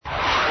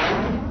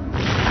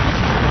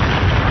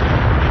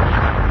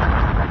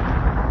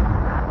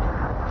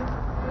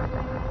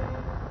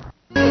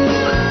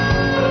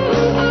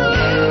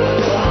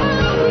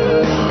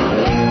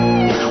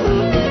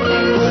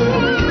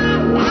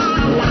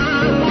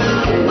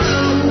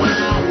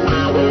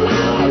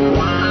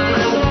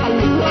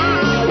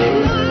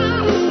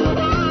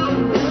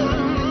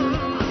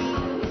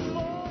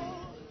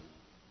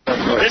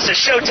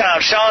Showtime,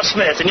 Sean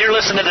Smith, and you're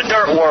listening to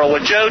Dirt World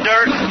with Joe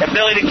Dirt and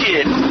Billy the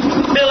Kid.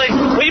 Billy,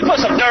 will you put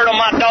some dirt on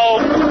my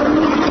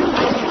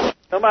dog?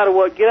 No matter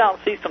what, get out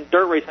and see some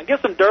dirt racing.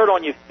 Get some dirt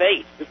on your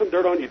face. Get some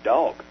dirt on your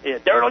dog. Yeah,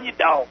 dirt on your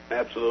dog.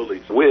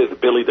 Absolutely. With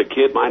Billy the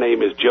Kid, my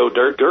name is Joe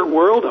Dirt. Dirt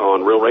World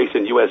on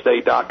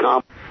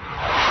RealRacingUSA.com.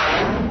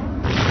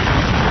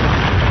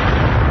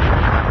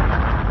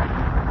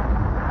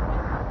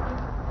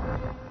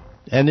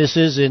 And this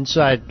is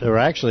inside, or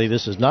actually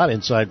this is not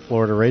Inside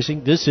Florida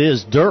Racing. This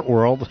is Dirt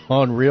World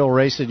on Real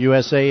Racing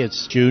USA.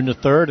 It's June the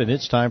 3rd, and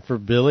it's time for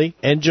Billy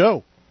and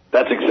Joe.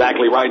 That's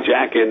exactly right,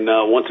 Jack. And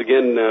once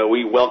again,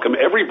 we welcome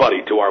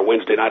everybody to our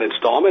Wednesday night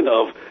installment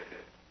of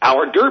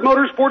our Dirt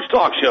Motorsports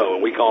Talk Show.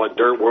 And we call it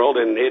Dirt World,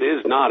 and it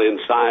is not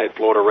Inside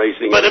Florida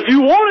Racing. But if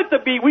you want it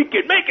to be, we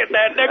can make it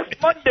that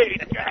next Monday,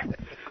 Jack.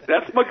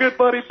 That's my good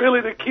buddy Billy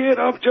the Kid.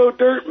 I'm Joe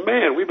Dirt.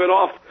 Man, we've been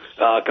off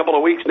a couple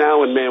of weeks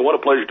now, and, man, what a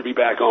pleasure to be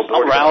back on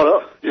board. I'm riled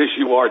up. Yes,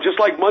 you are. Just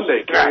like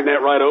Monday, carrying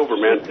that right over,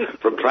 man,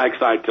 from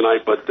trackside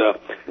tonight. But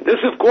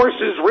this, of course,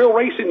 is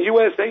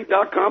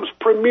RealRacingUSA.com's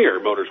premier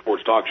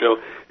motorsports talk show,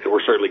 and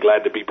we're certainly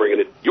glad to be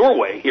bringing it your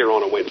way here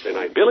on a Wednesday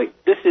night. Billy?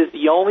 This is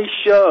the only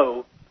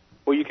show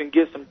where you can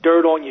get some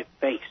dirt on your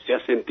face.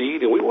 Yes,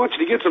 indeed. And we want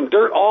you to get some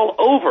dirt all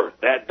over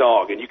that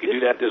dog, and you can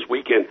do that this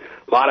weekend.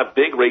 A lot of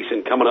big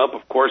racing coming up,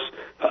 of course.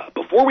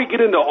 Before we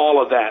get into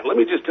all of that, let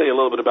me just tell you a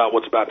little bit about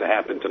what's about to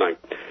happen tonight.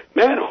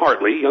 Matt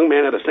Hartley, young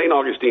man out of St.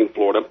 Augustine,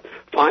 Florida,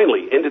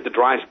 finally ended the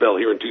dry spell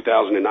here in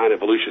 2009 at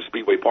Volusia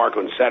Speedway Park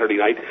on Saturday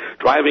night,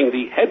 driving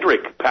the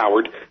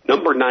Hedrick-powered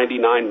number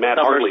 99 Matt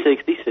Hartley.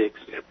 Number 66.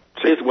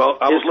 Well,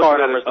 I was his car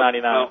looking at number's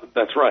 99.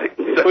 That's right.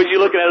 Was you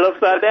looking at it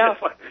upside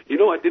down? You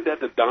know, I did that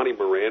to Donnie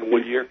Moran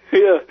one year.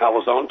 Yeah. I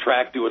was on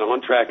track doing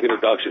on-track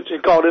introductions. You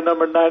called it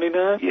number 99?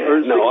 Yeah.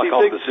 No, I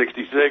called it the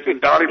 66,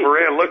 and Donnie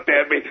Moran looked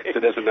at me and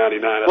said, that's a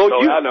 99. I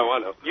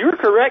know. You're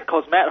correct,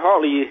 because Matt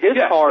Hartley, his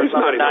car is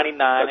number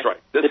 99. That's right.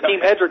 The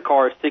Team Hedrick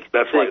car is 66.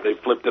 That's right. They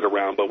flipped it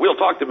around. But we'll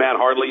talk to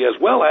Matt Hartley, as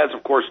well as,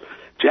 of course,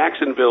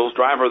 Jacksonville's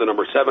driver of the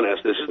number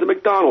 7S. This is the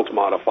McDonald's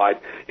modified.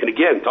 And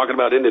again, talking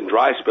about ending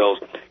dry spells,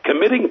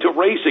 committing to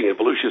racing at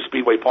Volusia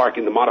Speedway Park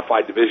in the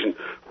modified division,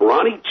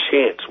 Ronnie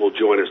Chance will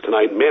join us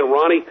tonight. Man,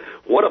 Ronnie,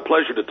 what a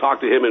pleasure to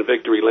talk to him in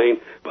Victory Lane,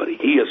 but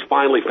he has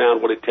finally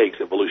found what it takes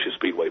at Volusia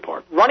Speedway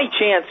Park. Ronnie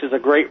Chance is a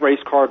great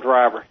race car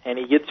driver, and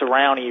he gets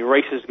around, he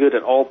races good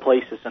at all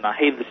places, and I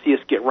hated to see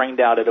us get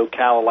rained out at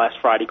Ocala last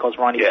Friday because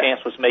Ronnie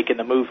Chance was making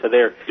the move for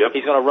there. Yep.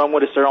 He's going to run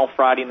with us there on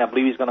Friday, and I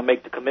believe he's going to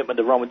make the commitment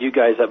to run with you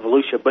guys at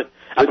Volusia, but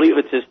I believe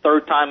it's his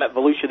third time at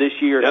Volusia this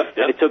year,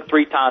 and it took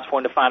 3 times for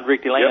him to find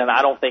Victory Lane, and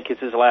I don't think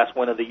it's his last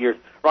win of the year.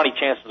 Ronnie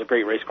Chance is a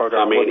great race car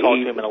driver. We'll talk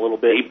to him in a little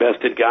bit. He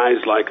bested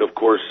guys like, of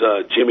course,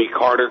 Jimmy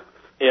Carter,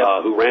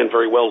 who ran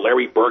very well,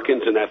 Larry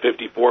Birkins in that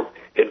 54,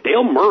 and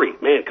Dale Murray,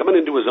 man, coming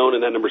into his own in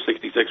that number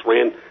 66,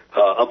 ran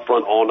up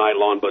front all night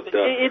long, but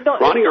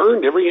Ronnie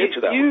earned every inch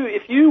of that one.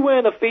 If you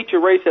win a feature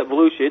race at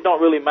Volusia, it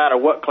don't really matter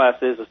what class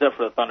it is except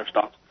for the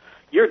Thunderstops.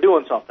 You're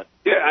doing something.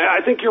 Yeah,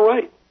 I think you're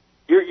right.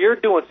 You're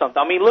doing something.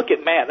 I mean, look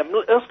at Matt. I mean,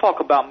 let's talk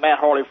about Matt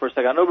Hartley for a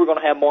second. I know we're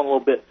going to have him on a little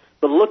bit,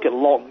 but look at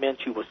Lawton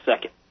Minshew was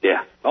second.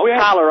 Yeah. Oh, yeah.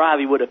 Tyler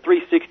Ivey with a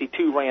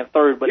 362 ran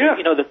third, but,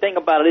 you know, the thing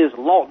about it is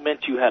Lawton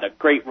Minshew had a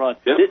great run.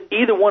 Yeah.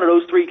 Either one of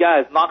those 3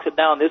 guys knocks it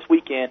down this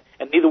weekend,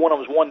 and neither one of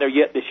them's won there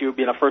yet this year,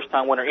 being a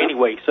first-time winner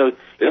anyway. So,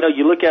 you know,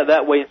 you look at it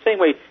that way. And same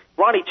way,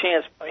 Ronnie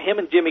Chance, him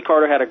and Jimmy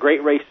Carter had a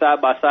great race side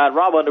by side.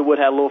 Rob Underwood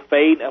had a little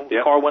fade, and the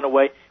car went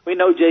away. We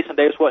know Jason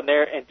Davis wasn't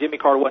there, and Jimmy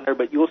Carter wasn't there,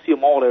 but you'll see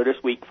them all there this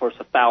week for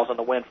 $1,000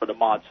 to win for the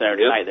mod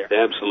Saturday night there.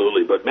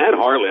 Absolutely. But Matt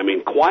Hartley, I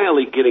mean,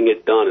 quietly getting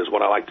it done is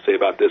what I like to say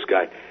about this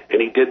guy,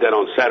 and he did that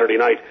on Saturday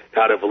night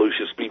out at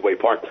Volusia Speedway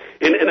Park.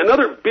 And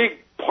another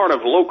big part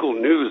of local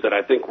news that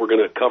I think we're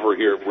going to cover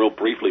here real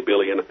briefly,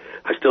 Billy, and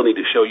I still need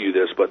to show you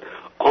this, but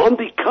on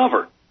the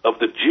cover of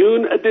the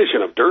June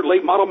edition of Dirt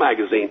Late Model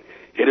Magazine,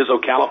 it is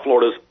Ocala,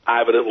 Florida's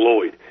Ivan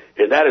Lloyd.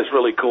 And that is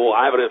really cool.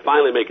 Ivan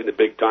finally making the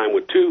big time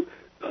with 2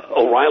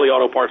 O'Reilly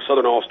Auto Parts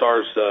Southern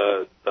All-Stars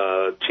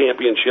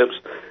championships.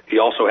 He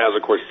also has,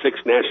 of course, 6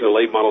 National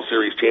Late Model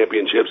Series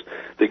championships.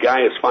 The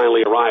guy has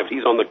finally arrived.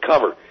 He's on the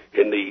cover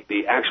in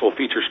the actual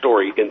feature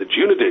story in the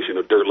June edition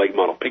of Dirt Late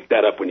Model. Pick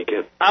that up when you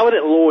can.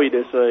 Ivan Lloyd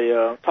is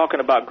talking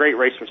about great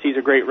racers. He's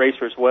a great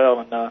racer as well,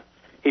 and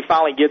he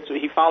finally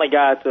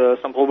got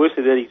some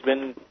publicity that he's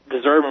been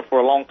deserving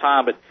for a long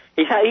time, but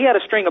he had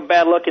a string of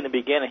bad luck in the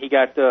beginning. He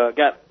got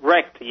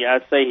wrecked.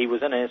 I'd say he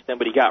was in an incident,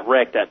 but he got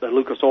wrecked at the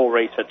Lucas Oil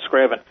race at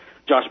Screven.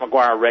 Josh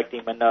McGuire wrecked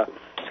him, and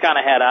just kind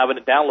of had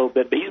Ivan down a little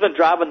bit. But he's been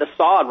driving the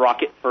sod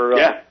rocket for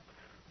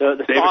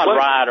the sod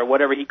ride or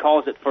whatever he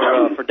calls it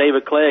for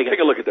David Clegg. Take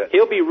a look at that.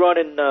 He'll be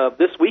running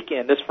this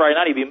weekend, this Friday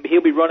night.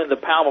 He'll be running the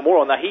Powell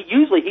Memorial. Now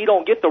he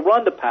don't get to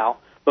run the Powell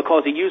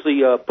because he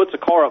usually puts a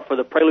car up for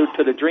the Prelude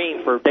to the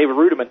Dream for David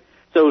Ruderman.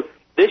 So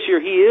this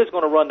year he is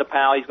going to run the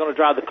Powell. He's going to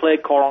drive the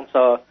Clegg car on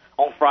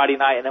Friday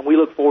night, and then we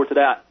look forward to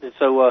that. And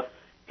so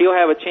he'll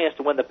have a chance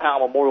to win the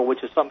Powell Memorial,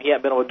 which is something he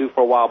hasn't been able to do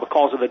for a while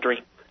because of the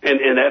Dream.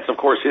 And that's, of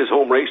course, his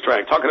home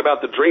racetrack. Talking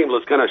about the Dream,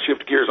 let's kind of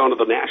shift gears onto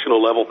the national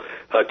level.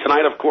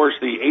 Tonight, of course,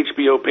 the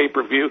HBO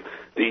pay-per-view,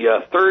 the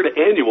third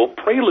annual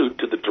Prelude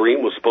to the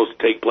Dream was supposed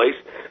to take place.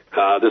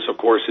 This, of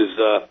course, is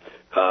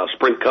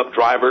Sprint Cup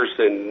drivers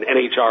and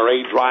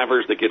NHRA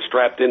drivers that get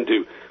strapped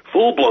into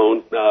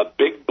full-blown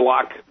big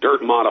block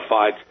dirt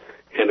modifieds.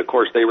 And, of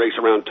course, they race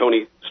around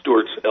Tony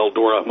Stewart's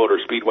Eldora Motor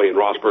Speedway in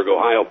Rossburg,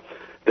 Ohio.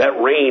 That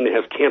rain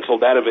has canceled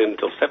that event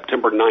until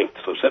September 9th.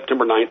 So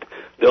September 9th,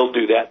 they'll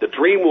do that. The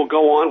Dream will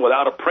go on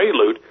without a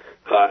Prelude,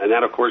 and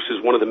that, of course, is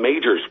one of the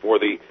majors for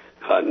the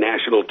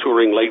national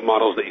touring late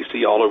models that you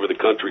see all over the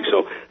country.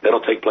 So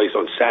that'll take place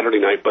on Saturday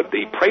night. But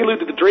the Prelude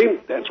to the Dream,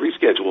 that's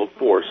rescheduled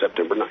for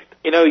September 9th.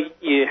 You know,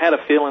 you had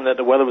a feeling that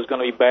the weather was going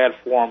to be bad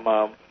for them.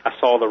 I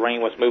saw the rain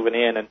was moving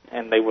in,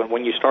 and they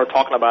when you start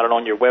talking about it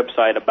on your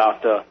website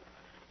about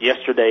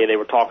yesterday, they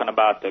were talking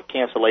about the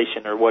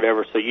cancellation or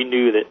whatever, so you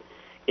knew that.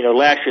 You know,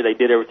 last year they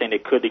did everything they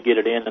could to get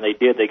it in, and they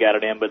did. They got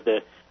it in, but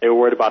they were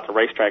worried about the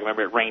racetrack.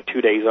 Remember, it rained 2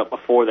 days up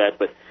before that.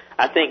 But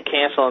I think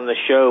canceling the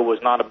show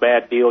was not a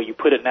bad deal. You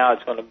put it now,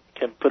 it's going to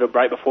put it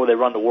right before they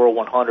run the World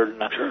 100,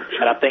 and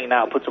I think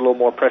now it puts a little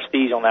more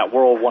prestige on that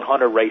World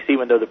 100 race,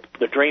 even though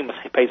the Dream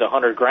pays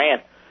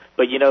 $100,000.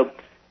 But you know,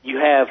 you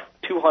have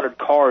 200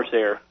 cars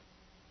there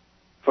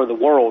for the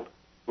World,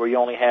 where you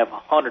only have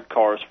 100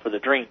 cars for the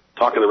Dream.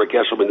 Talking to Rick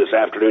Esselman this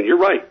afternoon, you're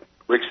right.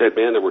 Rick said,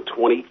 man, there were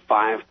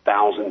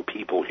 25,000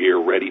 people here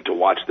ready to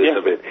watch this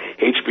event.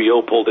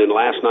 HBO pulled in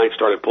last night,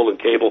 started pulling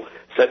cable,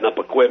 setting up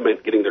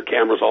equipment, getting their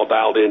cameras all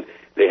dialed in.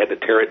 They had to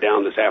tear it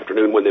down this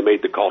afternoon when they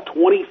made the call.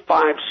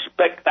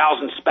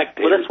 25,000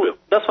 spectators. Well,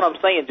 that's what I'm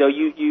saying, Joe.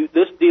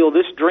 This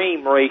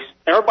Dream race,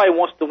 everybody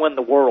wants to win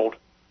the World.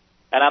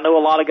 And I know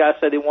a lot of guys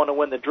say they want to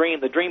win the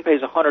Dream. The Dream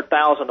pays $100,000.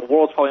 The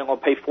World's probably going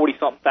to pay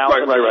 40-something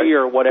thousand a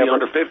year or whatever.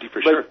 Under 50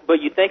 for sure. But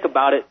you think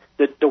about it,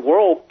 the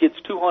World gets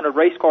 200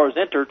 race cars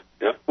entered,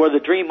 where the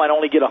Dream might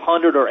only get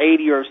 100 or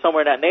 80 or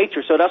somewhere in that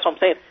nature. So that's what I'm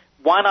saying.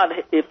 Why not,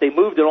 if they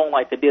moved it on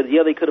like they did?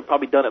 Yeah, they could have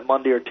probably done it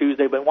Monday or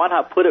Tuesday, but why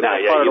not put it in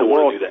front of the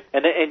World?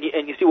 And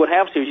you see what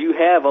happens is you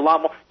have a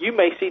lot more. You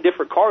may see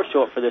different cars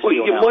show up for this. Well,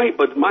 you might,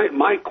 but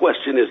my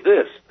question is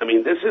this. I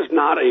mean, this is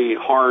not a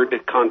hard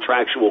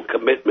contractual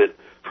commitment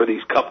for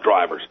these Cup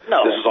drivers.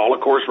 No. This is all,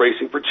 of course,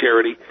 racing for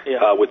charity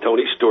with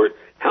Tony Stewart.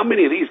 How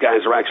many of these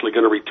guys are actually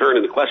going to return?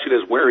 And the question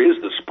is, where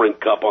is the Sprint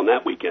Cup on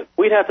that weekend?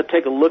 We'd have to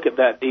take a look at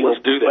that deal.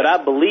 Let's do that. But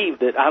I believe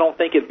that I don't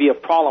think it'd be a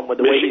problem with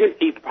the Michigan?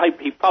 way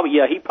he probably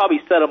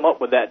set them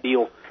up with that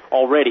deal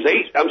already.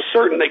 I'm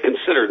certain they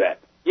consider that.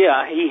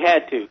 Yeah, he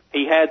had to.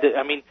 He had to.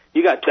 I mean,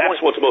 you got 20.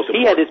 That's what's most important.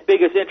 He had his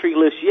biggest entry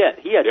list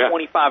yet. He had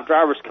 25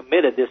 drivers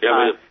committed this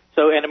time. Man.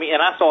 So, and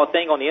I saw a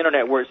thing on the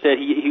internet where it said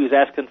he was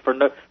asking for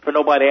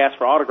nobody to ask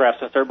for autographs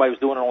since everybody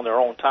was doing it on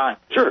their own time.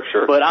 Sure.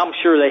 But I'm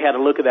sure they had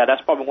to look at that. That's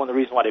probably one of the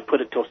reasons why they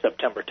put it till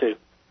September too.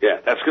 Yeah,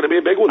 that's going to be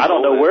a big one. I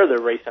don't know where they're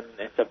racing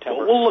in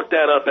September. Well, we'll look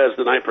that up as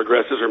the night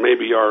progresses, or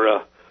maybe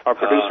our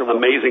producer,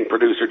 amazing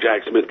producer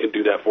Jack Smith, can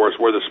do that for us.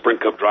 Where the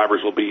Sprint Cup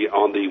drivers will be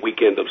on the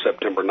weekend of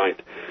September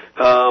 9th.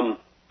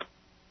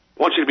 I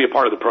want you to be a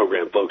part of the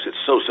program, folks. It's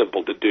so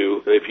simple to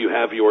do. If you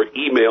have your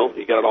email,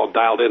 you got it all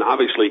dialed in.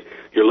 Obviously,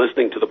 you're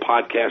listening to the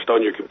podcast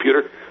on your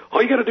computer.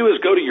 All you got to do is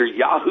go to your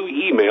Yahoo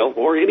email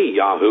or any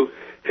Yahoo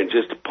and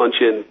just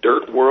punch in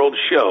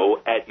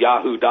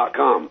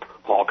dirtworldshow@yahoo.com.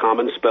 All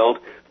common spelled,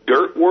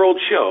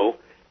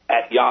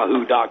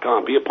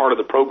 dirtworldshow@yahoo.com. Be a part of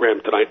the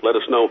program tonight. Let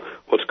us know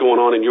what's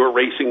going on in your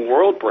racing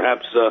world.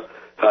 Perhaps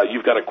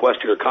you've got a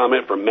question or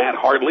comment from Matt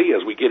Hartley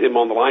as we get him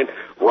on the line.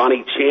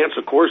 Ronnie Chance,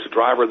 of course, the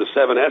driver of the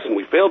 7S. And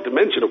we failed to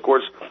mention, of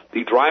course,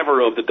 the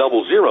driver of the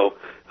 00,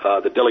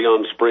 the De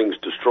Leon Springs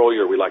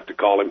Destroyer, we like to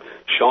call him,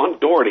 Sean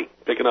Daugherty,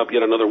 picking up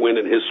yet another win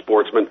in his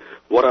Sportsman.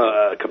 What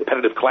a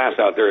competitive class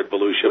out there at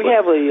Volusia. We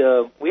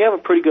have a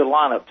pretty good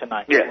lineup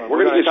tonight. Yeah,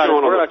 we're going to get Sean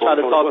on the phone. We're going to try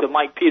to talk to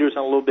Mike Peterson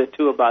a little bit,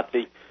 too, about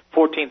the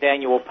 14th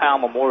Annual Powell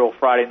Memorial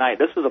Friday night.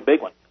 This is a big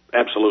one.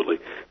 Absolutely.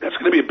 That's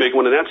going to be a big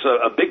one, and that's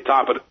a big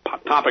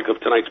topic of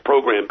tonight's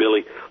program,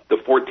 Billy, the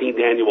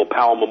 14th Annual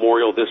Powell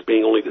Memorial, this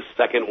being only the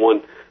second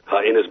one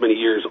in as many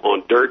years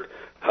on dirt.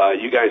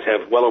 You guys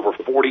have well over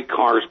 40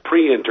 cars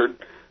pre-entered,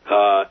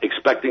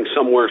 expecting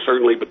somewhere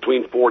certainly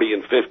between 40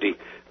 and 50,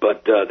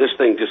 but this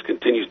thing just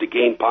continues to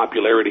gain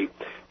popularity.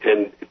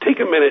 And take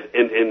a minute,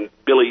 and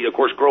Billy, of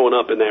course, growing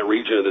up in that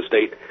region of the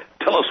state,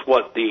 tell us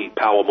what the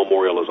Powell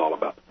Memorial is all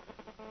about.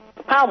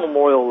 The Powell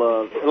Memorial,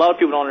 a lot of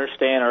people don't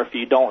understand, or if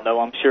you don't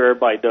know, I'm sure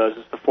everybody does.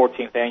 It's the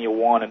 14th annual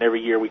one, and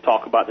every year we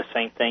talk about the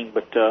same thing.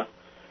 But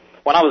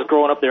when I was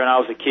growing up there and I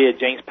was a kid,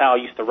 James Powell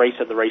used to race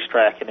at the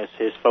racetrack, and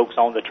his folks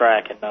owned the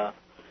track. And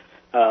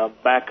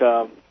back,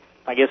 I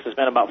guess it's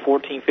been about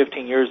 14,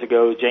 15 years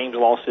ago, James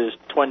lost his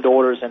twin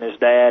daughters and his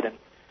dad, and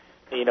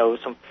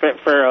some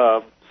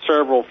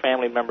several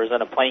family members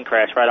in a plane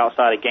crash right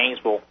outside of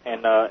Gainesville.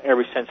 And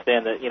ever since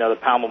then, the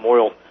Powell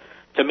Memorial,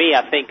 to me,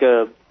 I think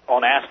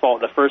on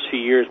asphalt the first few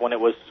years when it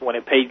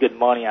paid good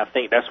money, I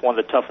think that's one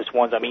of the toughest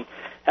ones. I mean,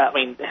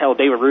 hell,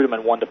 David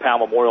Ruderman won the Powell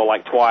Memorial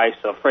like twice.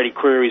 Freddie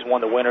Query's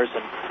one of the winners,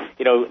 and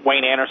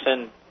Wayne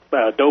Anderson,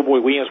 Doughboy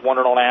Williams won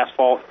it on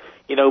asphalt.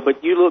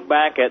 But you look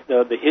back at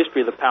the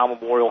history of the Powell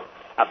Memorial.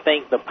 I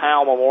think the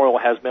Powell Memorial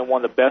has been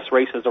one of the best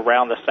races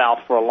around the South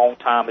for a long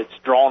time. It's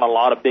drawn a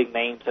lot of big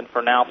names, and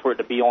for now for it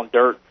to be on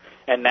dirt,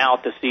 and now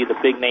to see the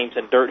big names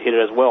in dirt hit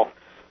it as well.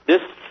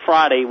 This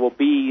Friday will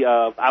be,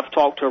 I've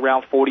talked to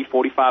around 40,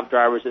 45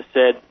 drivers that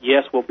said,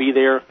 yes, we'll be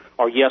there,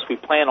 or yes, we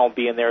plan on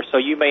being there. So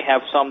you may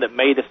have some that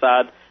may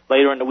decide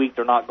later in the week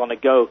they're not going to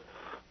go.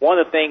 One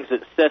of the things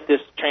that set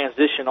this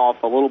transition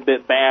off a little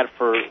bit bad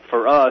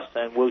for us,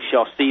 and we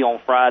shall see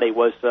on Friday,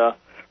 was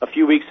a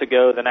few weeks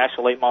ago, the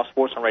National Late Model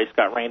Sportsman Race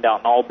got rained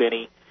out in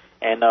Albany,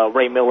 and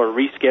Ray Miller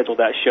rescheduled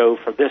that show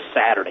for this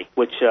Saturday,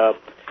 which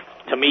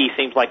to me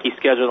seems like he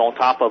scheduled on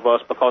top of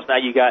us, because now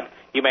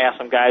you may have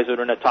some guys that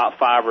are in the top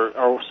 5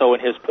 or so in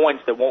his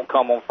points that won't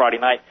come on Friday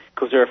night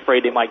because they're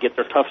afraid they might get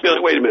their tough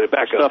Billy, wait a minute,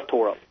 back stuff up.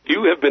 tore up.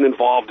 You have been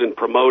involved in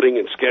promoting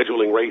and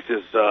scheduling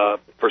races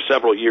for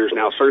several years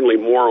now, certainly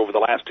more over the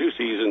last 2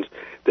 seasons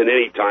than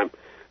any time.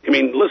 I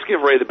mean, let's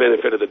give Ray the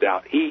benefit of the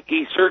doubt. He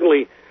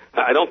certainly,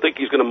 I don't think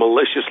he's going to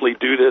maliciously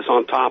do this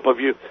on top of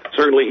you.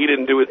 Certainly he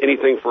didn't do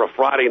anything for a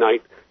Friday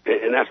night,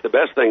 and that's the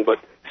best thing. But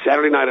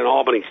Saturday night in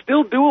Albany,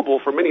 still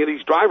doable for many of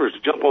these drivers to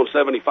jump on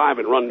 75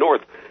 and run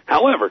north.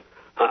 However,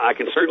 I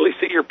can certainly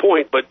see your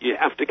point, but you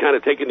have to kind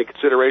of take into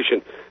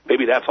consideration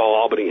maybe that's all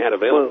Albany had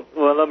available.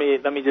 Well, let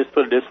me just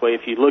put it this way.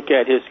 If you look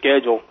at his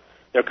schedule,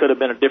 there could have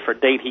been a different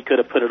date he could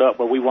have put it up,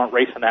 but we weren't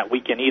racing that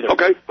weekend either.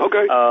 Okay.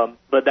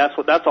 But that's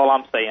all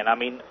I'm saying. I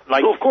mean,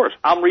 of course,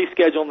 I'm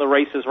rescheduling the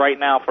races right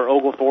now for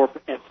Oglethorpe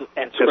and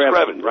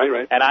Screven.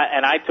 Right. And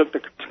I took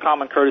the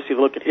common courtesy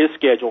to look at his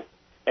schedule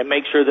and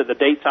make sure that the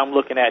dates I'm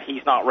looking at,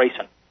 he's not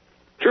racing.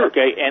 Sure.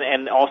 Okay,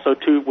 and also,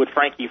 too, with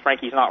Frankie.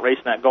 Frankie's not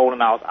racing that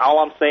Golden Isles. All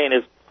I'm saying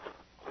is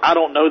I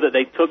don't know that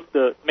they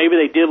maybe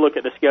they did look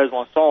at the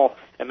schedule and saw,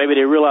 and maybe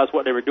they realized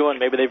what they were doing.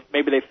 Maybe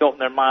they felt in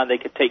their mind they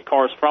could take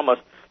cars from us.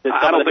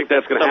 I don't think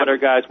that's going to happen. Some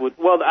of their guys would.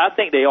 Well, I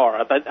think they are.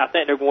 I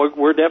think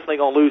we're definitely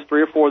going to lose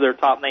 3 or 4 of their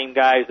top name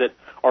guys that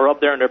are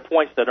up there in their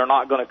points that are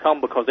not going to come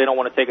because they don't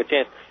want to take a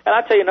chance. And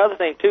I tell you another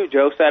thing too,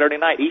 Joe.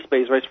 Saturday night, East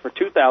Bay's racing for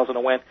 2,000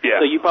 to win.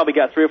 Yeah. So you probably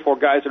got 3 or 4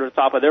 guys that are at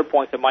the top of their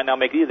points that might not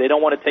make it either. They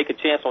don't want to take a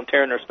chance on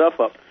tearing their stuff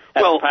up.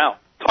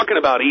 Talking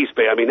about East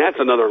Bay, I mean, that's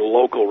another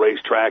local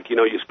racetrack. You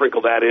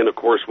sprinkle that in, of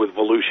course, with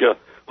Volusia,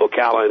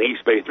 Ocala, and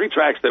East Bay, 3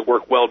 tracks that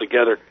work well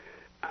together.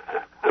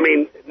 I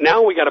mean,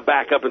 now we got to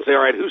back up and say,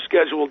 all right, who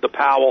scheduled the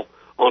Powell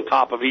on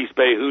top of East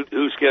Bay?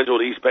 Who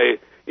scheduled East Bay,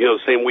 the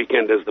same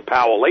weekend as the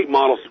Powell?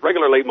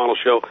 Regular late model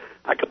show.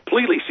 I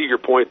completely see your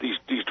point.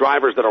 These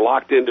drivers that are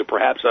locked into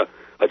perhaps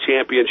a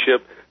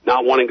championship,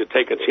 not wanting to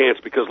take a chance,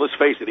 because let's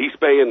face it, East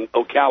Bay and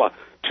Ocala,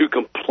 2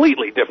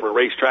 completely different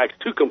racetracks,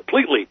 2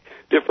 completely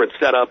different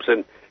setups,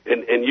 and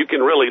you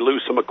can really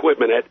lose some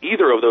equipment at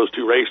either of those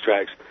 2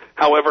 racetracks.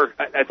 However,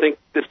 I think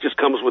this just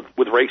comes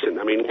with racing.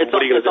 I mean,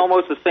 it's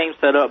almost the same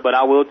setup, but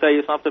I will tell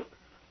you something,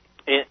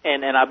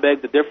 and I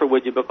beg to differ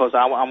with you, because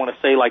I'm going to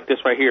say like this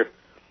right here.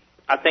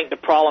 I think the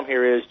problem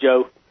here is,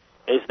 Joe,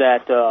 is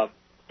that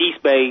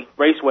East Bay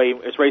Raceway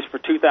is raced for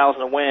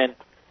 2,000 to win,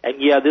 and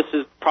yeah, this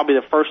is probably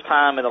the first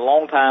time in a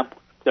long time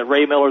that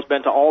Ray Miller's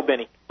been to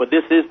Albany, but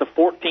this is the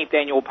 14th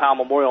annual Powell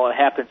Memorial. It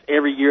happens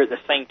every year at the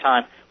same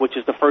time, which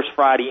is the first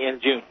Friday in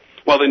June.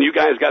 Well, then you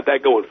guys got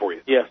that going for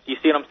you. Yes, you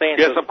see what I'm saying?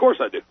 Yes, of course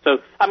I do. So,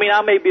 I mean,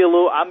 I may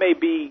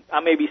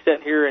be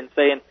sitting here and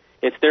saying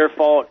it's their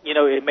fault.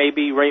 It may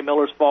be Ray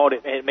Miller's fault.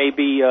 It may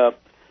be,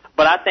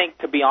 but I think,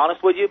 to be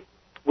honest with you,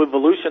 with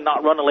Volusia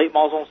not running late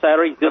models on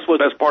Saturday, this was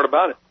the best part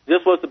about it. This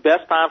was the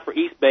best time for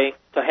East Bay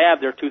to have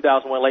their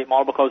 2,000 win late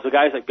model, because the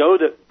guys that go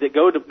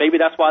to maybe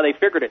that's why they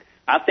figured it.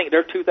 I think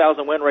their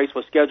 2,000 win race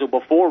was scheduled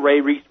before Ray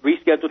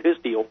rescheduled his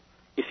deal.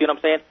 You see what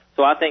I'm saying?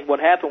 So I think what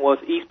happened was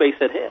East Bay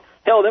said,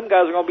 hell, them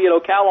guys are going to be at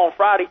Ocala on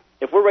Friday.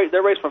 If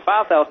they're racing for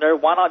 5,000 there,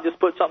 why not just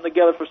put something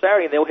together for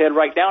Saturday and they'll head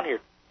right down here?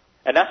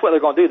 And that's what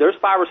they're going to do. There's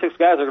 5 or 6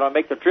 guys that are going to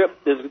make the trip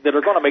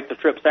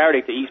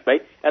Saturday to East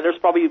Bay, and there's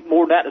probably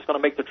more than that that's going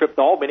to make the trip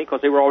to Albany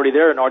because they were already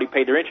there and already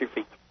paid their entry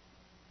fee.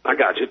 I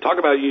got you.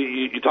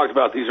 You talked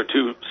about these are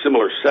 2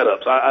 similar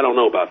setups. I don't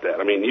know about that.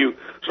 I mean, you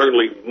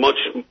certainly much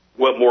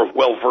more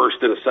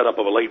well-versed in the setup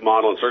of a late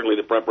model and certainly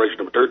the preparation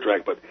of a dirt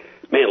track, but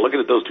man, looking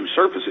at those 2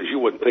 surfaces, you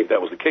wouldn't think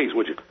that was the case,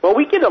 would you? Well,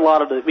 we get a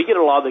lot of the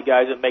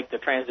guys that make the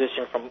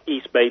transition from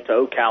East Bay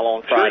to Ocala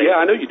on Friday. Sure, yeah,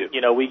 I know you do.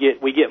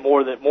 We get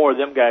more of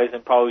them guys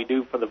than probably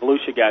do for the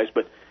Volusia guys,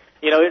 but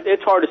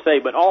it's hard to say.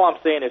 But all I'm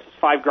saying is it's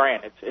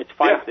 $5,000. It's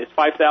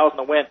 $5,000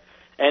 to win,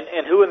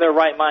 and who in their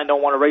right mind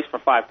don't want to race for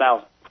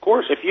 $5,000? Of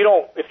course. If you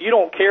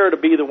don't care to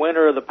be the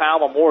winner of the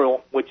Powell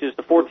Memorial, which is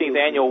the 14th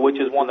annual, which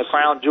is one of the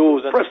crown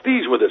jewels and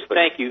prestige with this thing.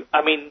 Thank you.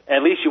 I mean, at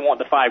least you want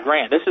the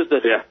 $5,000. This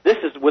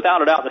is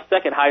without a doubt the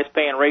second highest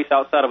paying race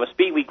outside of a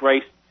Speed Week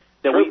race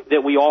that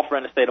we offer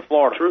in the state of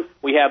Florida. True.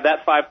 We have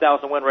that 5,000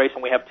 win race,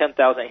 and we have 10,000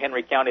 at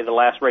Henry County, the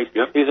last race.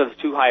 Yep. These are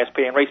the 2 highest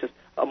paying races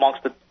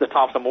amongst the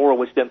Thompson Memorial,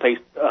 which then pays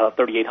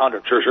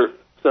 $3,800. Sure.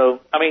 So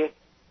I mean,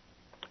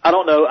 I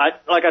don't know.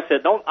 Like I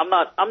said, I'm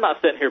not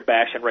sitting here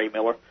bashing Ray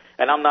Miller.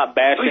 And I'm not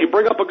bashing. So you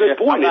bring up a good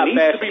point. It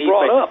needs to be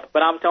brought up.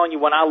 But I'm telling you,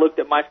 when I looked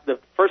at the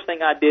first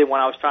thing I did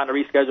when I was trying to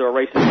reschedule a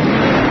race,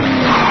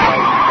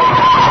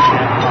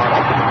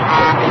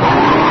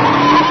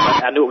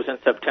 I knew it was in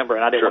September,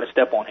 and I didn't want to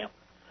step on him.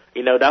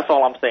 You know, that's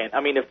all I'm saying.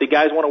 I mean, if the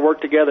guys want to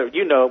work together,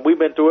 you know, we've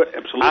been through it.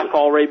 Absolutely. I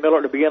called Ray Miller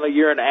at the beginning of the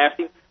year and asked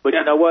him, but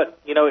you know what?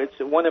 You know, it's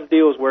one of them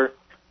deals where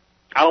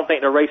I don't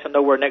think they're racing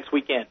nowhere next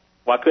weekend.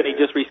 Why couldn't he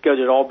just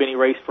reschedule the Albany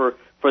race for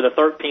the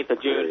 13th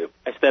of June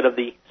instead of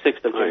the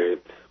 6th of June?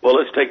 Well,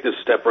 let's take this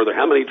a step further.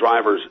 How many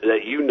drivers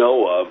that you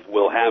know of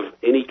will have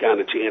any kind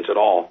of chance at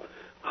all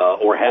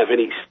or have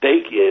any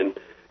stake in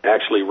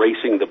actually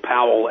racing the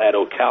Powell at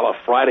Ocala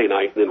Friday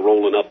night and then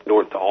rolling up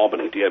north to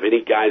Albany? Do you have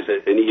any guys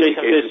that any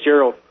Jason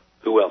Fitzgerald.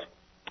 Who else?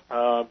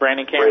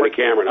 Brandon Cameron. Brandon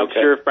Cameron, okay.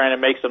 I'm sure if Brandon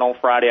makes it on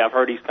Friday. I've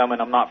heard he's coming.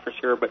 I'm not for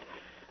sure. But,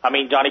 I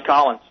mean, Johnny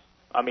Collins.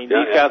 I mean,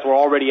 these guys were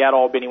already at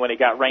Albany when it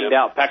got rained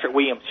out. Patrick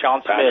Williams,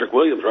 Sean Smith. Patrick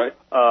Williams, right.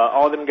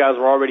 All of them guys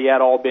were already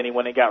at Albany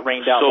when it got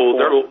rained out.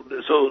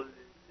 So,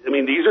 I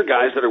mean, these are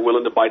guys that are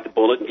willing to bite the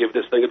bullet and give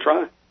this thing a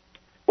try.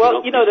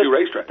 Well, you know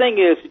the thing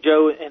is,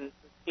 Joe, and,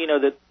 you know,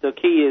 the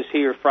key is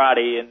here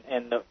Friday,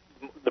 and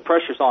the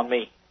pressure's on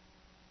me.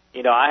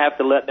 You know, I have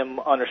to let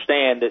them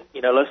understand that,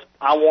 you know,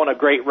 I want a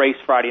great race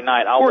Friday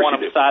night. I want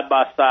them side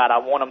by side. I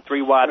want them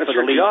three wide for the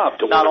lead.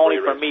 Not only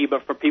for me,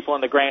 but for people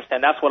in the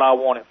grandstand. That's what I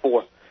want it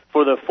for.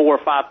 For the 4,000 or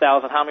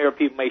 5,000, how many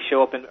people may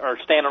show up and are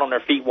standing on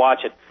their feet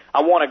watching.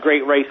 I want a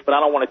great race, but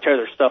I don't want to tear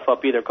their stuff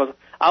up either, because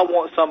I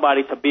want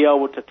somebody to be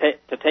able to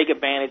take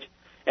advantage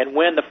and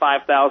win the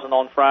 5,000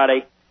 on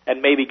Friday,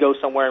 and maybe go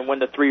somewhere and win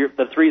the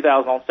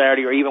 3,000 on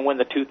Saturday, or even win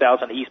the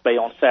 2,000 East Bay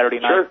on Saturday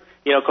night. Sure.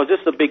 You know, because this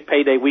is a big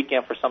payday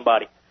weekend for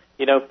somebody.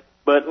 You know,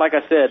 but like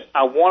I said,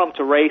 I want them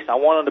to race. I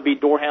want them to be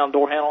door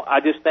handle. I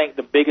just think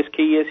the biggest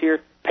key is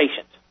here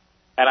patience.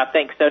 And I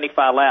think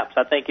 75 laps.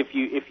 I think if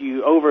you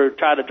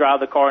try to drive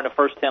the car in the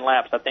first 10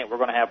 laps, I think we're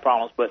going to have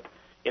problems. But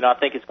you know, I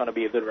think it's going to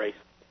be a good race.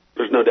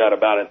 There's no doubt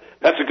about it.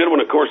 That's a good one.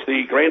 Of course,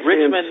 the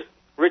grandstand.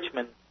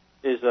 Richmond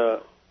is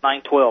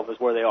 912 is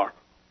where they are.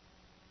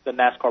 The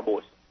NASCAR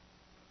boys.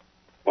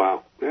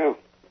 Wow. Yeah.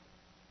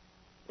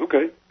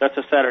 Okay. That's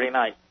a Saturday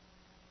night.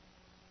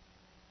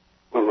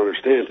 I don't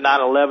understand.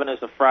 9/11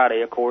 is a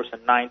Friday, of course,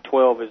 and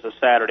 9/12 is a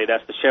Saturday.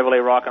 That's the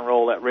Chevrolet Rock and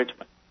Roll at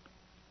Richmond.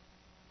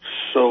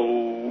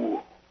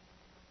 So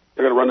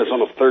they're going to run this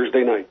on a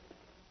Thursday night.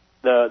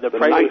 The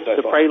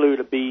prelude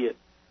would be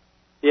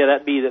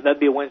that'd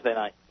be a Wednesday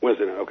night.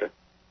 Wednesday night,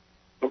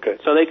 okay.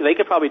 So they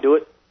could probably do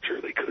it.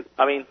 Sure, they could.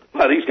 I mean,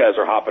 these guys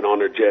are hopping on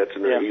their jets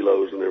and their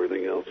helos and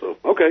everything else. So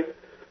okay.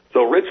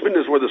 So Richmond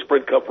is where the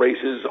Sprint Cup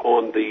race is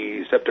on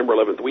the September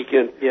 11th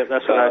weekend. Yeah,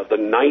 that's right. The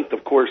 9th,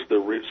 of course,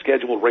 the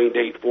scheduled rain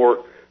date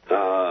for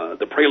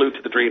the prelude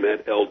to the Dream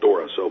at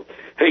Eldora. So,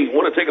 hey,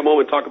 want to take a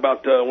moment and talk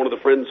about one of the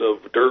friends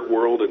of Dirt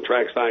World and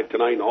Trackside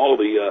tonight, and all of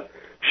the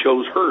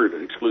shows heard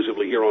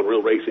exclusively here on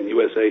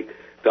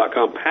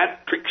RealRacingUSA.com.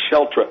 Patrick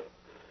Sheltra.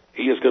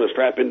 He is going to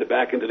strap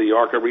back into the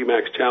ARCA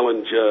Remax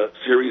Challenge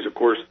Series. Of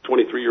course,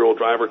 23-year-old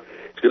driver.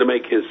 He's going to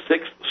make his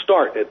 6th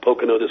start at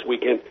Pocono this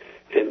weekend.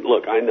 And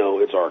look, I know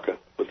it's ARCA,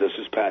 but this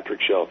is Patrick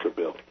Sheltra,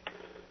 Bill.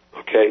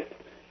 Okay?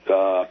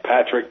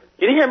 Patrick.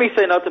 You didn't hear me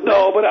say nothing.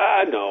 No, but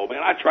I know,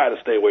 man. I try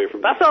to stay away from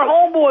That's our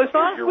homeboy,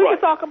 son. You're we right.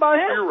 can talk about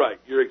him. You're right.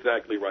 You're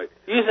exactly right.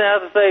 You just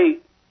have to say,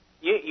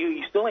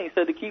 you still ain't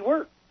said the key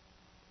word.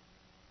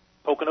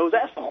 Pocono's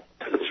asphalt.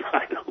 That's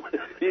right.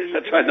 I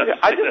tried not to say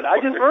I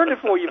just earned it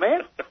for you,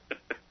 man.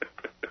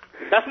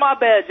 That's my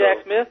bad,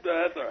 Jack Smith.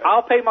 That's all right.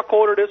 I'll pay my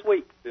quarter this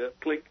week. Yeah,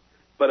 click.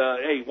 But,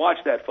 hey, watch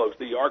that, folks.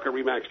 The ARCA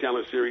Remax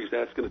Challenge Series,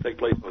 that's going to take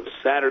place on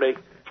Saturday.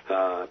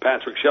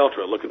 Patrick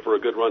Sheltra looking for a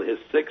good run, his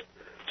 6th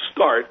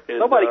start. And,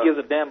 nobody gives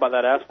a damn about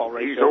that asphalt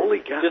race. He's only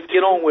got just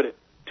get on with it.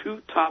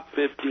 2 top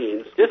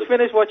 15s. Just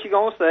finish what you're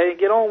going to say and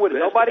get on with it.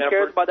 Nobody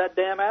cares effort. about that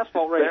damn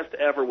asphalt race. Best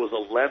ever was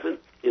 11th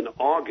in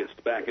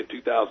August back in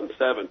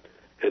 2007.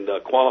 And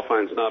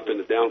qualifying's not been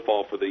a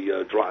downfall for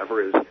the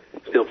driver. It's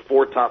still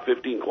 4 top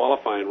 15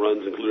 qualifying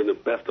runs, including the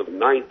best of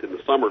 9th in the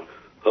summer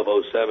of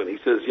 07. He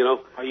says,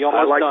 are you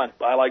almost done?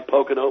 I like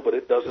Pocono, but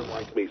it doesn't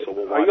like me, so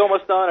we'll watch. Are you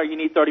almost done, or you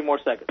need 30 more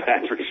seconds?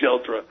 Patrick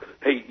Sheltra.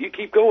 Hey, you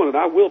keep going, and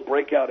I will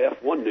break out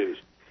F1 news.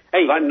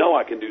 Hey, I know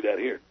I can do that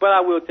here. But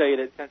I will tell you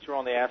that since you're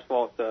on the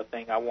asphalt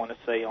thing, I want to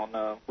say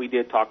we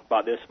did talk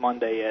about this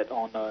Monday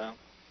on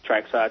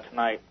Trackside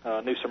tonight.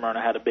 New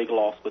Smyrna had a big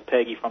loss with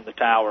Peggy from the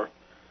Tower,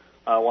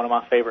 one of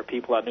my favorite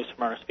people at New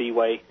Smyrna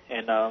Speedway,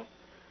 and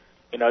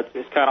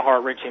it's kind of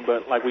heart-wrenching,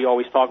 but like we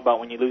always talk about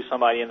when you lose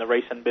somebody in the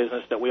racing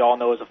business that we all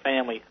know as a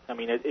family, I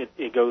mean,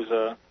 it goes,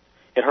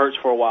 it hurts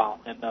for a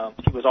while. And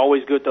she was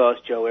always good to us,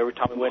 Joe, every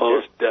time we went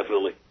there. Oh,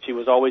 definitely. She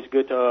was always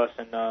good to us,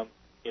 and,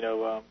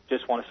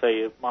 just want to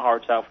say my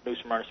heart's out for New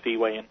Smyrna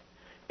Speedway, and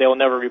they'll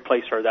never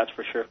replace her, that's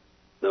for sure.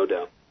 No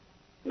doubt.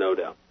 No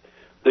doubt.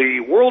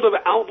 The World of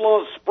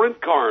Outlaws Sprint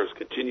Cars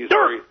continues.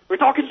 Dirt! We're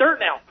talking dirt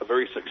now. A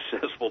very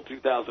successful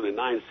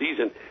 2009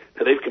 season.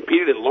 Now, they've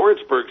competed at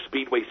Lawrenceburg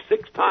Speedway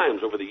 6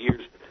 times over the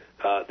years.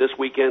 This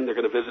weekend, they're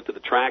going to visit to the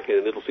track,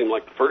 and it'll seem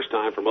like the first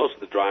time for most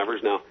of the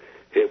drivers. Now,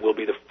 It will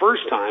be the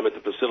first time at the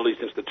facility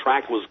since the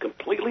track was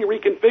completely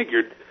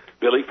reconfigured,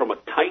 Billy, from a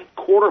tight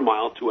quarter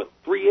mile to a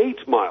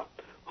 3/8 mile,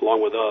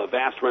 along with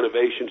vast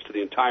renovations to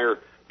the entire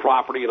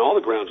property and all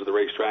the grounds of the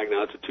racetrack.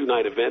 Now, it's a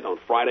 2-night event on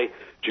Friday,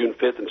 June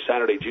 5th, and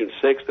Saturday, June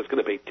 6th. That's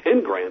going to pay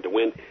 $10,000 to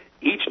win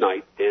each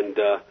night, and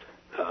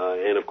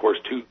of course,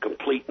 2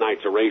 complete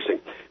nights of racing.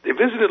 They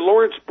visited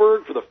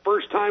Lawrenceburg for the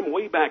first time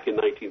way back in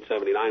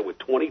 1979 with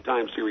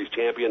 20-time series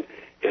champion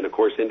and, of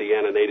course,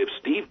 Indiana native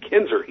Steve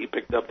Kinzer. He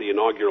picked up the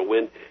inaugural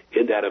win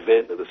in that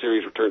event. The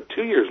series returned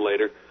 2 years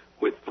later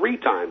with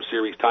 3-time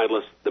series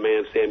titleist, the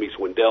man Sammy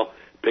Swindell,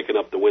 picking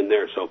up the win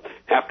there. So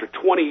after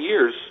 20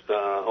 years,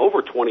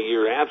 over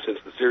 20-year absence,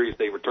 the series,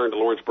 they returned to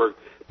Lawrenceburg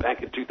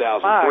back in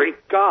 2003. My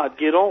God,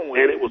 get on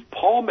with it. And it was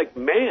Paul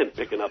McMahon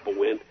picking up a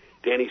win.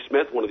 Danny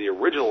Smith, one of the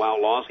original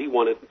Outlaws, he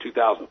won it in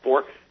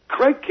 2004.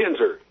 Craig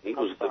Kinzer, he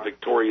was the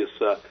victorious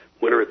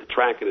winner at the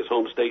track in his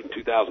home state in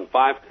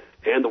 2005.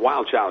 And the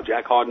Wild Child,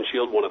 Jack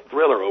Haudenschild, won a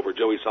thriller over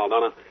Joey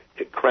Saldana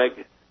and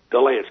Craig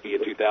Delansky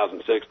in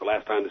 2006, the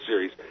last time the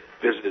series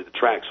visited the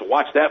track. So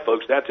watch that,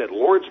 folks. That's at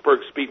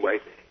Lawrenceburg Speedway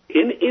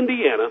in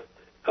Indiana,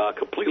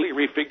 completely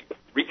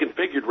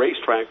reconfigured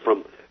racetrack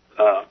from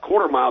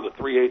quarter mile to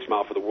 3/8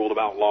 mile for the World of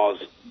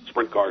Outlaws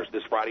sprint cars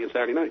this Friday and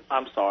Saturday night.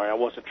 I'm sorry, I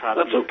wasn't trying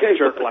That's to okay.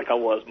 jerk like I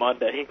was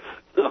Monday.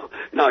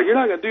 No, you're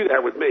not going to do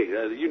that with me.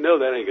 You know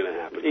that ain't going to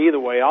happen. Either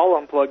way, I'll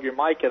unplug your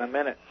mic in a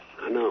minute.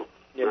 I know.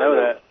 You know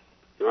that.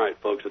 All right,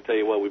 folks, I'll tell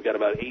you what, we've got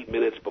about 8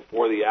 minutes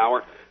before the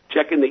hour.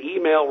 Check in the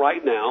email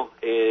right now,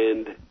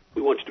 and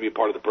we want you to be a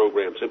part of the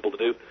program. Simple to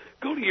do.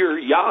 Go to your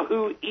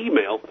Yahoo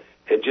email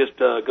and just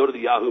go to the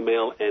Yahoo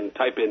Mail and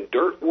type in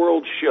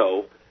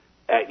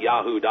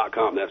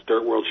dirtworldshow@yahoo.com. That's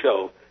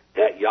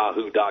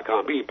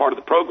dirtworldshow@yahoo.com. Be part of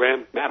the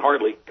program. Matt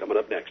Hartley coming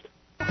up next.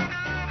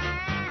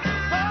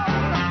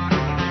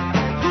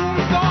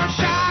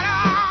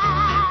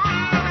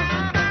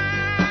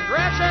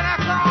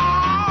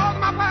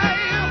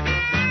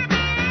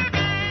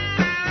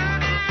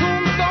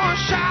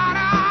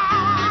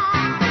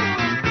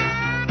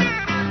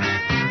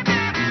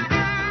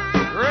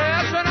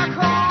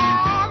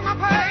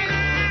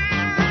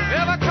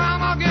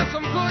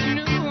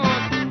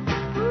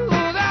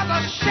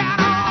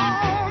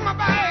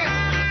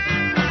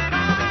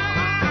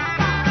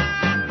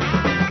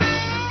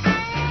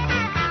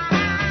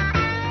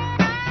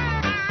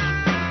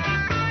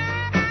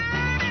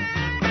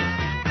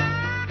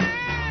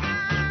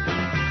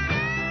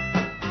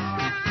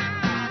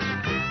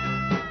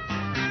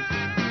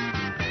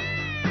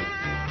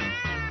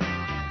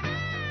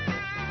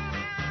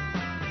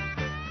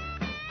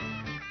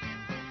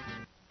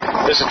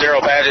 This is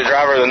Daryl Badgett,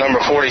 driver of the number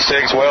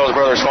 46 Wells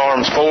Brothers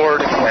Farms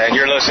Ford, and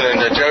you're listening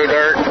to Joe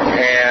Dirt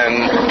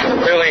and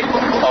Billy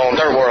on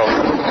Dirt World.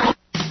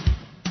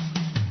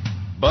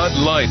 Bud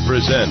Light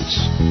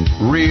presents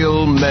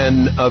Real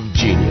Men of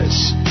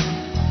Genius.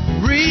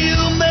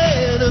 Real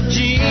Men of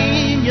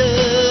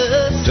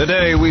Genius.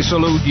 Today we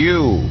salute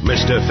you,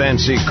 Mr.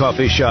 Fancy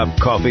Coffee Shop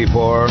Coffee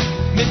Pourer.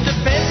 Mr.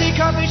 Fancy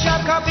Coffee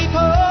Shop Coffee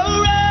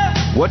Pourer.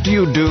 What do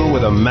you do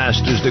with a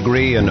master's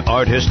degree in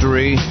art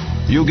history?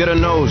 You get a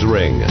nose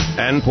ring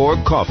and pour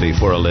coffee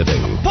for a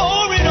living.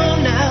 Pour it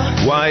on now.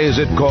 Why is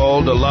it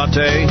called a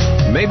latte?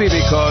 Maybe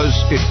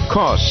because it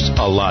costs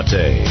a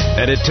latte,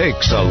 and it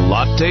takes a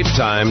latte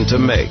time to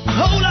make. A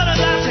whole lot of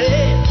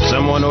latte.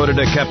 Someone ordered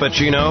a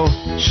cappuccino?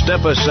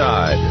 Step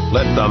aside.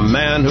 Let the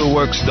man who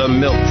works the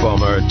milk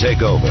foamer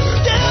take over.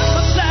 Step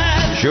aside.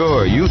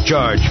 Sure, you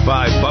charge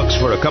 $5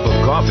 for a cup of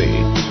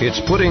coffee. It's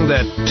putting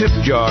that tip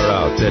jar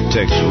out that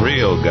takes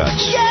real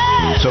guts. Yeah.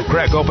 So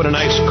crack open an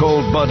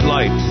ice-cold Bud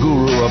Light,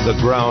 guru of the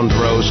ground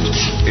roast.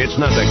 It's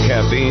not the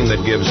caffeine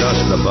that gives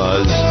us the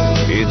buzz.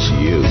 It's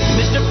you.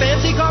 Mr.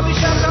 Fancy Coffee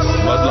Shop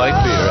Coffee Bud Light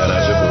beer,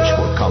 Anheuser-Busch,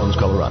 Fort Collins,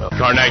 Colorado.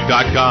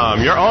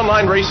 Karnak.com, your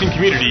online racing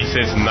community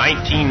since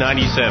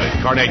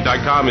 1997.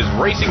 Karnak.com is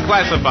racing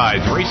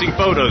classifieds, racing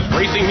photos,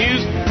 racing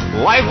news,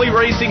 lively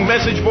racing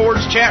message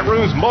boards, chat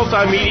rooms,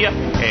 multimedia,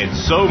 and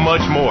so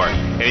much more.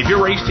 And if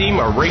your race team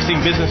or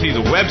racing business needs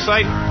a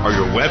website or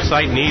your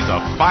website needs a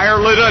fire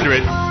lit under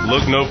it,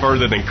 look no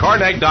further than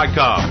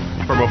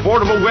Karnak.com. From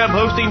affordable web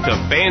hosting to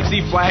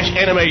fancy flash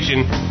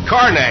animation,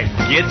 Karnak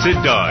gets it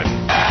done.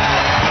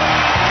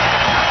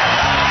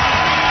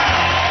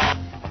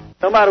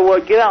 No matter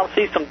what, get out and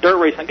see some dirt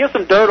racing. Get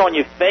some dirt on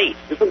your face.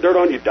 Get some dirt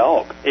on your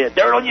dog. Yeah,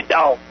 dirt on your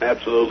dog.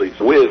 Absolutely.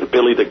 So with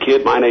Billy the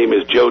Kid, my name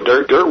is Joe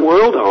Dirt. Dirt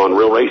World on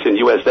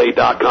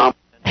RealRacingUSA.com.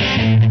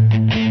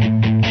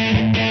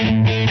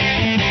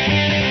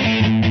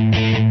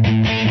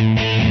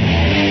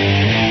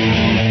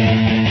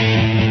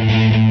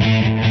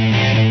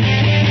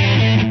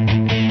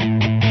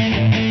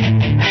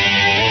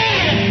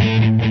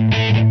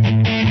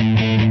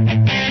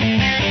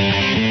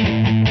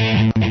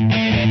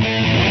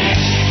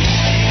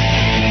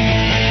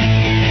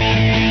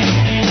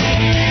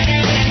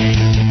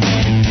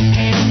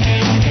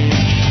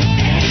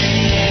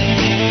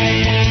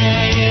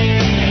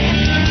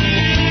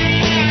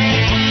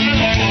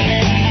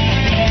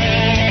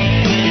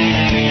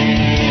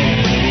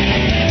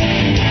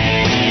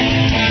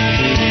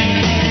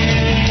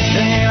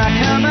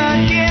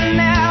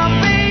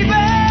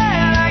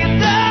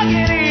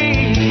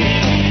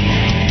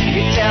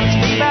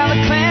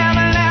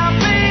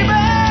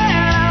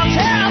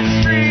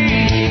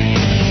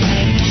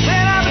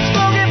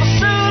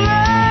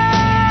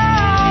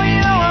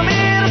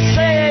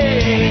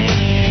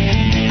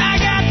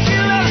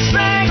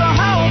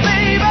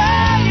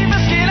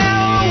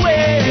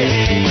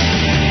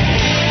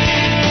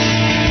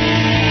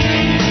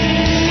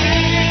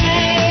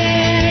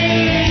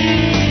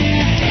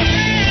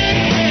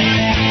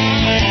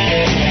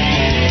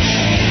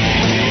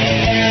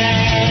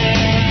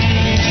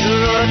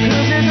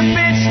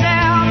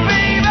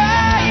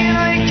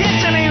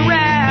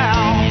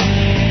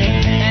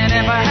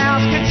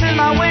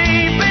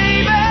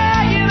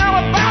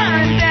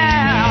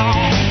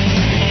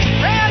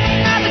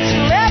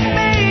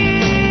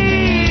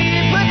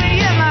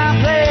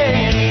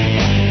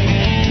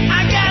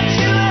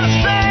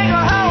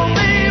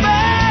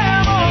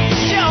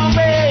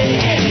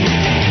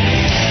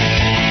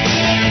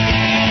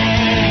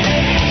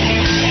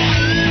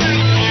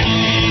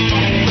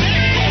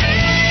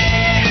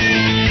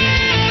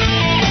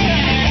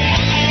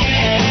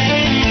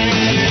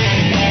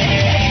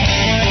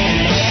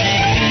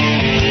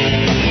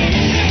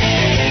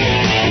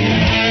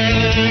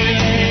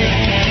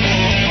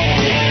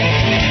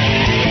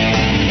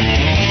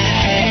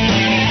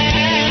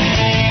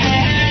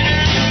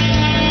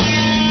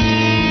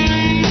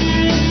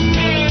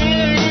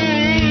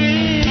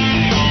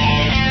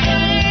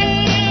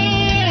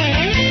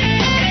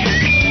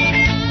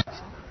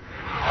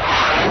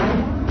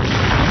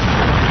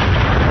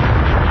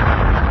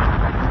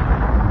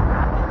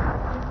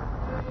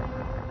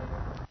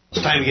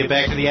 Time to get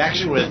back to the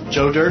action with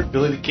Joe Dirt,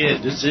 Billy the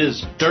Kid. This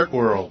is Dirt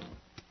World.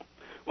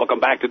 Welcome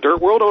back to Dirt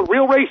World on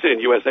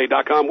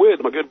RealRacingUSA.com with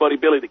my good buddy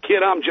Billy the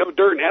Kid. I'm Joe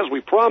Dirt, and as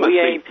we promised,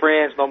 we ain't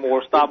friends no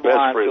more. Stop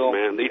lying, friends, Phil.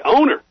 man. The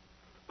owner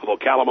of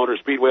Ocala Motor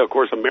Speedway, of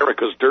course,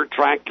 America's dirt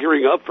track,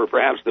 gearing up for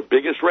perhaps the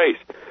biggest race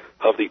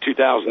of the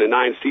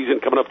 2009 season,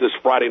 coming up this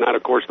Friday night.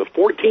 Of course, the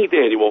 14th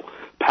annual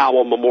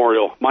Powell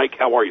Memorial. Mike,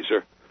 how are you,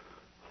 sir?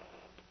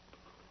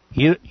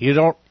 You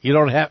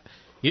don't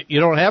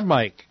have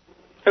Mike.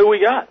 Who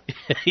we got?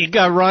 You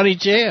got Ronnie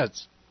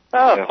Chance.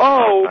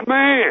 Oh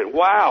man!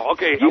 Wow.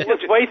 Okay. You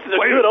just wasted a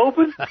good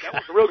open. That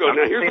was real good.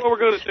 Now here's what we're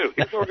going to do.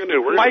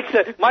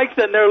 Mike's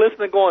sitting there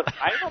listening, going,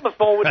 "I ain't on the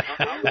phone with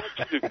you."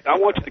 I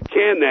want you to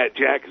can that,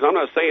 Jack, because I'm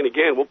not saying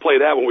again. We'll play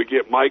that when we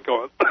get Mike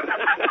on.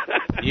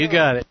 You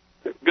got it.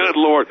 Good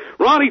Lord.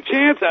 Ronnie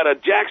Chance out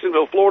of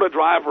Jacksonville, Florida,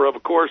 driver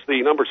of course,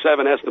 the number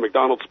 7 Esther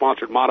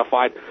McDonald-sponsored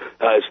modified.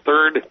 His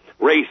third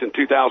race in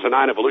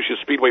 2009 at Volusia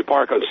Speedway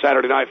Park on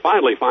Saturday night.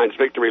 Finally finds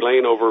victory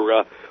lane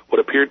over what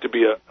appeared to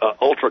be a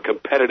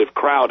ultra-competitive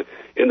crowd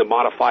in the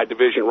modified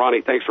division.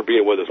 Ronnie, thanks for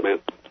being with us, man.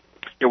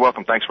 You're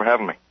welcome. Thanks for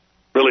having me.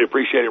 Really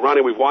appreciate it. Ronnie,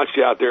 we've watched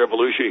you out there at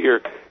Volusia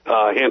here,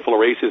 a handful of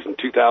races in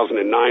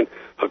 2009.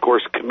 Of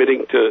course,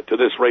 committing to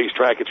this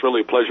racetrack, it's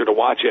really a pleasure to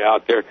watch you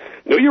out there.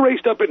 Know you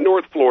raced up in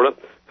North Florida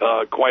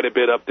quite a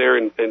bit up there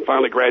and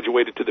finally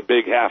graduated to the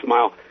big half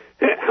mile.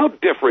 How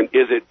different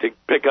is it to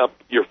pick up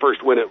your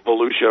first win at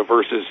Volusia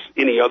versus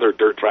any other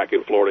dirt track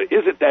in Florida?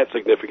 Is it that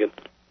significant?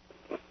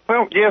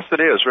 Well, yes, it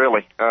is,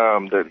 really.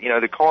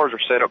 The cars are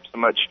set up so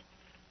much.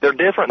 They're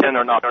different and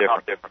they're not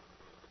different.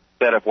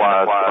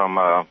 Setup-wise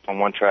from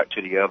one track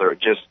to the other. It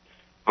just,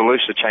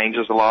 Volusia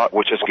changes a lot,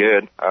 which is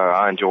good.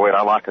 I enjoy it.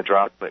 I like a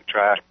dry slick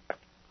track.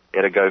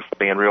 It'll go from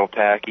being real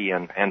tacky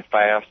and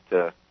fast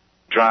to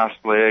dry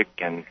slick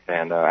and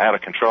out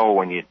of control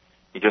when you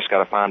just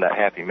got to find that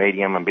happy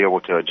medium and be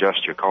able to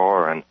adjust your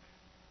car and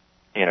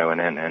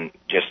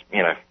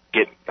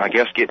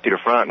just get to the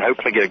front and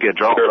hopefully get a good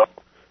draw.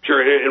 Sure.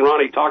 And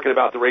Ronnie, talking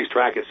about the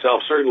racetrack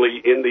itself,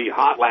 certainly in the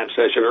hot lap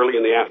session early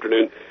in the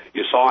afternoon,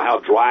 you saw how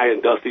dry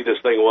and dusty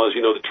this thing was.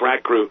 You know, the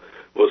track crew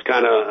was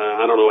kind of,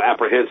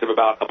 apprehensive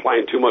about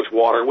applying too much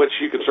water, which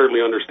you can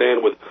certainly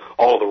understand with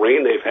all the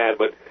rain they've had.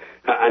 But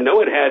I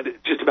know it had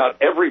just about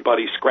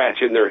everybody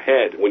scratching their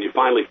head when you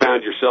finally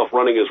found yourself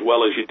running as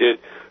well as you did,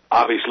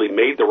 obviously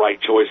made the right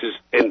choices.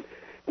 And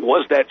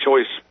was that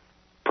choice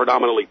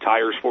predominantly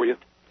tires for you?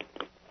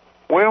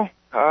 Well,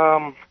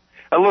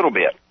 a little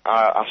bit.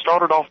 I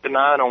started off the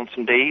 9 on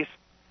some Ds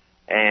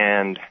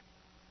and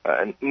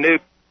knew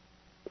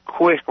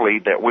quickly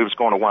that we was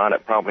going to wind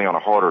up probably on a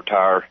harder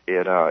tire.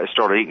 It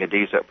started eating the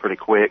D's up pretty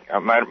quick.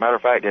 Matter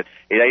of fact, it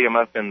ate them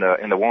up in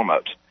the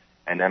warm-ups.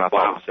 And then I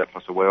thought to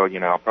myself, well,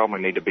 I probably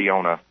need to be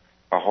on a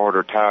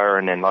harder tire.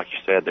 And then, like you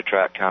said, the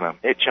track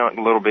it chunked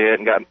a little bit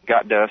and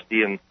got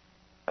dusty, and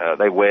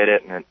they wet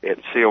it and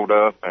it sealed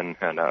up. And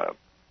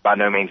by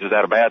no means is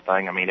that a bad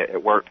thing. I mean,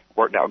 it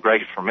worked out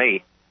great for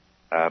me.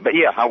 But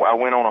yeah, I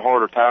went on a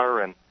harder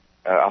tire, and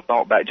I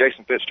thought back.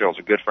 Jason Fitzgerald's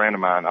a good friend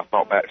of mine. I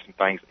thought back some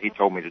things that he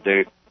told me to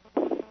do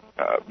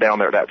down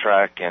there at that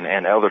track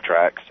and other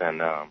tracks,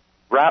 and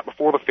right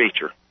before the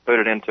feature, put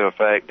it into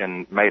effect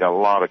and made a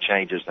lot of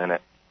changes in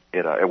it.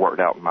 It worked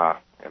out in my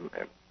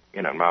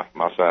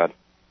side.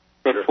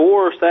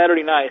 Before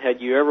Saturday night,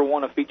 had you ever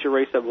won a feature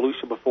race at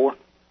Volusia before?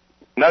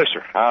 No,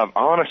 sir. I've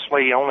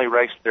honestly only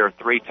raced there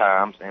 3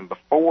 times, and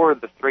before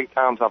the 3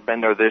 times I've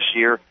been there this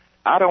year,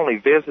 I'd only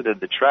visited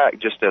the track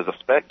just as a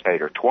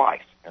spectator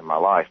twice in my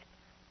life.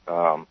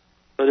 So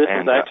this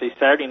was actually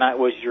Saturday night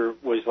was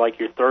like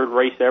your 3rd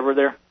race ever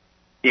there?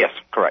 Yes,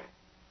 correct.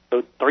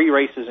 So 3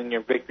 races in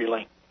your victory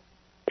lane.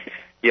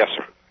 Yes,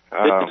 sir.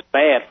 This is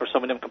bad for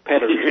some of them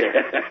competitors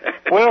there.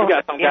 Well, you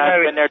got some guys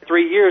who've been there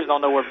 3 years don't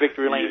know where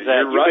victory lane's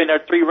at. You've been there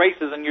 3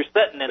 races and you're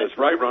sitting in it. That's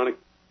right, Ronnie.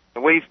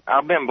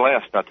 I've been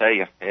blessed, I tell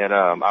you.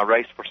 I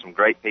race for some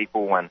great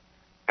people and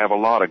have a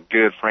lot of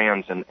good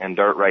friends in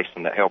dirt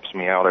racing that helps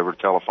me out over the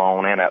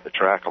telephone and at the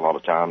track a lot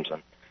of times.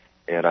 And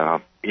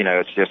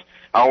it's just,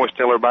 I always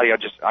tell everybody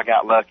I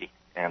got lucky,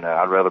 and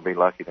I'd rather be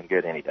lucky than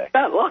good any day.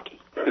 Got lucky.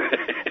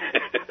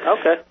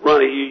 Okay.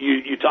 Ronnie,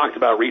 you talked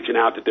about reaching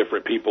out to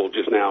different people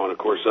just now, and of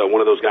course,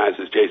 one of those guys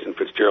is Jason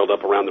Fitzgerald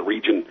up around the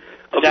region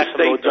of the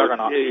state.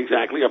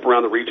 Exactly, up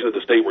around the region of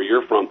the state where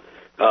you're from.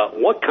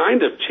 What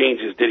kind of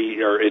changes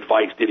or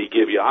advice did he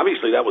give you?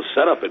 Obviously, that was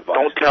setup advice.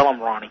 Don't tell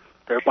him, Ronnie.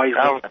 Everybody's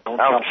listening. Don't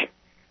tell him.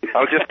 I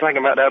was just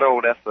thinking about that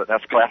old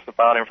that's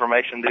classified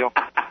information deal.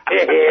 All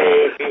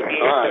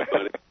right,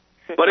 buddy.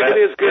 But it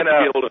is good to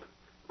be able to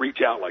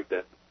reach out like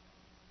that.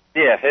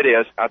 Yeah, it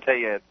is. I tell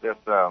you,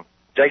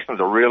 Jason's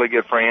a really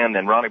good friend,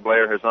 and Ronnie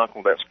Blair, his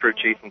uncle, that's crew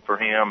chiefing for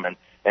him, and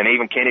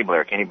even Kenny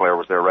Blair. Kenny Blair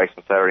was there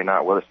racing Saturday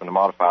night with us in the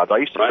modifieds. I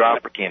used to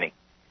drive for Kenny,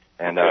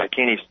 and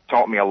Kenny's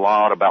taught me a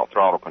lot about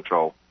throttle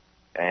control,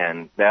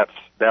 and that's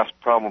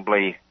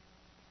probably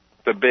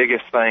the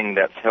biggest thing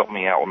that's helped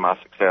me out with my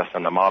success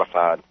in the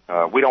modified.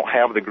 We don't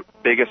have the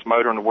biggest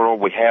motor in the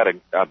world. We had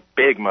a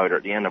big motor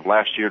at the end of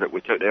last year that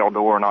we took to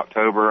Eldor in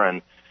October,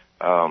 and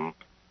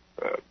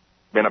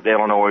been up to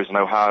Illinois and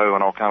Ohio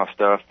and all kind of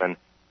stuff. And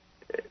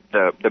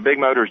the big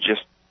motors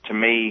just, to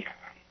me,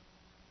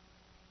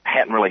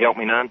 hadn't really helped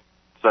me none.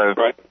 So,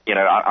 right.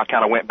 I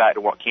kind of went back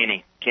to what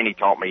Kenny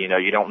taught me.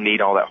 You don't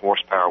need all that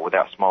horsepower with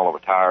that small of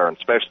a tire, and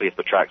especially if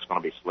the track's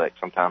going to be slick.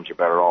 Sometimes you're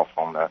better off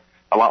on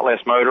a lot less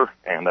motor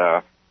and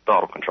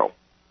throttle control.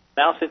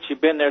 Now, since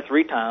you've been there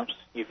 3 times,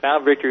 you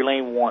found Victory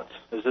Lane once.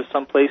 Is this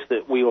someplace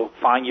that we will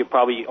find you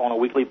probably on a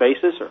weekly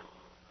basis, or?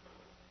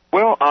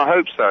 Well, I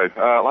hope so.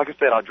 Like I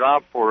said, I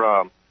drive for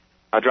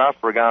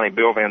a guy named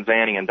Bill Van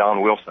Zanny and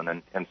Don Wilson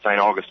in St.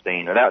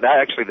 Augustine. And that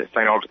actually,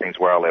 St. Augustine's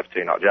where I live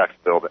too, not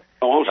Jacksonville. But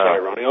I'm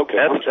sorry, Ronnie. Okay,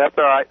 that's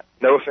all right.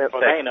 No offense.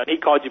 Well, hey, no, he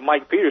called you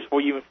Mike Peters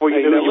before you knew who he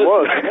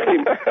was.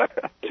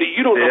 See,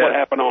 you don't know what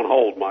happened on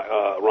hold,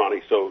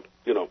 Ronnie. So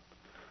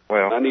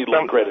Well, I need a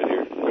little credit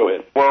here. Go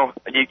ahead. Well,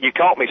 you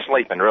caught me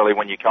sleeping really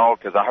when you called,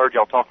 because I heard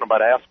y'all talking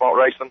about asphalt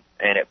racing,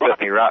 and it put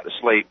me right to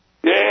sleep.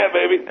 Yeah,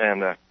 baby.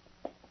 And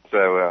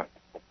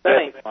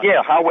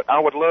I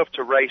would love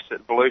to race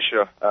at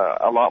Volusia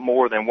a lot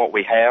more than what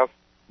we have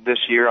this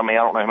year. I mean,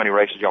 I don't know how many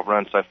races y'all have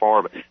run so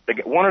far, but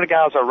one of the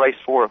guys I race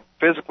for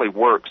physically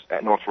works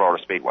at North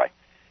Florida Speedway.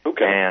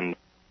 Okay. And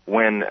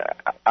when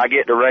I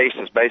get to race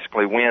is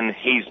basically when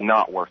he's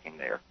not working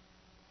there.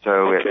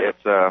 So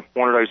it's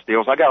one of those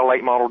deals. I got a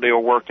late model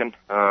deal working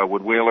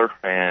with Wheeler,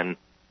 and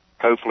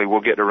hopefully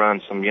we'll get to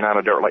run some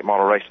United Dirt late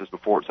model races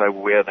before it's over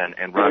with,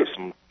 and run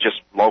some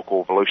just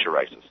local Volusia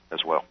races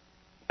as well.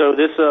 So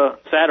this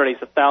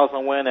Saturday's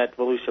 1,000 win at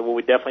Volusia. Will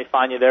we definitely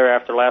find you there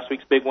after last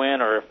week's big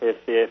win, or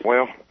if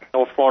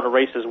North Florida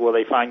races, will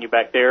they find you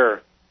back there?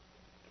 Or?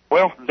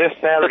 Well, this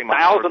Saturday my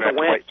daughter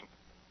graduates.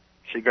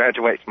 She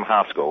graduates from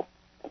high school,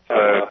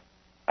 so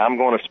I'm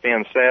going to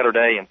spend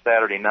Saturday and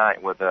Saturday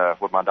night with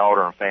my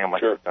daughter and family.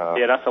 Sure.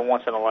 That's a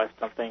once in a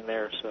lifetime thing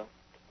there. So.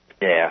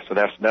 Yeah, so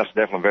that's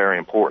definitely very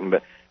important.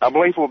 But I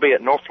believe we'll be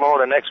at North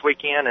Florida next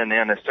weekend, and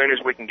then as soon as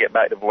we can get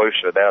back to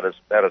Volusia, that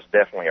is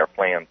definitely our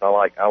plans. I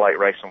like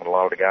racing with a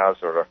lot of the guys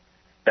that are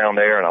down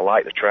there, and I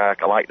like the track.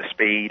 I like the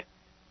speed.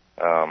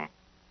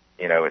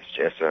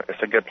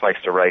 It's a good place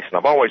to race, and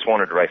I've always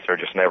wanted to race there,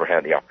 just never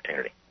had the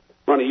opportunity.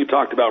 Ronnie, you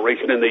talked about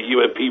racing in the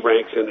UMP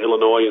ranks in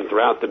Illinois and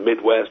throughout the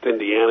Midwest,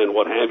 Indiana, and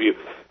what have you,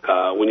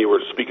 when you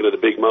were speaking of the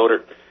big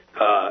motor.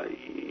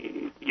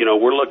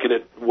 We're looking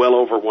at well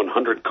over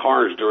 100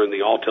 cars during the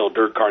Alltel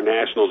Dirt Car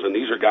Nationals, and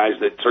these are guys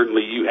that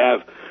certainly you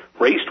have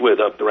raced with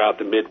up throughout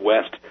the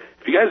Midwest.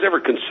 Have you guys ever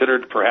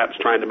considered perhaps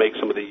trying to make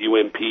some of the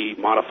UMP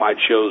modified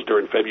shows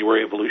during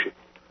February at Volusia?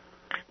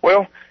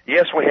 Well,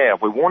 yes, we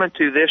have. We wanted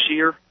to this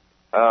year.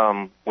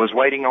 Was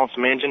waiting on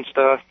some engine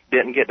stuff,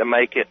 didn't get to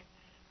make it.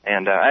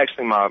 And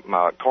actually,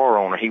 my car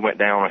owner, he went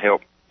down and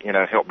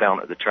helped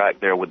down at the track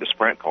there with the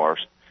sprint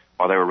cars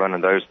while they were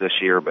running those this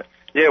year. But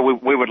yeah,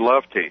 we would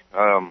love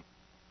to.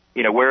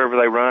 Wherever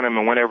they run them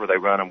and whenever they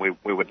run them,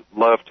 we would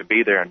love to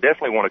be there, and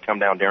definitely want to come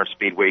down during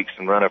speed weeks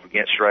and run up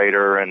against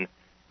Schrader and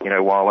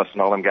Wallace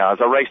and all them guys.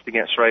 I raced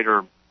against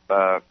Schrader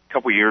a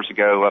couple years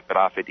ago up at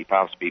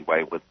I-55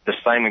 Speedway with the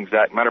same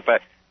exact. Matter of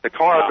fact, the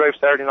car I drove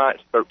Saturday night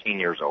is 13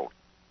 years old.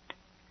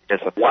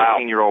 It's a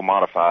 13-year-old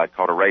modified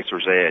called a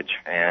Racer's Edge,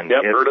 and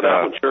heard of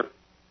that one,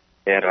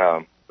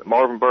 sure.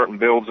 Marvin Burton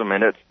builds them,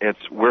 and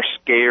we're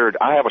scared.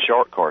 I have a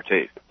shark car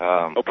too,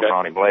 from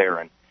Ronnie Blair,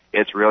 and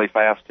it's really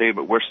fast too.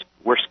 But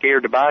we're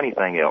scared to buy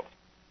anything else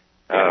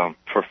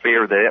for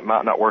fear that it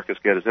might not work as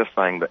good as this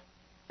thing. But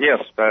yes,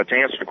 to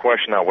answer the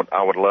question, I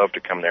would love to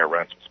come there and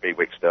run some Speed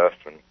Week stuff,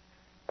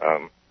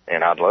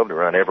 and I'd love to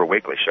run every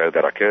weekly show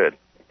that I could.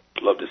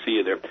 Love to see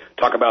you there.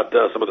 Talk about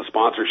some of the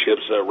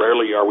sponsorships.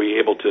 Rarely are we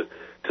able to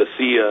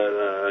see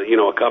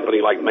a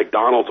company like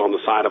McDonald's on the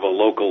side of a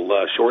local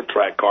short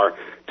track car.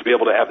 To be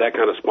able to have that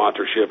kind of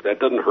sponsorship, that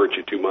doesn't hurt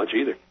you too much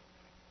either.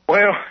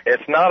 Well,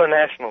 it's not a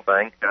national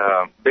thing.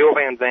 Bill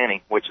Van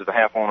Zanny, which is the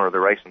half owner of the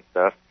racing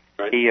stuff,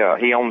 right.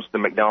 He owns the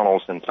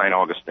McDonald's in St.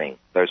 Augustine,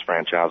 those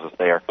franchises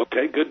there.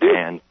 Okay, good deal.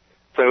 And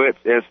so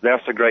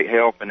that's a great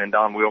help. And then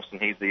Don Wilson,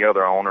 he's the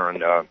other owner,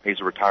 and he's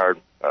a retired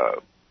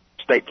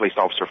state police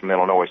officer from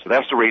Illinois. So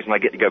that's the reason I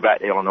get to go back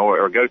to Illinois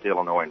or go to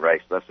Illinois and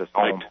race. That's his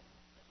home.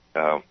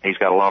 Right. He's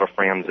got a lot of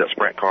friends that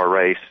sprint car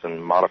race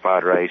and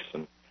modified race,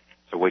 and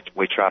so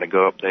we try to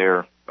go up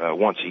there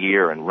once a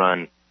year and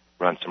run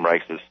some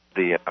races.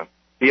 The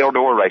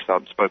Eldora race I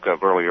spoke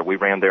of earlier, we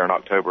ran there in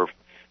October.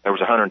 There was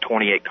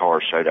 128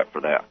 cars showed up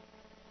for that,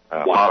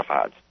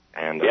 modifieds,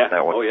 and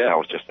that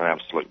was just an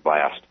absolute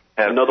blast.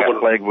 Another one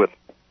plagued with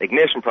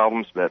ignition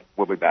problems, but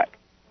we'll be back.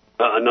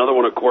 Another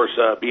one, of course,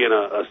 being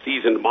a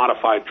seasoned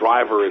modified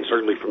driver and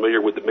certainly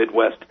familiar with the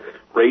Midwest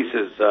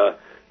races.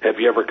 Have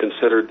you ever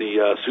considered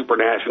the Super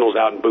Nationals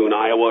out in Boone,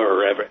 Iowa,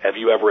 or have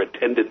you ever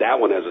attended that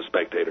one as a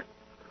spectator?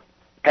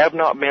 Have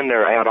not been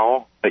there at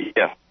all, but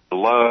yeah,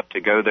 love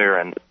to go there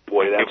and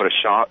give it a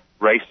shot,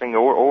 racing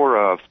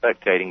or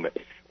spectating. But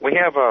we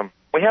have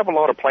a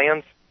lot of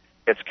plans.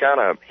 It's kind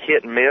of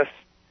hit and miss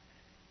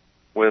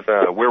with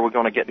where we're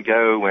going to get to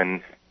go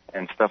and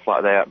stuff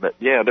like that. But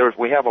yeah,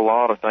 we have a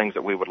lot of things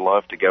that we would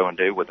love to go and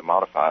do with the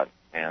modified,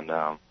 and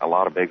a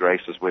lot of big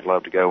races we'd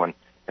love to go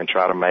and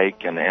try to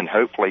make, and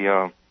hopefully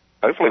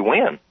hopefully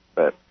win.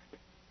 But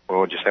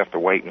we'll just have to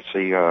wait and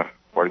see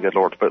where the good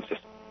Lord puts us.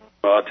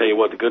 Well, I'll tell you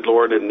what, the good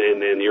Lord and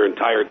your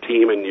entire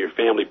team and your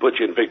family put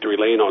you in Victory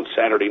Lane on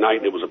Saturday night,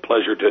 and it was a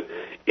pleasure to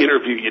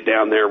interview you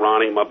down there,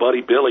 Ronnie. My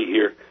buddy Billy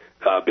here,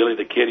 Billy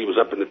the Kid, he was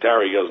up in the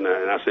tower. He goes, and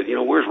I said,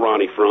 where's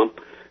Ronnie from?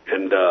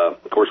 And,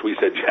 of course, we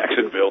said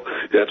Jacksonville.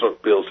 That's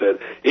what Bill said.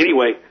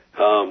 Anyway,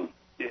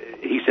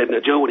 he said,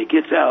 now, Joe, when he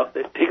gets out,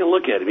 take a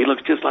look at him. He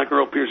looks just like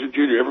Earl Pearson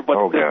Jr.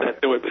 Everybody says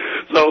that to him.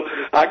 So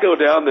I go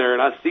down there,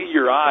 and I see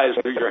your eyes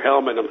through your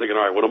helmet, and I'm thinking,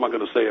 all right, what am I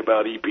going to say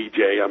about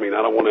EPJ? I mean,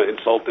 I don't want to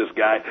insult this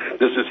guy.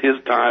 This is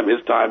his time in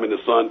the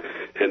sun,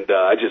 and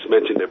I just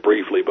mentioned it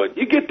briefly. But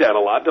you get that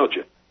a lot, don't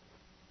you?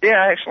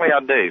 Yeah, actually,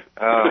 I do.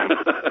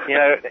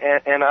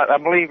 And I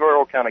believe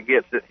Earl kind of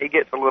gets it. He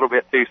gets a little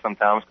bit, too,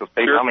 sometimes, because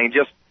people, I mean,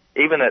 just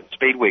even at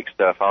Speed Week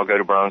stuff, I'll go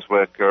to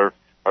Brunswick or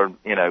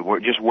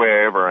just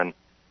wherever, and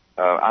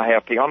I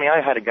have people. I mean,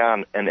 I had a guy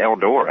in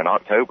Eldora in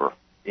October.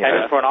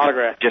 Asked for an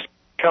autograph. Just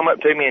come up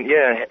to me and,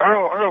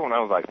 Earl, and I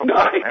was like,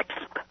 nice.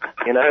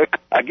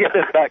 I get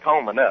this back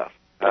home enough.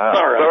 All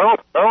right.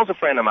 So Earl's a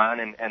friend of mine,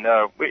 and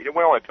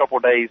we're only a couple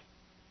of days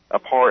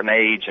apart in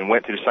age and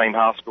went to the same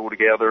high school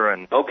together.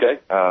 And okay.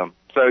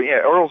 So yeah,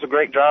 Earl's a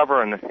great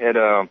driver, and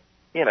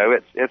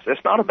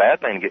it's not a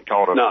bad thing to get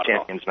called a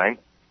champion's name.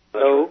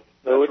 No,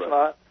 it's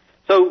not.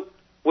 So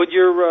would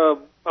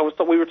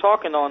we were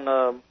talking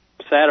on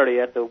Saturday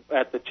at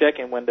the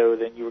check-in window.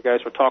 Then you guys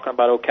were talking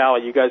about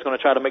Ocala. You guys going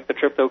to try to make the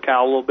trip to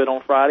Ocala a little bit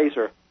on Fridays,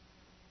 or?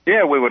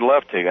 Yeah, we would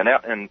love to,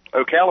 and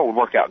Ocala would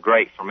work out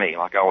great for me.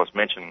 Like I was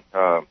mentioning,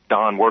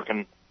 Don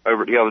working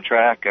over at the other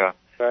track.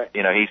 Right.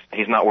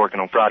 He's not working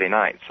on Friday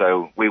night,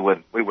 so we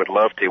would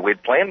love to.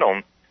 We'd planned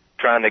on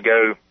trying to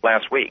go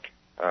last week,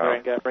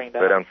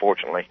 but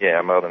unfortunately,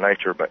 Mother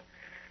Nature. But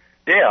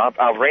yeah,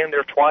 I've ran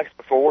there twice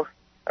before.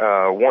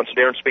 Once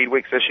during Speed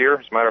Weeks this year,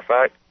 as a matter of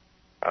fact.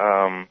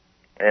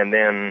 And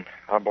then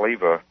I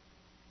believe I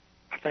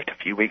think a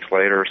few weeks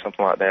later or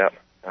something like that,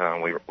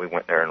 we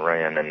went there and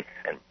ran and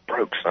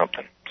broke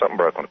something. Something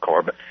broke on the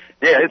car. But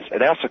yeah,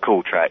 that's a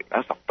cool track.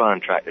 That's a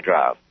fun track to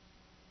drive.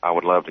 I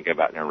would love to go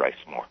back there and race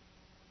some more.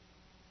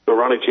 So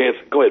Ronnie Chance,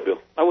 go ahead, Bill.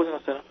 I wasn't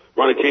going to say that.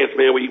 Ronnie Chance,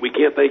 man, we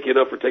can't thank you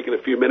enough for taking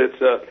a few minutes.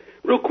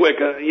 Real quick,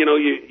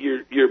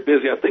 you're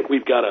busy. I think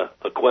we've got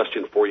a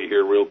question for you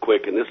here real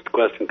quick, and this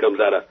question comes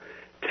out of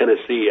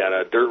Tennessee, out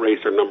of Dirt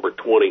Racer number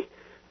 20.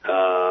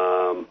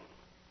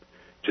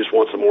 Just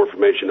want some more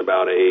information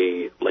about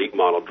a late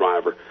model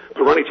driver.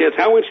 But Ronnie Chance,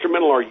 how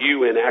instrumental are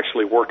you in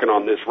actually working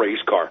on this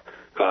race car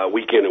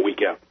week in and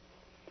week out?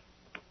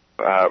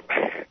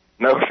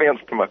 No offense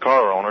to my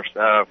car owners.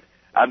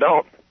 I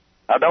don't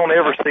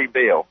ever see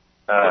Bill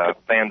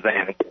Van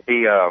Zandt.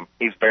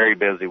 He's very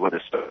busy with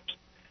his stuff.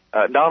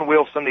 Don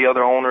Wilson, the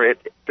other owner,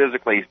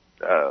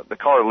 the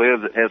car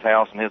lives at his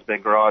house in his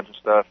big garage and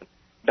stuff.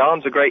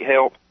 Don's a great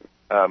help.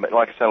 But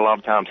like I said, a lot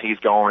of times he's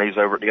gone, he's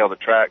over at the other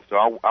track,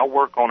 so I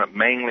work on it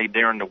mainly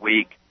during the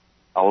week,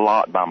 a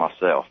lot by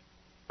myself.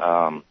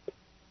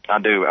 I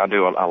do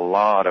a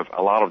lot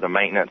of the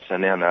maintenance,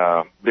 and then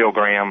Bill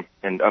Graham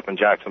up in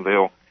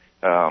Jacksonville,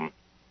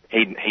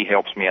 he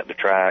helps me at the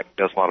track,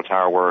 does a lot of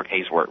tire work.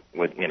 He's worked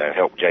with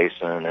help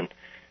Jason and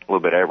a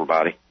little bit of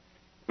everybody.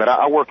 But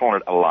I work on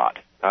it a lot.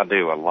 I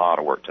do a lot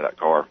of work to that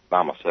car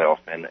by myself,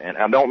 and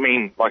I don't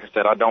mean, like I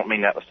said, I don't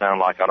mean that to sound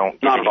like I don't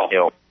get any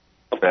help.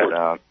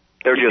 But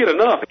they're you just get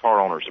enough. The car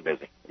owners are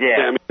busy.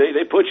 Yeah, I mean,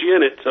 they put you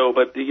in it. So,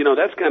 but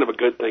that's kind of a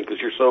good thing because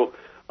you're so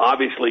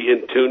obviously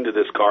in tune to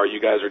this car.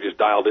 You guys are just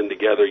dialed in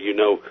together.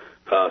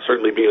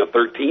 Certainly being a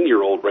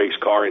 13-year-old race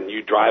car and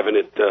you driving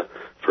it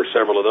for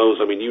several of those.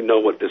 I mean, you know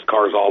what this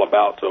car is all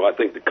about. So I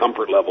think the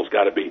comfort level's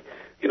got to be,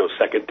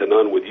 second to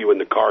none with you and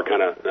the car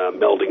kind of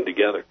melding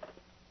together.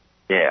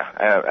 Yeah,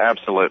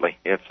 absolutely.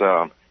 It's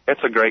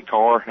a great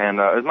car, and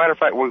as a matter of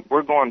fact,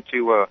 we're going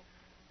to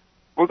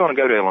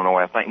go to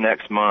Illinois, I think,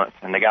 next month,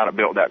 and the guy that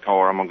built that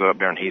car, I'm going to go up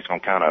there, and he's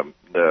going to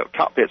the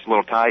cockpit's a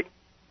little tight,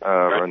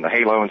 and the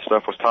halo and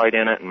stuff was tight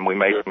in it, and we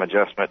made some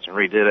adjustments and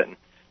redid it, and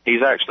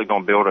he's actually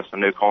going to build us a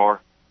new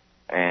car,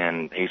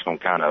 and he's going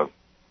to kind of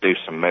do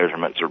some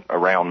measurements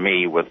around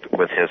me with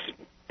his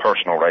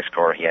personal race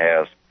car he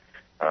has.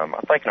 I'm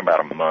thinking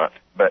about a month,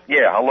 but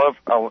yeah, I love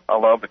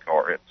the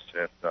car.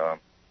 It's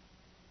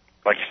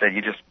like you said,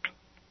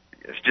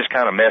 it's just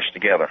kind of meshed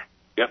together.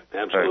 Yep,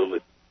 absolutely.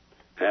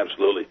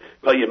 Absolutely.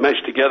 Well, you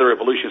meshed together at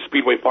Volusia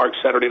Speedway Park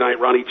Saturday night.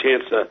 Ronnie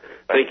Chance,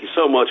 thank you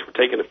so much for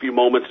taking a few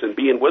moments and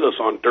being with us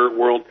on Dirt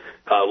World.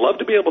 Love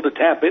to be able to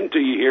tap into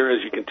you here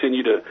as you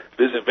continue to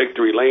visit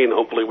Victory Lane.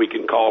 Hopefully we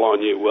can call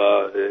on you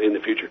in the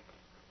future.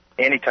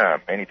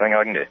 Anytime. Anything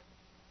I can do.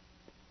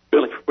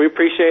 Billy. We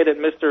appreciate it,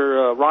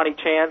 Mr. Ronnie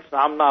Chance.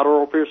 I'm not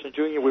Earl Pearson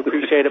Jr. We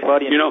appreciate it,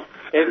 buddy. And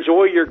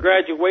enjoy your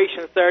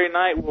graduation Saturday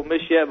night. We'll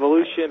miss you at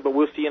Volusia, but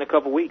we'll see you in a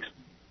couple weeks.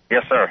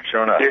 Yes, sir.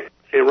 Sure enough.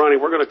 Hey, Ronnie,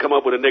 we're going to come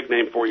up with a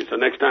nickname for you, so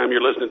next time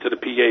you're listening to the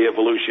PA at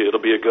Volusia,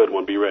 it'll be a good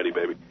one. Be ready,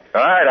 baby.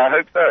 All right, I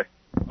hope so.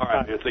 All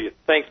right, man. See you.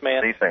 Thanks,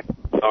 man. See you soon.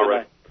 All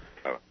right.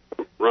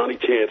 Ronnie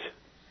Chance.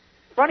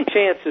 Ronnie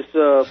Chance is,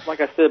 like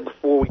I said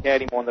before we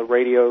had him on the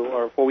radio,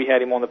 or before we had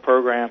him on the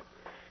program,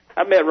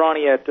 I met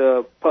Ronnie at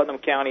Putnam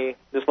County,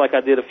 just like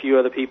I did a few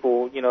other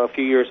people, a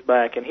few years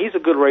back, and he's a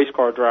good race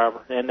car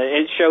driver, and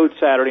it showed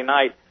Saturday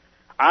night.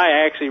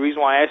 The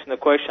reason why I asked him the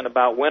question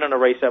about winning a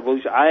race at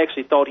Volusia, I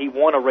actually thought he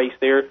won a race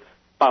there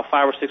about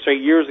 5 or 6 or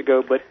 8 years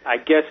ago, but I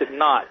guess it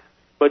not.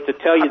 But to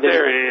tell you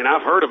that, and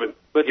I've heard of it.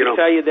 But to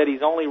tell you that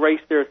he's only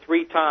raced there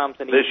 3 times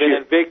and he's been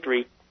in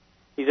victory.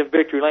 He's in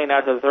victory lane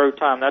after the 3rd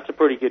time. That's a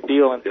pretty good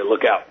deal. And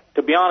look out.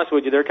 To be honest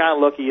with you, they're kind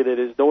of lucky that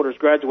his daughter's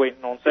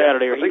graduating on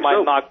Saturday, or he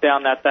might knock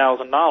down that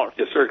 $1,000.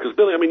 Yes, sir. Because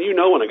Billy,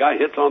 when a guy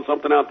hits on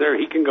something out there,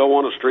 he can go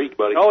on a streak,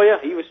 buddy. Oh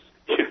yeah, he was.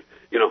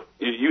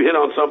 You hit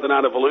on something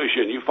out of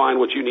Volusia, and you find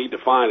what you need to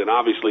find, and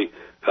obviously,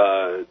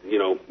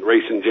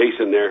 racing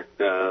Jason there,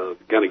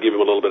 kind of give him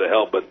a little bit of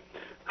help, but.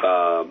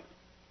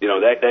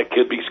 That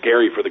could be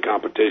scary for the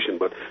competition,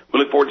 but we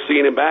look forward to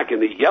seeing him back in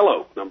the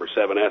yellow number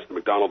 7S, the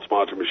McDonald's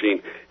sponsored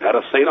machine out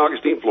of St.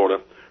 Augustine,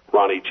 Florida,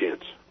 Ronnie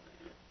Chance.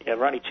 Yeah,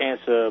 Ronnie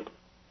Chance,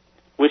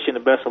 wish him the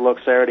best of luck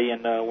Saturday,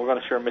 and we're going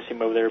to sure miss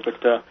him over there.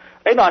 But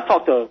I just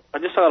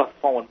got off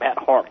the phone with Matt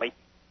Hartley.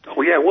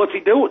 Oh yeah, what's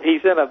he doing?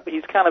 He's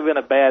kind of in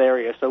a bad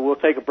area, so we'll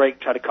take a break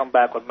and try to come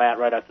back with Matt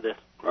right after this.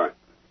 All right.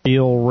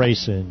 Real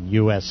Racing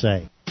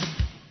USA.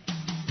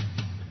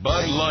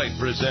 Bud Light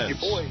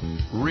presents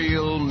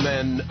Real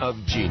Men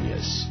of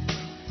Genius.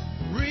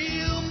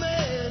 Real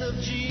men of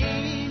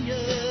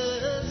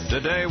genius.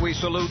 Today we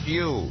salute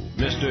you,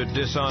 Mr.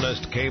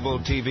 Dishonest Cable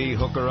TV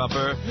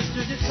Hooker-Upper.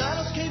 Mr.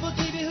 Dishonest Cable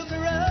TV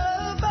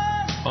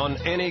Hooker-Upper. On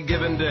any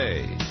given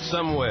day,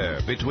 somewhere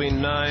between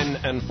 9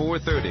 and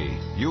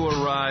 4:30, you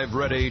arrive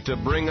ready to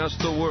bring us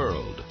the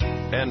world.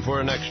 And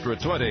for an extra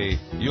 20,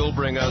 you'll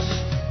bring us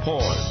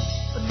porn.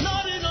 A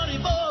naughty, naughty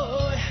boy.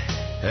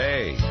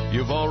 Hey,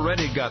 you've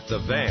already got the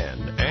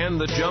van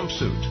and the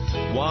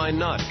jumpsuit. Why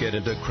not get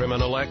into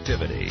criminal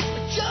activity?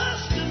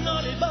 Just a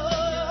naughty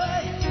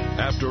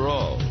boy. After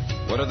all,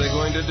 what are they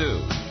going to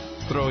do?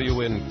 Throw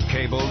you in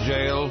cable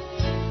jail?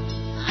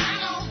 I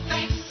don't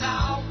think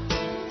so.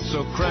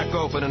 So crack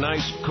open an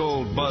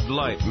ice-cold Bud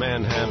Light,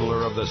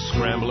 manhandler of the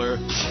scrambler,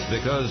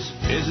 because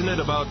isn't it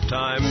about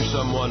time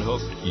someone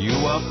hooked you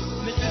up?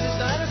 Mr.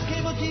 Dishonest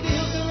Cable TV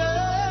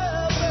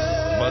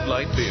Hooker-Upper. Bud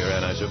Light Beer,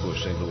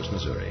 Anheuser-Busch, St. Louis,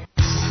 Missouri.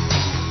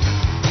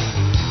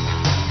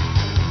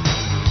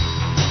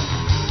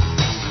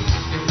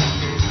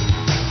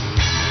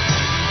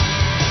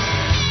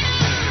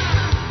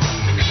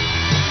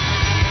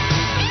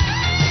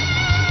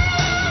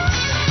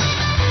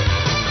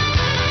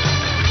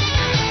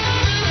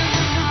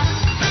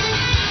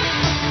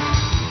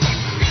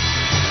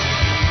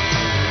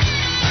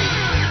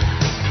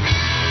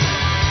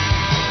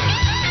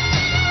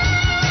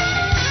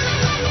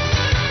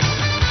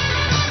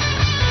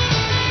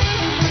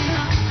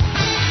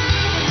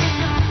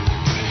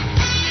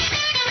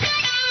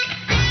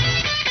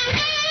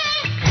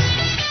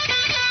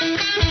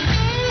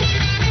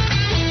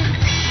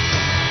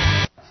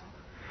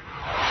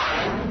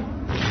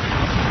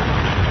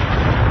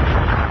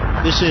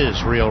 This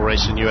is Real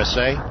Racing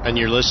USA, and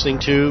you're listening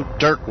to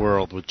Dirt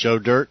World with Joe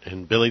Dirt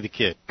and Billy the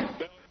Kid.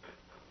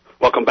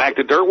 Welcome back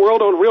to Dirt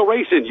World on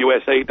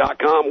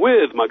RealRacingUSA.com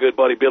with my good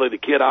buddy Billy the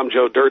Kid. I'm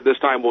Joe Dirt. This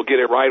time we'll get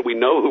it right. We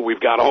know who we've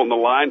got on the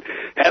line.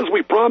 As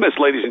we promised,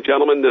 ladies and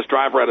gentlemen, this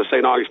driver out of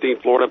St. Augustine,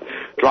 Florida,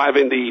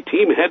 driving the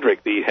Team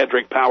Hedrick, the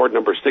Hedrick-powered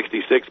number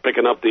 66,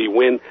 picking up the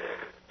win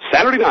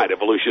Saturday night at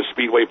Volusia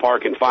Speedway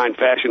Park in fine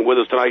fashion. With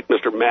us tonight,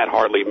 Mr. Matt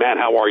Hartley. Matt,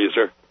 how are you,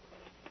 sir?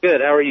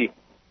 Good. How are you?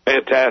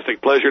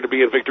 Fantastic. Pleasure to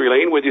be in Victory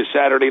Lane with you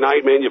Saturday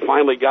night, man. You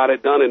finally got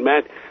it done. And,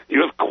 Matt,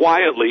 you have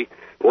quietly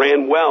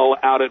ran well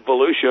out at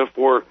Volusia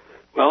for,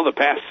 the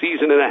past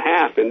season and a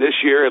half. And this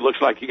year it looks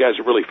like you guys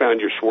have really found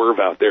your swerve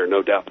out there,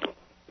 no doubt.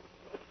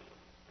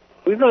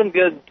 We've run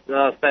good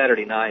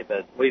Saturday night,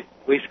 but we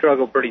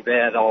struggled pretty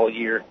bad all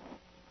year.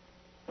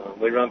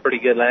 We run pretty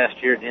good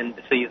last year at the end of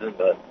the season,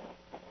 but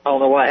I don't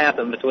know what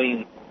happened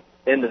between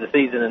the end of the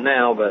season and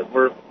now, but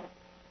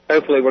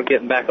hopefully we're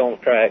getting back on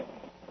track.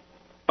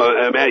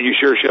 Matt, you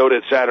sure showed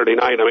it Saturday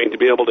night. I mean, to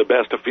be able to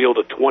best a field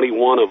of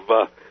 21 of,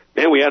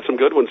 we had some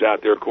good ones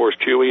out there, of course.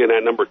 Chewy and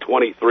that number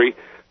 23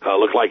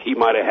 looked like he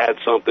might have had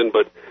something,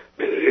 but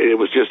it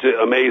was just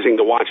amazing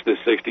to watch this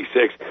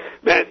 66.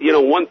 Matt,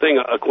 one thing,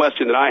 a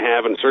question that I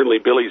have, and certainly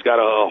Billy's got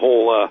a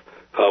whole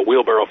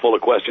wheelbarrow full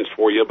of questions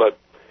for you, but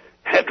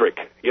Hedrick,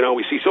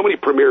 we see so many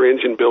premier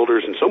engine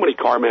builders and so many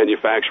car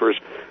manufacturers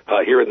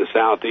here in the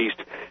Southeast.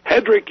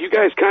 Hedrick, you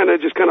guys kind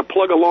of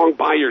plug along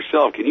by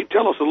yourself. Can you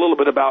tell us a little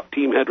bit about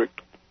Team Hedrick?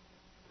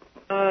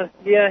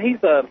 Yeah,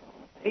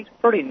 he's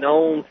pretty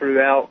known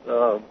throughout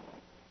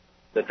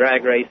the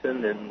drag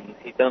racing, and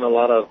he's done a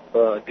lot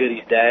of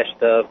Goodies Dash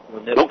stuff.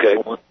 Okay.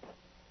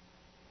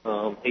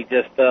 He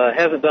just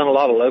hasn't done a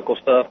lot of local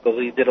stuff because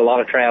he did a lot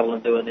of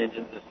traveling doing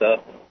engines and stuff.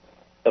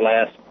 The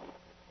last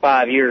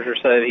 5 years or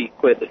so, he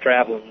quit the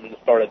traveling and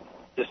started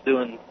just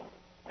doing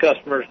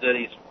customers that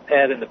he's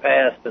had in the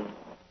past, and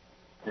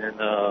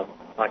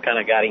I kind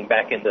of got him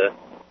back into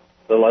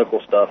the local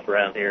stuff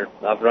around here.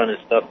 I've run his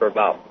stuff for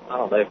about,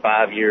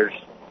 5 years,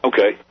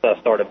 Okay. So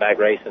I started back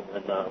racing,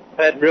 and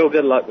had real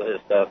good luck with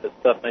his stuff. His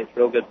stuff makes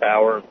real good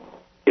power,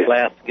 and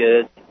lasts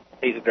good.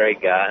 He's a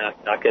great guy.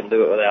 I couldn't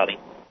do it without him.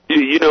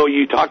 You know,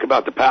 you talk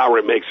about the power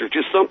it makes. There's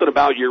just something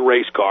about your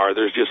race car.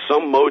 There's just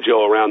some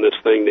mojo around this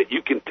thing that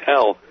you can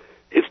tell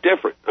it's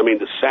different. I mean,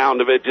 the sound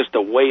of it, just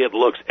the way it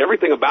looks,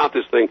 everything about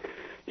this thing.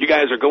 You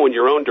guys are going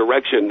your own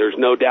direction. There's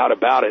no doubt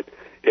about it,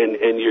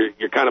 and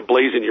you're kind of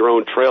blazing your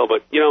own trail.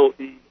 But you know,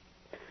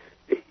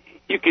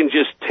 you can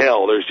just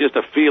tell. There's just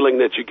a feeling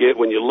that you get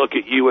when you look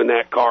at you in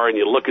that car and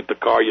you look at the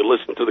car, you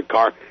listen to the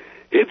car.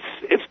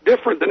 It's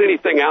different than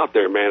anything out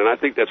there, man, and I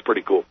think that's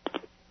pretty cool.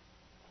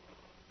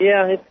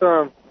 Yeah, it's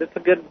a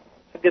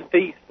good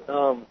piece.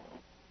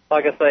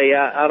 Like I say,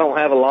 I don't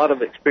have a lot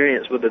of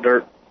experience with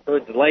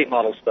the late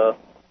model stuff.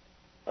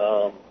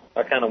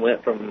 I kind of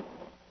went from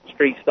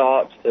street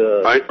stocks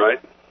to right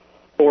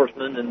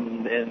sportsman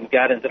and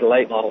got into the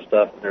late model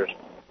stuff. And there's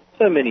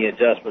so many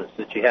adjustments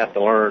that you have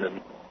to learn,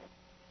 and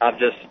I've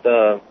just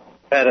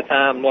had a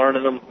time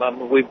learning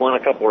them. We've won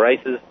a couple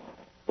races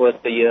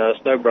with the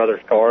Snow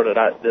Brothers car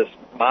that's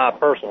my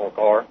personal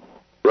car.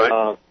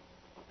 Right.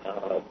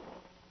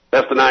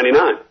 That's the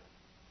 99.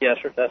 Yes,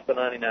 sir. That's the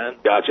 99.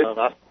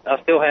 Gotcha.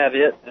 I still have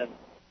it,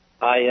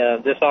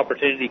 and this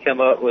opportunity come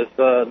up with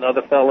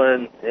another fella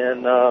and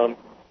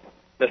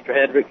Mr.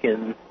 Hedrick,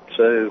 and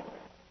so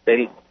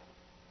they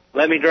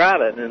let me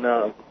drive it,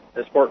 and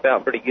it's worked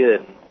out pretty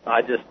good.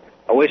 I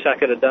wish I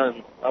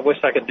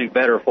could do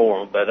better for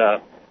them, but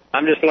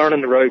I'm just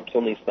learning the ropes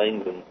on these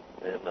things, and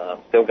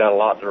still got a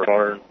lot to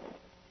learn.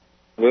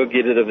 We'll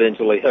get it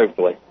eventually,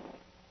 hopefully.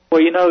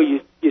 Well, you know,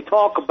 you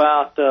talk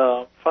about,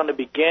 from the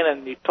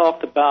beginning, you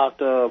talked about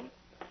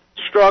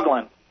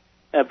struggling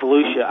at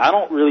Volusia. I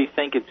don't really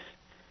think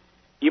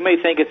you may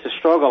think it's a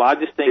struggle. I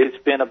just think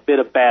it's been a bit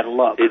of bad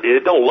luck.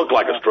 It don't look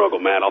like a struggle,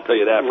 man. I'll tell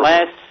you that.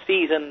 Last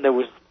season,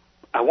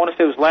 I want to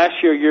say it was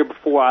last year, year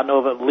before, I know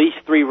of at least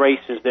 3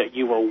 races that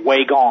you were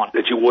way gone.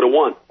 That you would have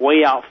won.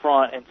 Way out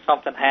front, and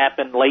something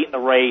happened late in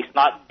the race.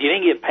 You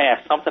didn't get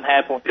past. Something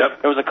happened.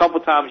 Yep. There was a couple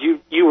of times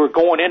you were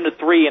going into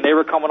 3, and they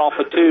were coming off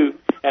of 2,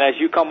 and as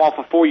you come off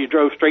of 4, you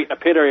drove straight in the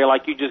pit area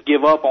like you just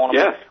give up on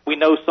them. Yeah. We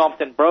know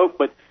something broke,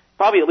 but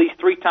probably at least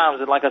 3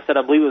 times, and like I said,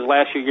 I believe it was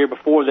last year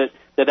before that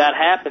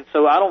happened.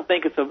 So I don't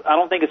think it's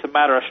a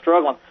matter of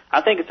struggling.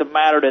 I think it's a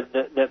matter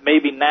that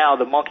maybe now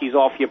the monkey's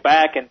off your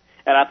back, and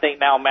I think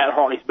now Matt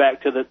Hartley's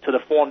back to the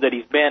form that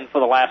he's been for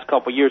the last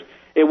couple of years.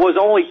 It was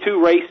only 2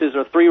 races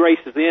or 3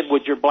 races in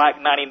with your black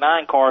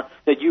 99 car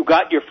that you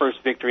got your first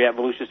victory at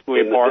Volusia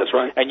Speedway Park. That's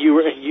right. And you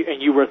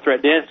were a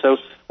threat then. So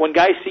when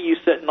guys see you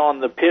sitting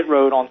on the pit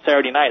road on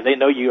Saturday night, they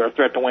know you are a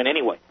threat to win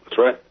anyway. That's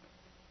right.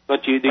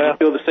 But do you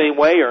feel the same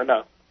way or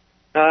no?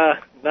 No,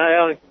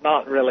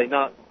 not really.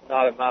 Not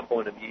at my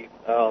point of view.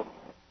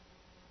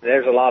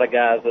 There's a lot of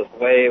guys that's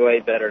way, way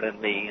better than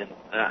me, and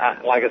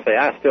like I say,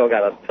 I still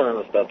got a ton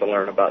of stuff to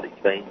learn about these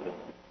things,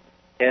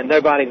 and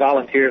nobody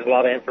volunteers a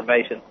lot of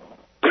information.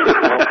 So,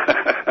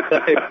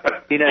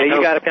 you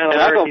got to kind of learn.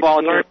 I don't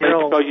volunteer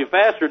because you're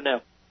faster than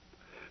them.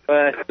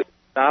 But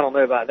I don't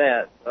know about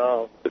that.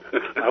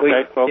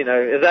 Okay, well,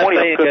 as that 20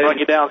 saying could goes, run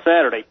you down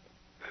Saturday.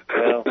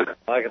 Well,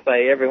 like I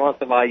say, every once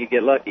in a while you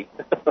get lucky.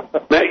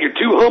 Matt, you're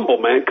too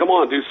humble, man. Come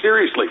on, dude.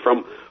 Seriously,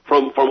 from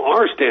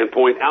our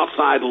standpoint,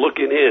 outside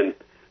looking in,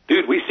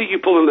 dude, we see you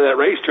pull into that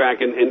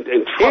racetrack, and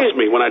trust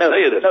me when I tell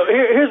you this. No,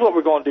 here's what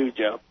we're going to do,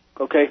 Joe.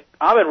 Okay?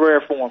 I'm in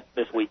rare form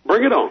this week.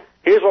 Bring it on.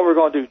 Here's what we're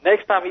going to do.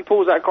 Next time he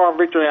pulls that car in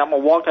victory, I'm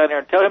going to walk down there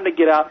and tell him to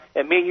get out,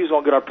 and me and you's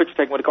going to get our picture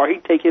taken with the car.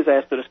 He'd take his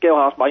ass to the scale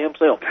house by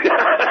himself.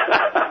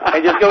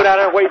 And just go down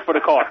there and wait for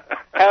the car.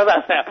 How's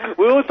that sound?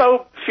 We'll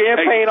throw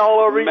champagne all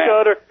over each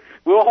other.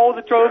 We'll hold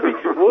the trophy.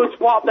 We'll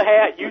swap the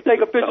hat. You take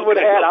a picture with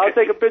the hat. I'll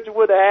take a picture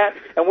with the hat.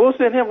 And we'll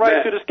send him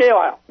right to the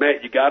scale house.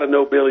 Matt, you got to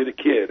know Billy the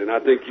Kid, and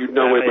I think you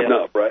know him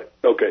enough, right?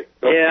 Okay.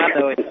 Yeah, I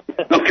know him.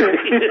 Okay.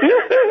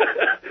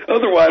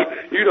 Otherwise,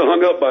 you'd have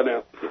hung up by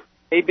now.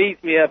 He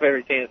beats me up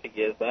every chance he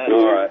gets.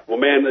 All right. Well,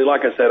 man,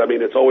 like I said, I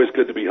mean, it's always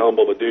good to be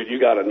humble, but, dude, you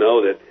got to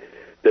know that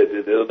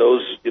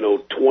those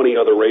 20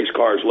 other race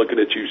cars looking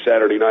at you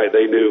Saturday night,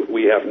 they knew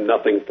we have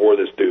nothing for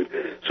this dude.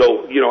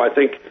 So, I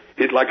think,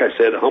 like I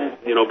said,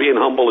 being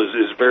humble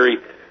is very,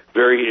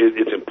 very,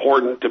 it's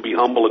important to be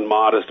humble and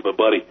modest, but,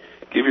 buddy,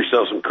 give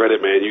yourself some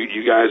credit, man.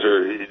 You guys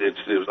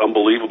it's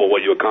unbelievable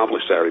what you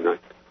accomplished Saturday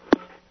night.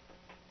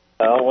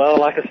 Well,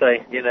 like I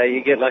say,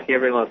 you get lucky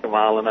every once in a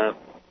while, and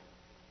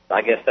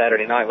I guess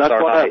Saturday night was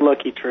our night. That's why that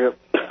lucky trip.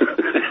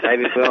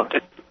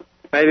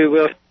 Maybe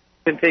we'll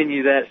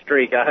continue that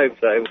streak. I hope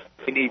so.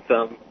 We need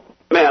some.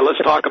 Man, let's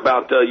talk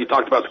about, you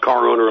talked about the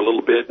car owner a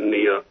little bit and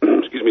the,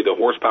 the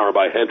horsepower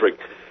by Hedrick.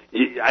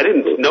 I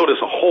didn't notice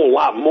a whole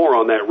lot more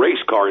on that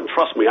race car, and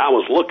trust me, I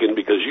was looking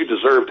because you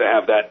deserve to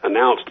have that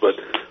announced, but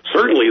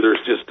certainly there's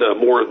just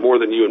more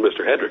than you and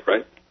Mr. Hedrick,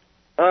 right?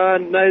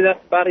 No,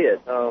 that's about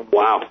it.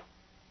 Wow.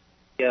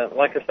 Yeah,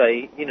 like I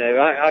say,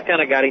 I kind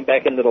of got him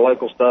back into the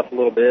local stuff a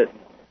little bit.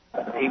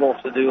 He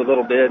wants to do a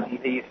little bit.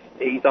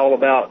 He's all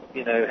about,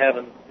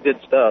 having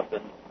good stuff,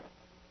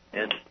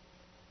 and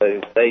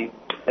so they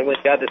went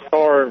and got this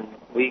car, and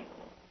we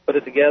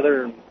put it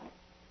together,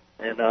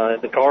 and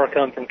the car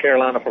comes from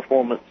Carolina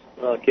Performance,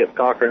 Kip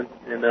Cochran,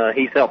 and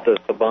he's helped us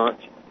a bunch.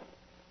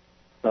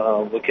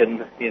 We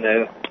couldn't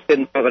do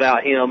it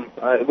without him.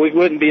 We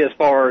wouldn't be as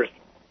far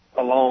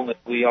along as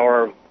we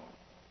are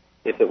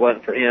if it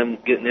wasn't for him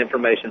getting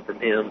information from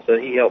him. So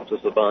he helps us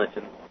a bunch,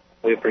 and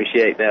we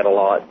appreciate that a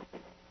lot.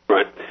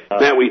 Right.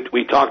 Matt,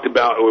 we talked to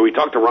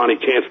Ronnie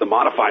Chance, the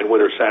modified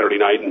winner, Saturday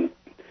night, and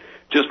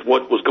just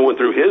what was going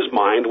through his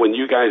mind when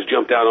you guys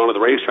jumped out onto the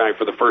racetrack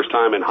for the first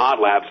time in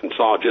hot laps and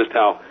saw just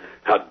how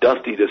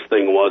dusty this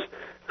thing was.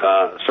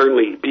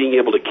 Certainly being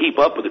able to keep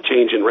up with the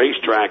change in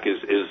racetrack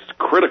is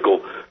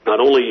critical,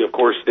 not only, of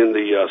course, in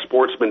the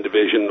sportsman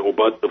division,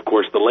 but, of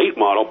course, the late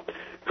model.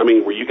 I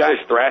mean, were you guys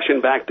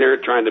thrashing back there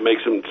trying to make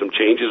some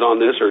changes on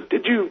this, or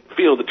did you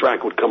feel the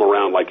track would come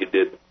around like it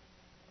did?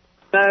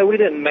 No, we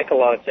didn't make a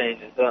lot of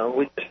changes.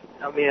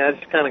 I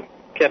just kind of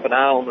kept an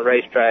eye on the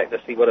racetrack to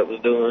see what it was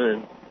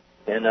doing,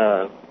 and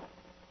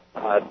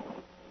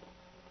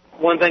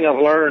one thing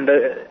I've learned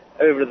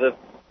over the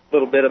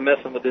little bit of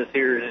messing with this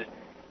here is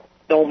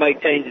don't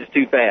make changes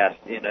too fast.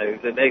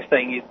 The next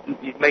thing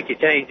you make a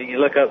change and you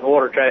look up the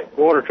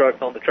water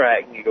trucks on the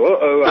track and you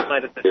go, I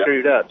might have been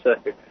screwed up. So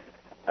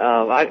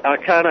I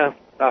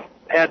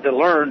had to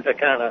learn to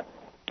kind of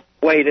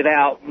wait it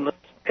out and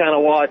kind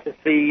of watch and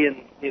see.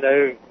 And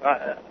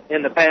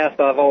in the past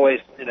I've always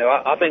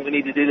I think we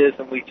need to do this,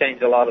 and we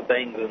changed a lot of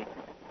things, and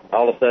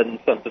all of a sudden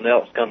something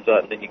else comes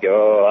up, and then you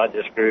go, I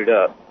just screwed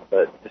up.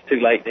 But it's too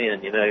late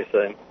then,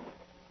 So,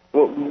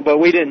 but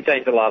we didn't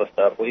change a lot of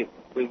stuff. We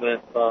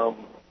went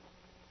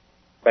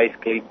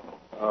basically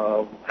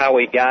how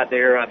we got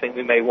there. I think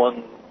we made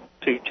 1-2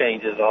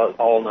 changes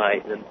all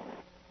night and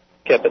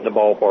kept it in the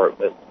ballpark.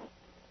 But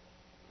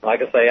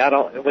like I say,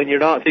 when you're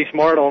not too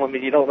smart on them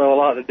and you don't know a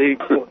lot to do,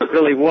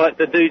 really what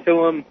to do to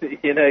them,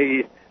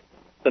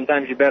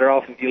 sometimes you're better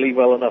off if you leave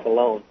well enough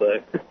alone. So.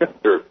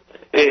 Sure.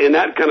 And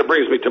that kind of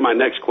brings me to my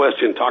next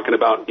question, talking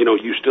about,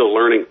 you still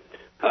learning.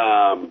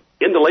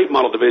 In the late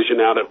model division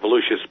out at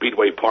Volusia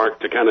Speedway Park,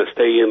 to kind of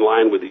stay in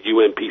line with the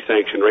UMP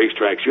sanctioned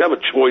racetracks, you have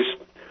a choice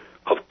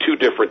of 2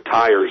 different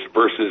tires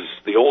versus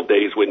the old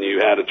days when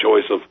you had a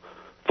choice of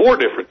 4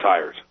 different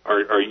tires.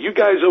 Are you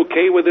guys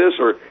okay with this,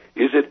 or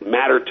is it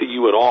matter to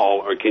you at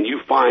all, or can you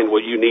find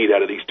what you need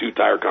out of these 2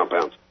 tire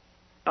compounds?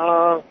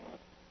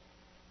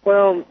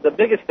 Well, the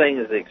biggest thing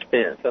is the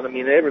expense. I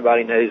mean,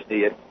 everybody knows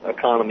the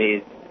economy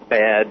is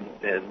bad,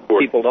 and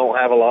people don't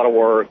have a lot of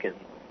work, and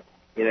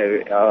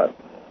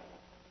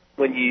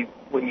when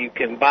you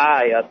can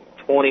buy a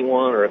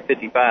 21 or a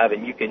 55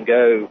 and you can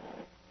go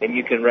and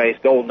you can race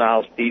Golden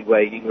Isle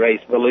Speedway, you can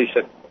race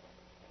Volusia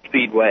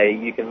Speedway,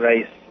 you can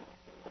race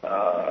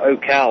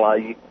Ocala,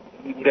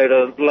 you can go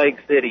to Lake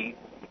City,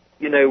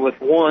 with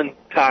 1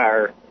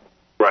 tire.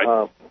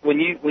 Right. When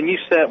you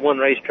set one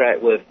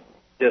racetrack with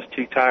just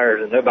 2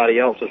 tires and nobody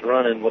else is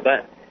running, well,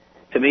 that,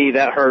 to me,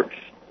 that hurts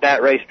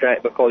that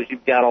racetrack, because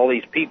you've got all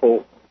these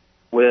people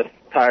with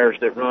tires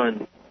that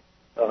run,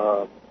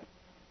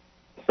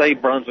 say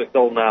Brunswick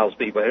Golden Isle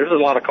Speedway. There's a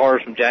lot of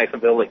cars from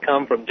Jacksonville that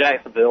come from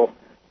Jacksonville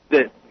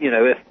that,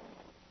 if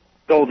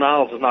Golden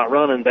Isles is not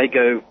running, they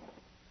go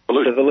to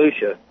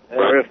Volusia. Right.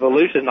 Or if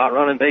Volusia's not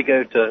running, they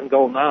go to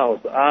Golden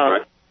Isles.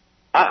 Right.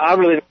 I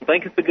really don't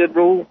think it's a good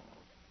rule,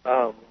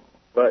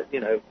 but,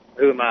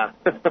 who am I?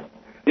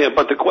 Yeah,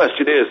 but the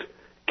question is,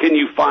 can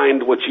you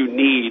find what you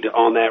need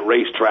on that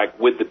racetrack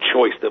with the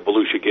choice that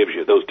Volusia gives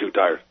you, those 2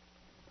 tires?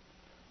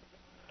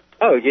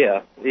 Oh,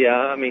 yeah. Yeah,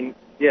 I mean,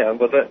 yeah,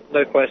 but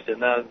no question.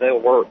 They'll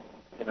work.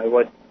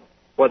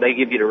 What they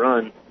give you to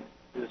run,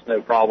 there's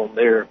no problem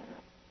there.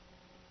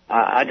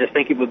 I just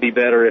think it would be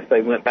better if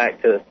they went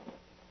back to,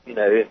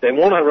 if they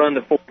want to run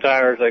the 4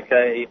 tires,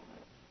 okay.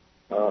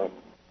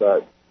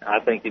 But I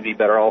think it'd be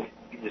better off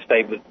to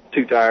stay with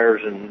 2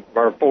 tires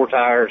or 4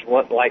 tires,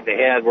 like they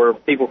had, where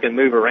people can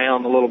move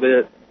around a little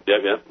bit.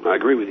 Yeah, I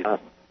agree with you.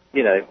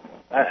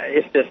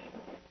 It's just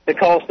the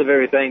cost of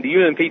everything. The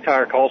UMP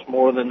tire costs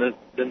more than the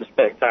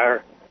spec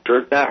tire.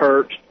 Sure. That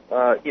hurts.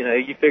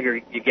 You figure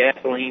your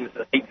gasoline's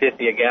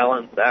 $8.50 a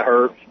gallon. That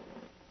hurts.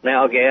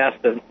 Now gas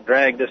to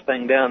drag this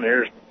thing down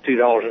there is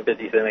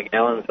 $2.50 a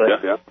gallon. So,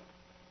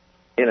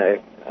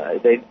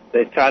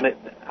 they try to.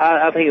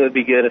 I think it would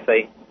be good if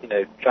they,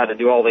 try to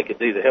do all they could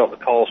do to help the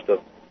cost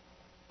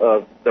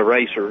of the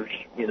racers.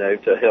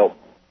 To help.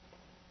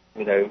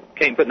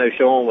 Can't put no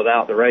show on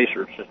without the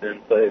racers,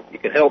 and so if you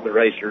can help the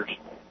racers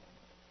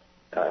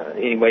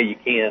any way you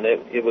can,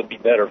 it would be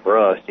better for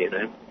us.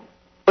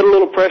 Put a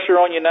little pressure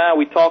on you now.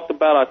 I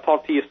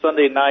talked to you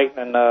Sunday night,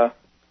 and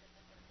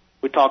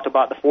we talked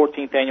about the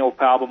 14th annual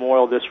Powell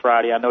Memorial this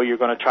Friday. I know you're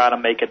going to try to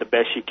make it the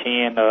best you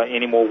can.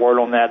 Any more word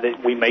on that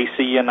we may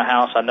see you in the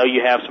house? I know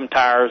you have some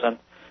tires, and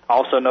I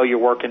also know you're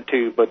working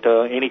too, but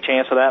any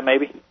chance of that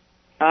maybe?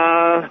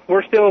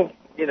 We're still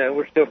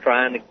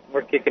trying.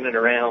 We're kicking it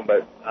around,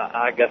 but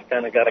I guess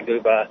kind of got to go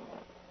by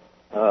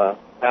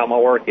how my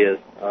work is.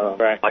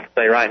 Right. Like I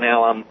say, right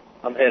now I'm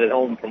headed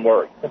home from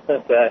work.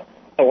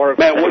 I work.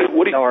 Matt,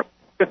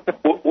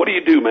 what do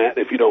you do, Matt,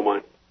 if you don't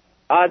mind?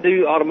 I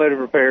do automotive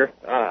repair.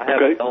 I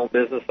have my own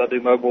business. I do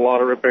mobile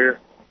auto repair.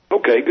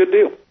 Okay, good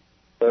deal.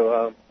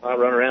 So I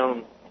run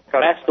around.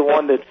 And that's the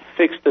one that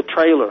fixed the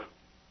trailer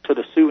to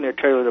the souvenir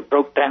trailer that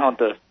broke down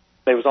to.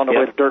 They was on the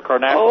way to Dirt Car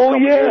National a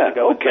couple years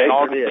ago.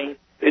 Okay.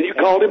 And you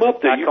called him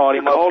up there. I called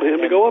him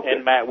to go up there.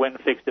 And Matt went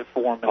and fixed it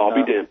for him. I'll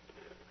be damned.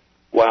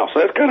 Wow, so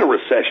that's kind of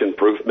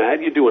recession-proof,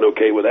 Matt. You're doing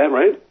okay with that,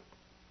 right?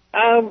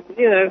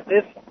 You know,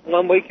 it's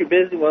 1 week you're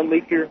busy, 1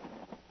 week you're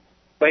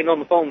waiting on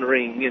the phone to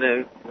ring, you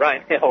know,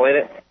 right now.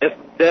 And it's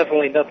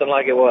definitely nothing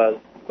like it was.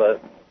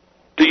 But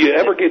do you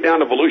ever get down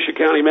to Volusia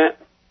County, Matt?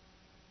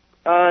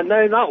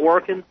 No, not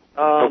working.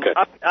 Okay.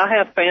 I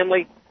have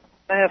family.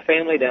 I have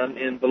family down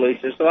in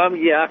Volusia, so I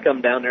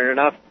come down there, and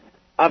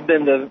I've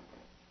been to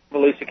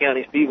Volusia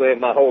County Speedway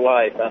my whole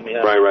life. I mean,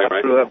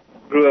 I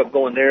grew up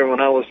going there when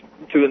I was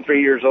 2 and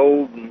 3 years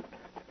old, and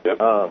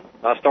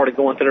I started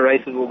going to the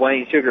races with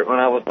Wayne Sugar when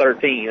I was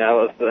 13. I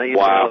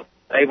was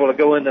able to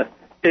go in the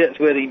pits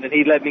with him, and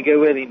he let me go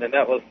with him, and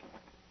that was,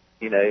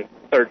 13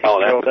 years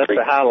old. That's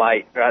the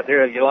highlight right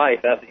there of your life.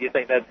 You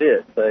think that's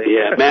it. So.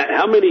 Yeah, Matt,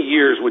 how many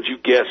years would you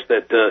guess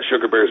that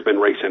Sugar Bear's been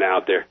racing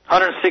out there?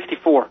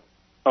 164.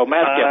 Oh,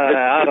 Matt,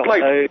 I don't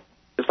know.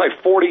 It's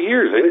like 40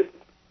 years, ain't it?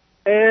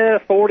 Yeah,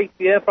 40.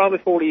 Yeah, probably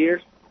 40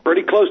 years.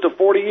 Pretty close to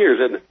 40 years,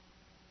 isn't it?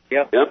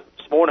 Yep.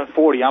 It's more than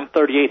 40. I'm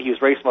 38. He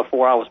was racing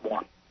before I was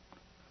born.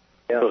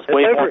 Yeah. So it's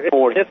way more than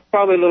 40. It's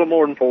probably a little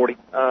more than 40.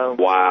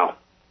 Wow.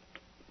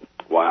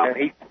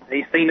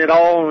 He's seen it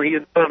all, and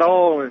he's done it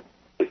all, and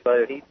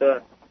so he's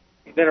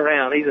been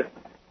around.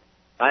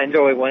 I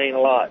enjoy Wayne a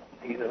lot.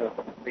 He's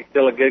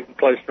still a good,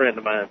 close friend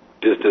of mine.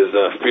 Just as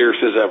fierce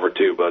as ever,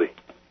 too, buddy.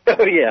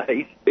 Oh, yeah.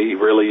 He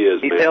really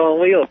is, he's man. He's hell on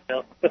wheels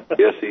now.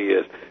 Yes, he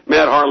is.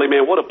 Matt Hartley,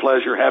 man, what a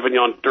pleasure having you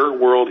on Dirt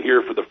World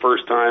here for the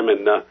first time,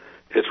 and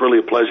it's really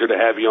a pleasure to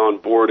have you on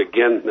board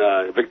again.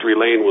 Victory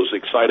Lane was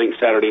exciting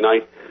Saturday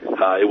night.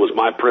 It was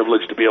my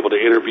privilege to be able to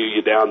interview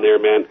you down there,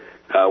 man.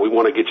 We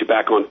want to get you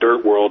back on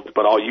Dirt World,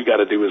 but all you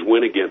got to do is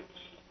win again.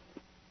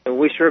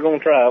 We sure going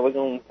to try.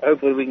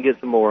 Hopefully we can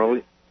get some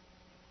more.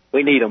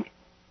 We need them.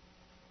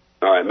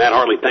 All right, Matt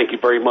Hartley, thank you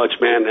very much,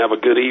 man. Have a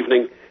good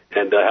evening.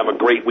 And have a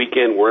great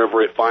weekend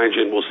wherever it finds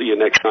you, and we'll see you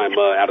next time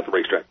out at the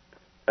racetrack.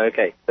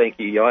 Okay, thank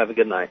you. Y'all have a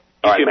good night.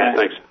 All right, Matt.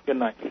 Thanks. Good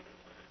night.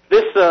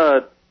 This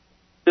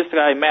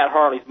guy Matt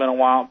Hartley's been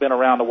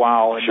around a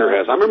while. And, sure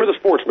has. I remember the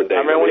Sportsman Day. I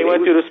remember when he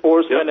went to the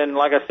Sportsman, and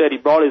like I said, he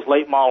brought his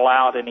late model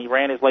out, and he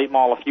ran his late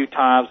model a few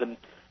times, and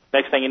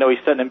next thing you know,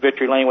 he's sitting in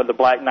Victory Lane with the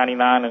black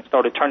 99 and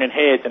started turning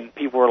heads, and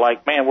people were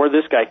like, "Man, where'd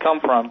this guy come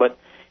from?" But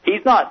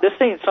he's not. This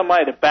ain't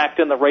somebody that backed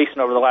in the racing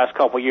over the last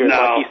couple of years.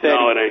 No, like he said,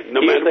 it ain't.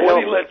 No matter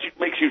what he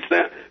makes you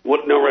sound,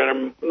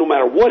 no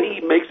matter what he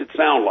makes it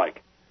sound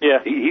like. Yeah,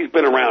 he's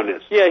been around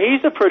this. Yeah, he's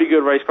a pretty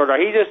good race car guy.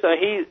 He just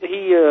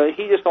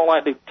he just don't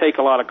like to take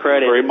a lot of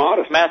credit. Very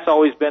modest. Matt's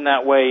always been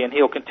that way, and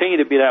he'll continue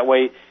to be that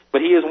way.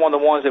 But he is one of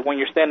the ones that when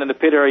you're standing in the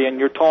pit area and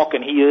you're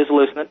talking, he is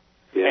listening,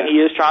 and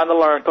he is trying to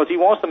learn because he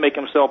wants to make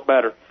himself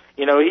better.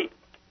 You know, you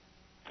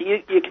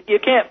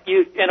can't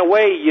in a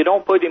way you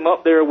don't put him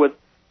up there with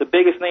the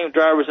biggest name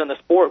drivers in the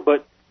sport,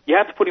 but you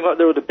have to put him up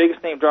there with the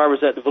biggest name drivers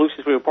at the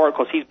Volusia Speedway Park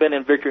because he's been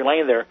in Victory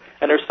Lane there.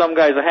 And there's some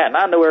guys that hadn't.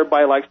 I know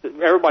everybody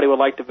would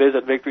like to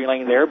visit Victory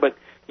Lane there, but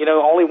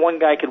only one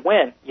guy could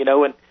win.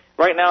 And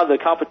right now the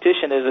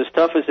competition is as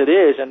tough as it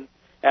is, and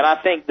I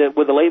think that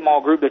with the late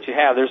model group that you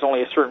have, there's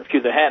only a certain few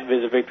that hadn't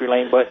visited Victory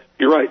Lane. But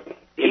you're right.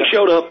 He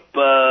showed up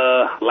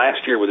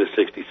last year with his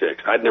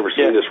 66. I'd never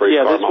seen this race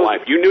car in my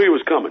life. You knew he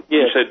was coming.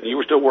 Yeah. You said you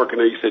were still working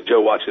there. You said,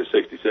 "Joe, watch this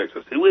 66."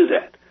 I said, "Who is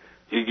that?"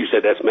 You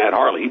said, "That's Matt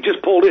Hartley. He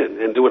just pulled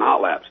in and doing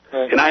hot laps."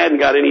 Right. And I hadn't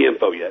got any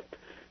info yet.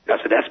 I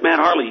said, "That's Matt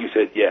Hartley." You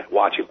said, "Yeah,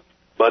 watch him."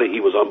 Buddy, he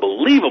was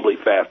unbelievably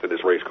fast in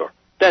this race car.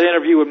 That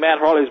interview with Matt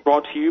Hartley is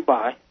brought to you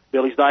by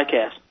Billy's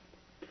Diecast.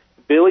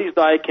 Billy's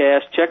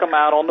Diecast. Check them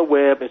out on the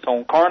web. It's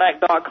on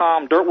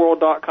Carnac.com,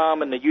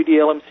 DirtWorld.com, and the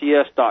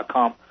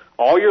UDLMCS.com.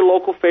 All your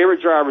local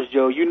favorite drivers,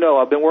 Joe.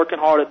 I've been working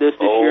hard at this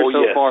year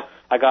so far.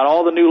 I got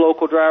all the new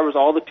local drivers,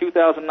 all the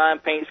 2009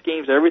 paint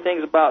schemes.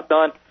 Everything's about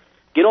done.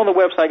 Get on the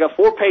website. I got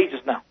 4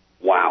 pages now.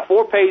 Wow.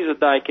 4 pages of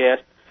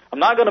diecast. I'm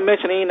not going to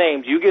mention any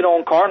names. You get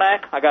on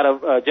Carnac. I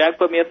got Jack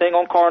put me a thing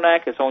on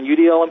Carnac. It's on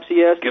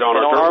UDLMCS. Get on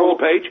our Dirt World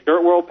page.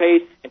 Dirt World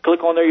page, and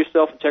click on there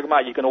yourself and check them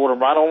out. You can order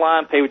them right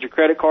online, pay with your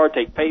credit card,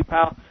 take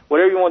PayPal,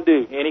 whatever you want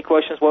to do. Any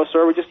questions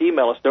whatsoever, just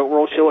email us,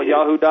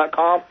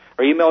 dirtworldshow@yahoo.com,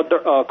 or email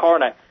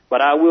Carnac. But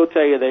I will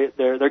tell you,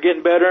 they're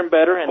getting better and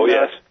better, and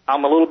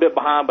I'm a little bit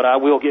behind, but I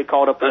will get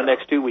caught up in the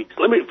next 2 weeks.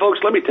 Let me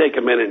take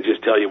a minute and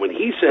just tell you, when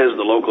he says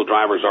the local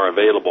drivers are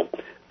available,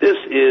 this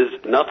is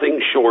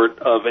nothing short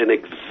of an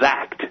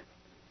exact,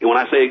 and when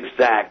I say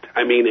exact,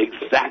 I mean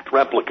exact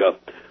replica,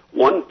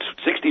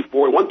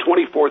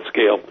 124th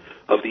scale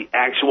of the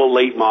actual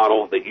late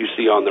model that you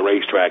see on the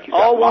racetrack. He's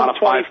all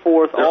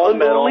 124th, all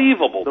metal.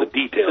 Unbelievable, the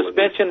detail.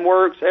 Suspension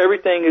works,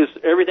 everything is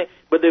everything.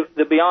 But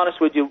to be honest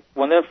with you,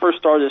 when they first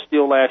started this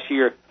deal last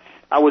year,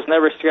 I was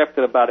never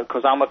skeptical about it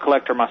because I'm a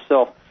collector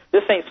myself.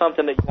 This ain't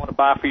something that you want to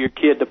buy for your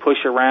kid to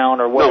push around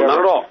or whatever. No, not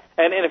at all.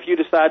 And if you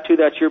decide to,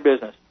 that's your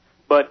business.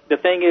 But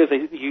the thing is,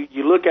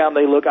 you look at them,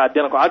 they look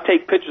identical. I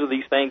take pictures of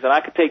these things, and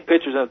I could take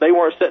pictures, and if they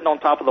weren't sitting on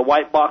top of the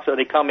white box that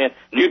they come in,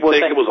 you'd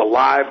think it was a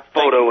live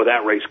photo of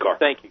that race car.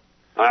 Thank you.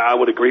 I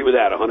would agree with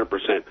that 100%.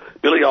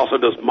 Billy also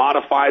does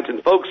modifieds,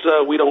 and folks,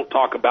 we don't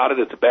talk about it.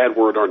 It's a bad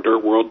word on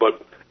Dirt World,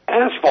 but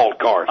asphalt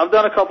cars. I've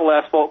done a couple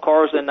asphalt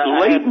cars. And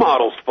late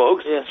models,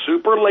 folks. Yeah.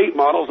 Super late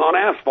models on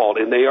asphalt,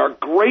 and they are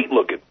great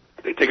looking.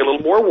 They take a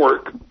little more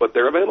work, but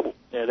they're available.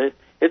 Yeah,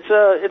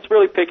 it's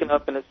really picking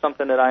up, and it's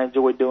something that I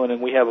enjoy doing,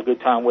 and we have a good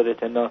time with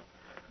it. And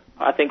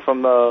I think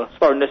from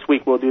starting this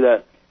week, we'll do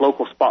that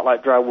local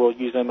spotlight drive. We'll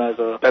use them as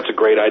a... That's a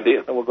great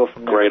idea. And we'll go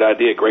from there. Great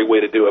idea. Great way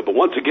to do it. But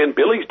once again,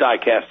 Billy's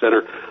Diecast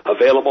Center,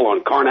 available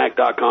on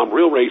Karnak.com,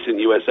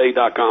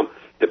 RealRacingUSA.com.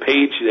 The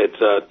page, it's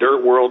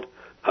Dirt World.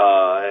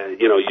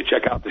 You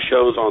check out the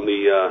shows on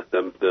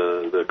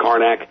the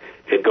Karnak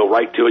and go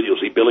right to it. You'll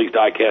see Billy's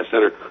Diecast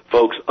Center.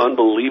 Folks,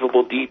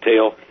 unbelievable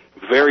detail,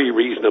 very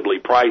reasonably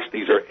priced.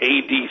 These are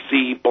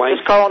ADC blanks.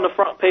 Just call on the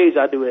front page.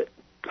 I do it.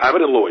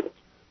 Ivan and Lloyd.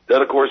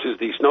 That, of course, is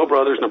the Snow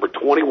Brothers number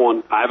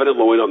 21, Ivan and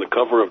Lloyd, on the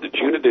cover of the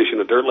June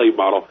edition of Dirt Late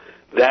Model.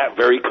 That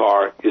very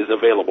car is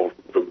available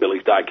from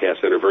Billy's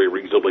Diecast Center, very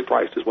reasonably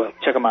priced as well.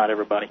 Check them out,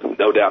 everybody.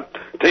 No doubt.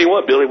 Tell you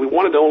what, Billy, we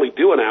wanted to only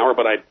do an hour,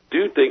 but I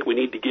do think we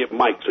need to give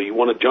Mike. So you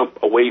want to jump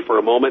away for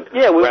a moment?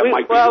 Yeah, I was the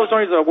only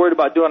reason I was worried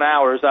about doing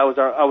hours. I was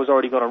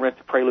already going to rent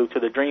the Prelude to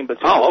the Dream, but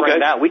since okay.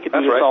 Now we could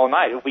do this all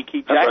night if we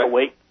keep Jack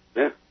awake.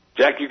 Yeah,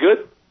 Jack, you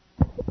good?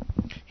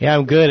 Yeah,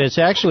 I'm good. It's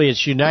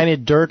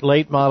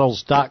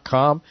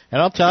UnitedDirtLateModels.com,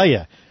 and I'll tell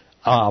you,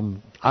 I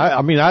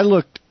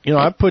looked,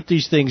 I put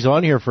these things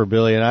on here for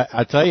Billy, and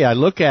I tell you, I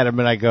look at them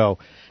and I go,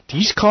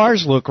 these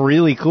cars look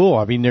really cool.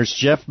 I mean, there's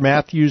Jeff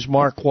Matthews,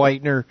 Mark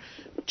Whitener,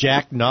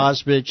 Jack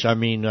Nosbich,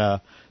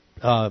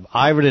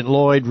 Ivan and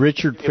Lloyd,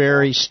 Richard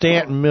Ferry,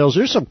 Stanton Mills.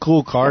 There's some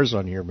cool cars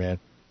on here, man.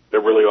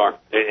 There really are.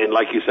 And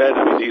like you said,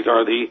 these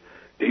are the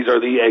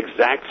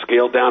exact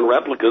scaled down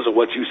replicas of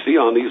what you see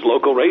on these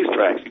local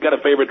racetracks. You got a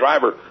favorite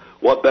driver,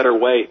 what better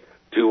way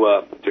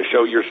to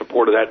show your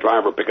support of that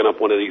driver picking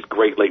up one of these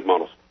great late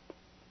models?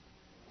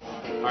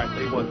 All right,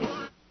 tell you what.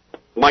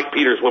 Mike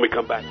Peters, when we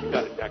come back. You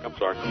got it, Jack. I'm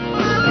sorry.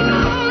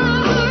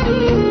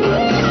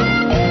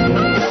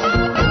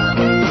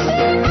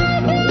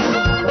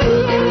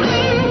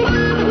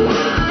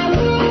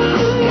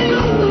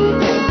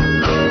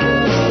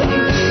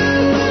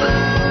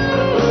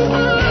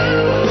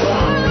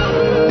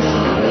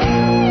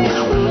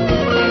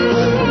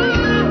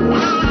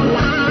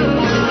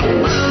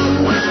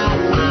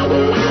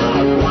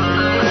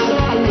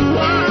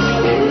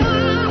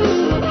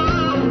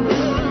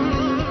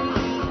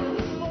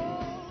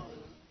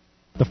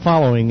 The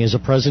following is a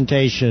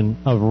presentation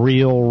of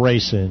Real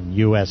Racing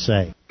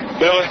USA.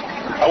 Billy,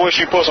 I wish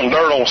you put some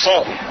dirt on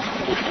something.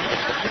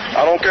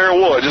 I don't care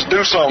what. Just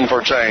do something for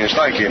a change.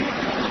 Thank you.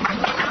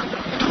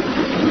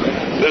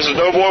 This is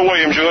Doughboy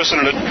Williams. You're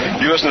listening to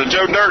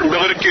Joe Dirt and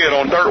Billy the Kid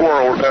on Dirt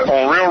World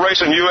on Real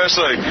Racing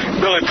USA.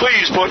 Billy,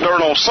 please put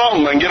dirt on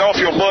something and get off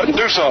your butt and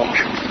do something.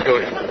 Go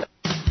ahead.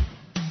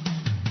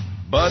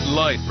 Bud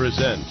Light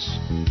presents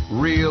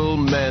Real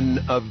Men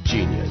of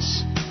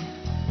Genius.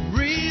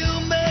 Real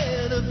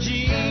men of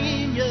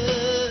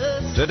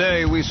genius.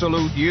 Today we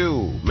salute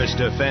you,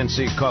 Mr.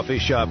 Fancy Coffee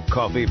Shop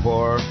Coffee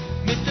Pourer.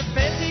 Mr.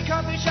 Fancy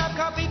Coffee Shop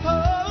Coffee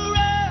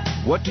Pourer.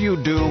 What do you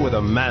do with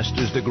a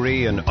master's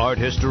degree in art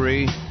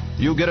history?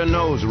 You get a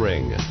nose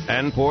ring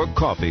and pour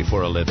coffee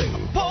for a living.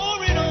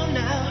 Pour it on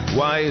now.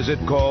 Why is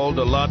it called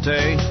a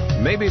latte?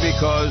 Maybe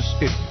because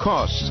it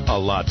costs a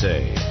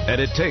latte,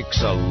 and it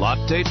takes a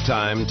latte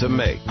time to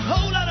make. A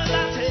whole lot of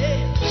latte.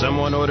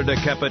 Someone ordered a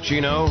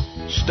cappuccino?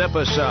 Step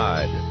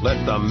aside.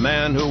 Let the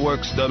man who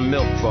works the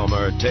milk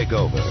foamer take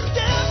over. Step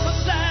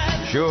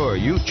aside. Sure,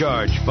 you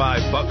charge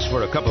 $5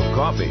 for a cup of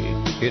coffee.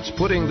 It's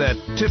putting that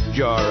tip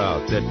jar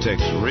out that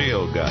takes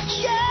real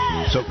guts.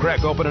 Yeah. So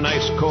crack open an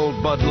ice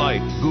cold Bud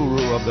Light,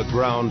 guru of the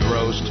ground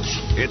roast.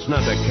 It's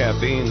not the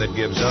caffeine that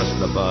gives us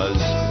the buzz.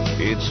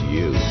 It's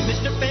you.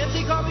 Mr.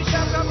 Fancy Coffee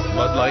Shop Coffee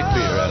Pourer. Bud Light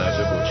Beer,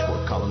 Anheuser-Busch,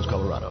 Fort Collins,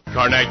 Colorado.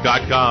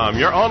 Karnak.com,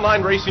 your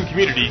online racing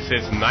community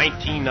since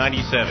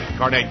 1997.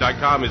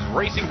 Karnak.com is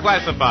racing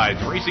classifieds,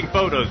 racing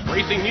photos,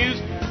 racing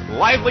news,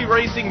 lively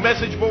racing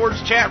message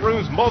boards, chat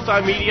rooms,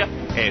 multimedia,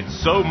 and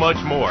so much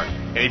more.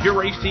 And if your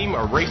race team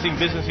or racing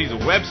business needs a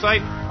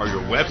website, or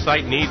your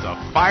website needs a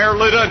fire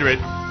lit under it,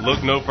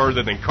 look no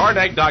further than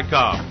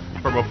Karnak.com.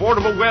 From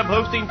affordable web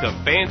hosting to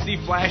fancy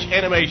flash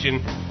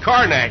animation,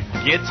 Karnak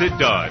gets it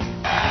done.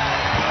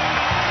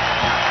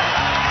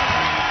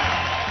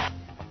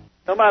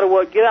 No matter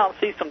what, get out and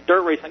see some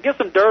dirt racing. Get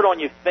some dirt on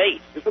your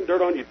face. Get some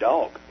dirt on your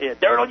dog. Yeah,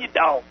 dirt on your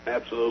dog.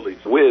 Absolutely.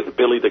 With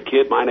Billy the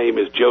Kid, my name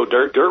is Joe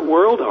Dirt. Dirt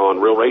World on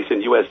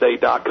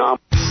RealRacingUSA.com.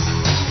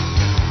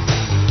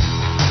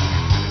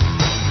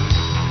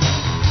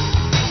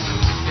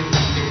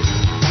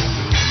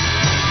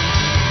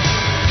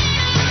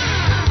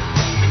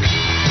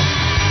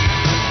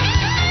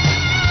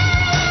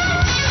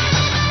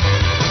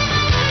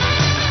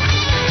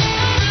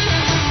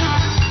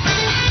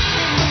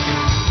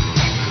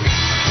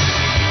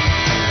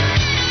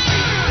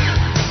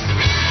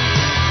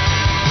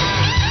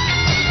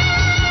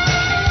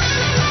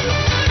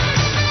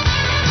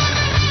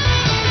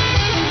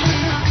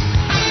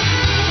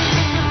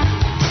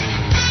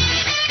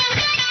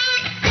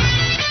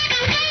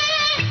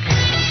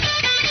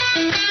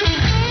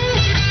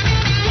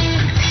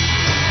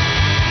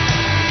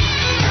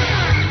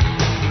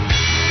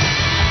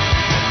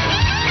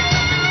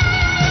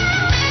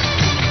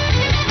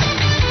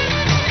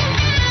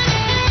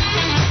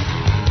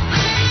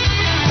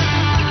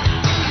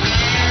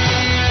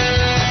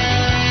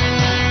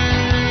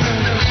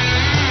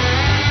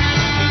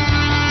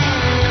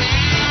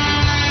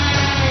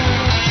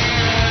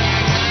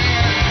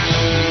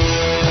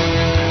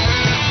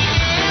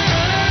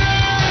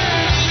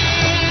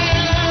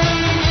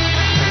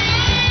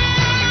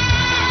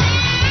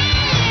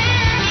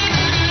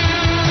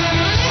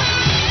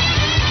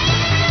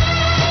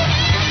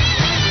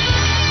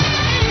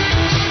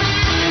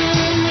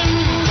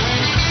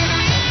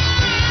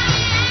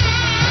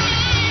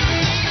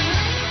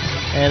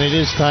 And it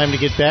is time to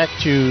get back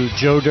to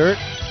Joe Dirt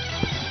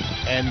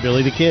and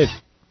Billy the Kid.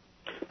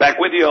 Back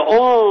with you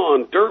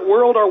on Dirt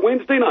World, our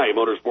Wednesday night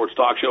motorsports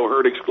talk show,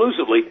 heard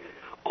exclusively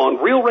on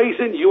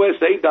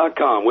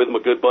RealRacingUSA.com with my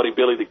good buddy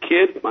Billy the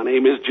Kid. My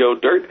name is Joe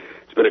Dirt.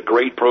 It's been a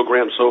great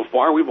program so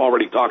far. We've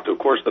already talked to, of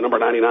course, the number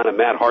 99 of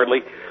Matt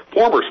Hartley,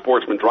 former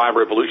sportsman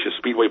driver at Volusia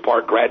Speedway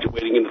Park,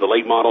 graduating into the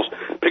late models,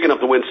 picking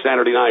up the win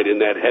Saturday night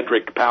in that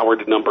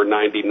Hedrick-powered number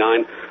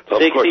 99. So,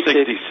 of course,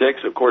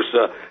 66. Of course,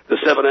 the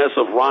 7S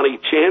of Ronnie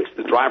Chance,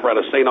 the driver out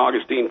of St.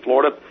 Augustine,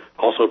 Florida,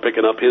 also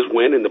picking up his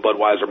win in the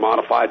Budweiser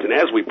Modifieds. And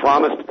as we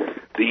promised,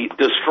 the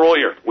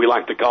Destroyer, we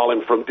like to call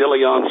him, from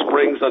Dillon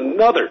Springs,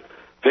 another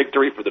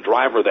victory for the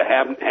driver of the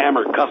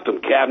Hammer Custom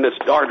Cabinets,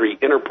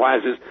 Daugherty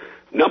Enterprises,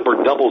 number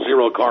 00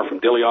 car from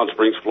Dillon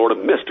Springs, Florida,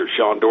 Mr.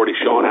 Sean Daugherty.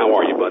 Sean, how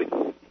are you, buddy?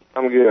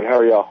 I'm good. How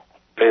are y'all?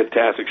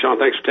 Fantastic. Sean,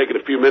 thanks for taking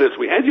a few minutes.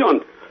 We had you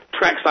on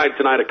trackside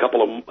tonight a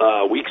couple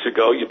of weeks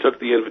ago. You took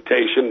the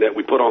invitation that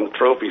we put on the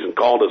trophies and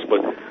called us,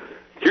 but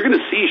you're going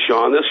to see,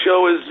 Sean, this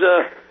show is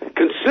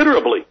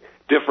considerably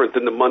different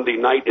than the Monday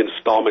night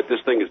installment.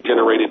 This thing is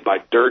generated by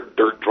dirt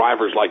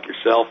drivers like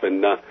yourself,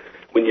 and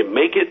when you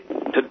make it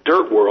to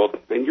Dirt World,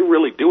 then you're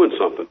really doing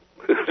something.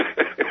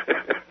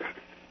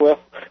 Well,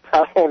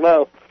 I don't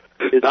know.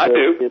 I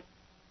do.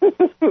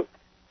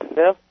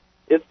 Yeah,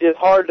 it's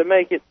hard to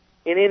make it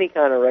in any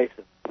kind of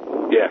racing.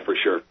 Yeah, for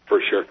sure.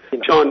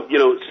 Sean,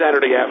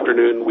 Saturday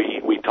afternoon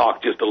we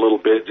talked just a little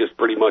bit, just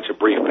pretty much a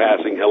brief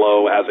passing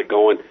hello, how's it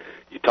going?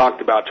 You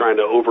talked about trying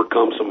to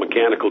overcome some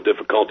mechanical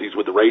difficulties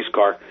with the race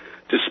car,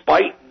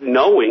 despite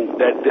knowing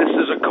that this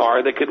is a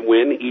car that could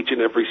win each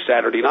and every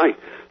Saturday night.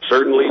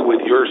 Certainly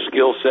with your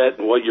skill set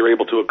and what you're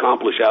able to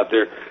accomplish out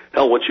there,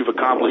 hell, what you've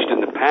accomplished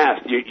in the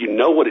past, you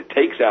know what it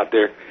takes out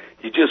there.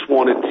 You just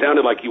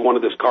sounded like you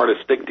wanted this car to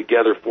stick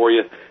together for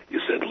you.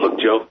 You said, look,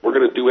 Joe, we're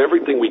going to do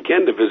everything we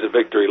can to visit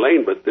Victory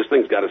Lane, but this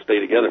thing's got to stay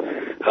together.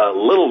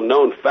 Little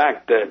known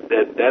fact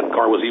that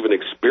car was even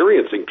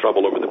experiencing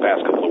trouble over the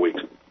past couple of weeks.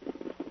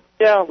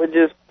 Yeah, it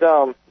just,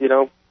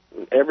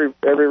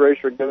 every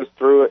racer goes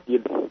through it.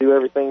 You do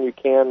everything you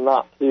can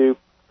not to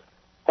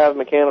have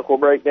mechanical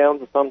breakdowns,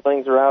 and some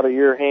things are out of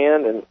your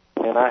hand,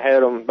 and I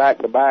had them back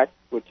to back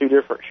with two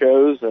different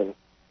shows, and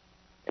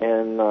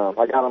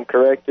I got them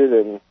corrected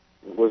and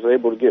was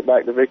able to get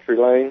back to Victory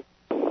Lane,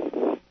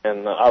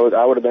 and I would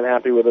have been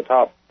happy with a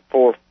top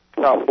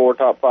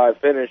five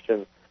finish,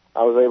 and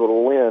I was able to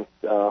win.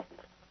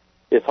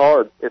 It's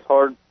hard.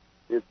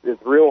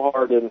 It's real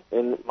hard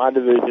in my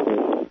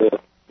division.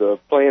 The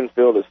playing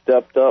field has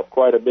stepped up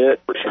quite a bit,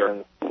 for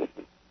sure,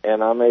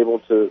 and I'm able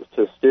to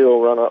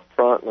still run up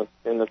front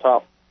in the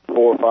top 4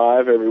 or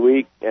 5 every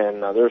week,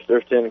 and there's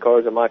 10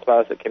 cars in my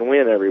class that can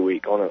win every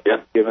week on a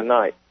given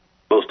night.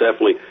 Most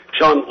definitely.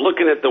 Sean,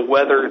 looking at the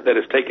weather that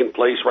has taken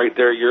place right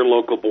there, your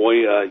local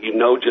boy, you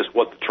know just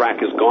what the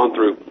track has gone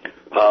through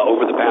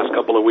over the past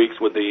couple of weeks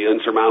with the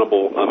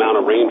insurmountable amount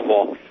of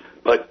rainfall.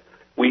 But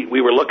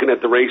we were looking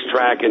at the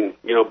racetrack, and,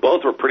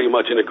 both were pretty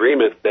much in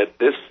agreement that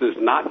this is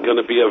not going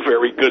to be a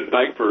very good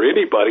night for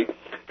anybody.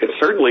 And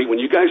certainly when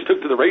you guys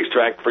took to the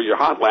racetrack for your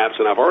hot laps,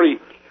 and I've already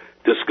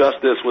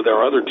discussed this with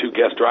our other 2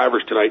 guest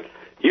drivers tonight,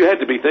 you had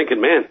to be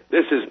thinking, man,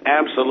 this is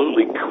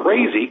absolutely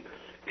crazy.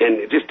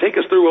 And just take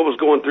us through what was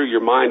going through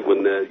your mind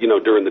when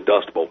during the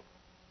Dust Bowl.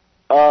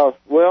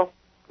 Well,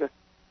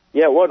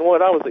 yeah, it wasn't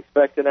what I was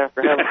expecting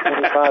after having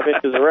 25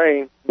 inches of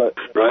rain, but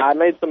right. I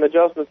made some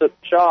adjustments at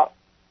the shop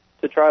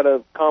to try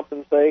to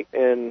compensate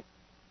and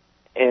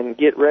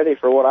get ready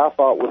for what I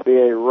thought would be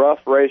a rough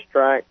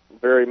racetrack,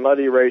 very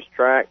muddy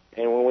racetrack.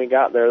 And when we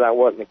got there, that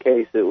wasn't the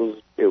case. It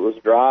was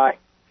dry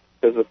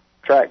because the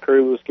track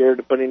crew was scared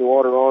to put any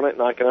water on it,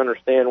 and I can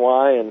understand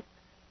why.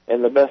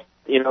 And the best,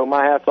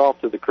 my hat's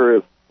off to the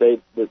crew.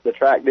 The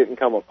track didn't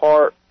come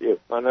apart.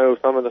 I know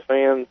some of the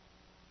fans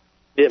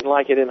didn't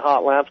like it in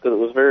hot laps because it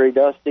was very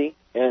dusty,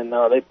 and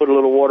they put a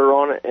little water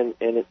on it, and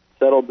it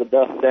settled the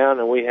dust down,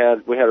 and we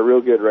had a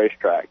real good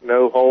racetrack.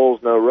 No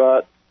holes, no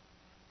ruts,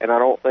 and I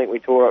don't think we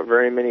tore up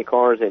very many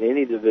cars in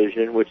any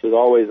division, which is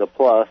always a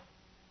plus.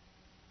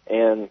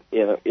 And,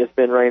 it's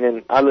been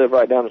raining. I live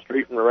right down the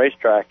street from the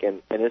racetrack,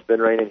 and it's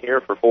been raining here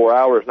for 4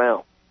 hours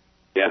now.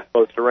 Yeah. It's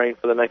supposed to rain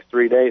for the next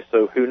 3 days,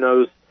 so who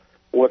knows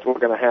what we're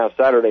going to have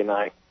Saturday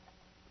night.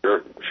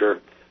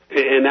 Sure.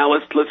 And now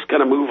let's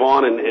kind of move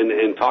on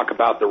and talk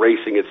about the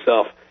racing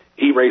itself.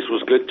 E-Race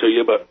was good to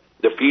you, but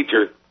the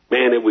feature,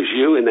 man, it was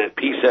you in that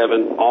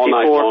P7 all P4.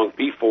 Night long,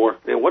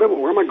 P4. Man, where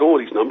am I going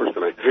with these numbers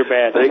tonight? You're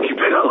bad. Thank you,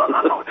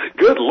 Bill.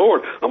 Good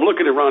Lord. I'm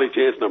looking at Ronnie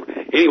Chance number.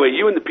 Anyway,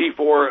 you and the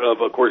P4 of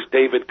course,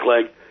 David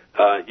Clegg.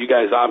 You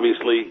guys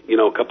obviously,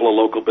 a couple of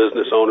local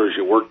business owners.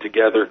 You work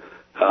together.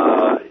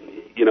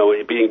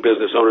 Being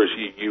business owners,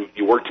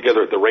 you work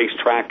together at the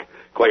racetrack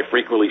quite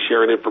frequently,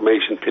 sharing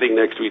information, pitting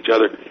next to each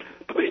other.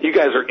 But you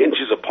guys are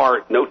inches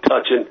apart, no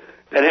touching.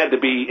 That had to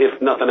be,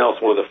 if nothing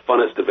else, one of the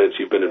funnest events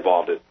you've been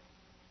involved in.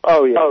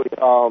 Oh, yeah.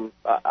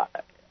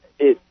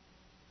 It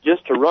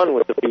just to run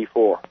with the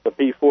P4. The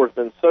P4's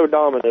been so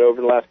dominant over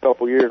the last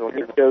couple of years. When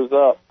it goes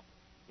up,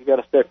 you got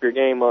to step your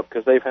game up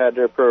because they've had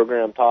their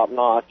program top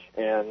notch,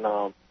 and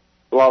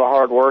a lot of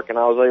hard work, and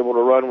I was able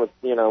to run with,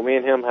 me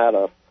and him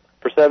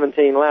for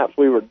 17 laps,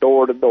 we were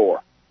door to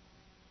door.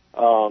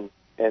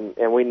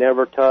 And we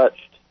never touched.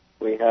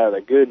 We had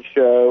a good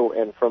show,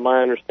 and from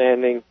my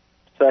understanding,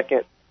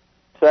 second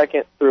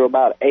through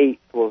about 8th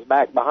was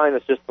back behind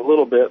us just a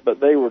little bit, but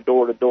they were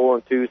door to door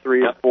and 2,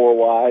 3, and 4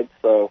 wide.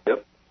 So,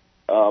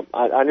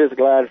 I'm just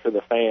glad for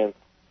the fans.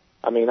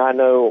 I mean, I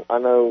know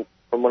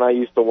from when I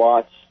used to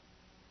watch,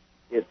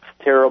 it's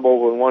terrible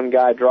when one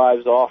guy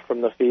drives off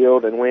from the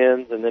field and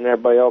wins, and then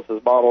everybody else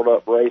is bottled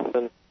up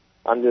racing.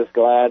 I'm just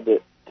glad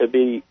to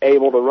be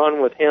able to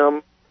run with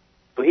him.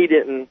 He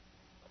didn't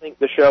think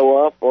to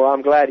show up, or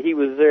I'm glad he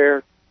was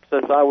there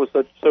since I was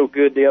so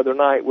good the other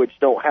night, which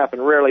don't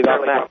happen rarely.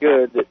 I'm that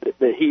good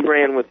that he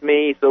ran with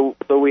me, so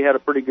we had a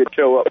pretty good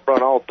show up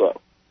front also.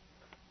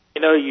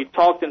 You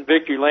talked in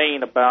Victory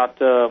Lane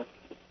about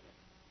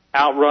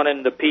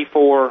outrunning the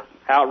P4,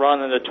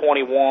 outrunning the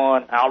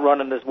 21,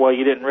 outrunning this. Well,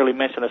 you didn't really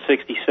mention the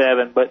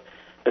 67, but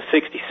the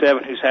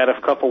 67 who's had a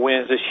couple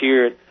wins this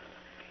year.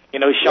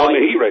 Sean,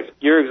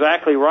 you're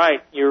exactly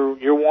right.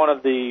 You're one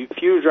of the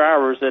few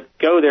drivers that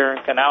go there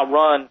and can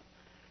outrun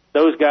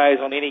those guys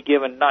on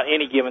not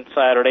any given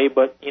Saturday,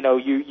 but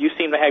you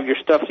seem to have your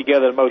stuff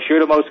together the most. You're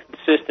the most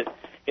consistent.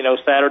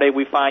 Saturday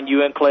we find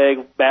you and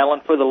Clegg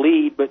battling for the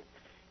lead, but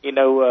Shane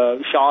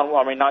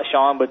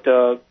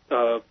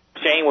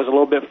was a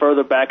little bit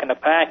further back in the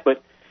pack,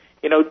 but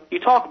you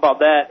talk about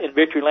that in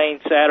Victory Lane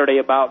Saturday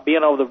about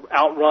being able to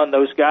outrun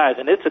those guys,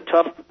 and this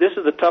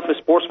is the toughest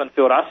sportsman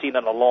field I've seen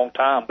in a long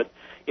time. But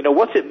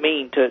what's it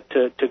mean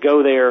to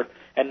go there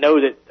and know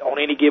that on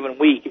any given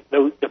week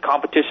the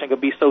competition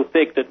could be so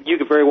thick that you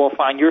could very well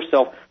find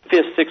yourself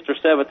 5th, 6th, or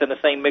 7th in the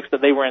same mix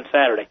that they were in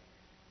Saturday?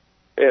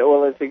 Yeah,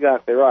 well, that's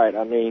exactly right.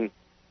 I mean,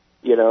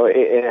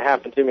 it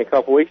happened to me a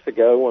couple weeks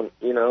ago when,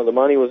 the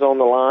money was on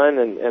the line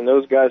and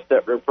those guys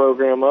stepped their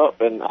program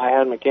up, and I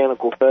had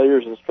mechanical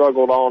failures and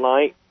struggled all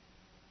night.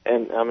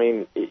 And, I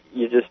mean,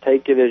 you just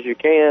take it as you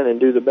can and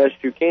do the best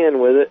you can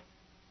with it.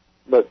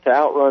 But to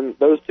outrun,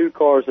 those two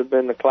cars have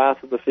been the class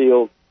of the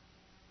field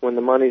when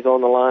the money's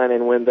on the line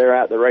and when they're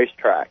at the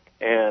racetrack.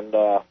 And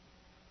that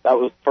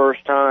was the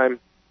first time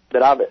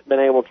that I've been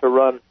able to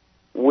run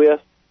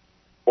with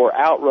or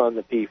outrun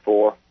the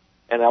P4.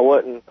 And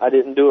I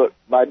didn't do it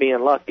by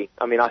being lucky.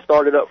 I mean, I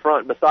started up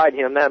front beside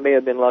him. That may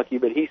have been lucky,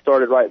 but he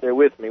started right there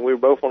with me. We were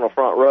both on the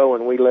front row,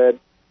 and we led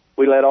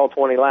all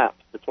 20 laps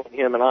between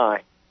him and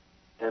I.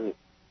 And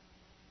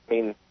I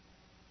mean,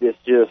 it's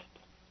just,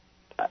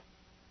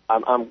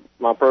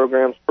 my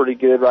program's pretty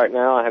good right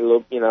now. I had a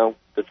little,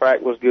 the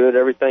track was good.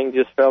 Everything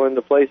just fell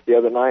into place the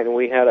other night, and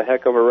we had a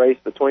heck of a race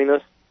between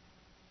us.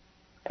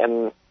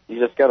 And you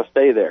just got to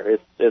stay there.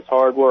 It's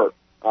hard work.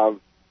 I've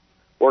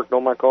worked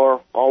on my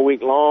car all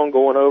week long,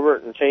 going over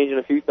it and changing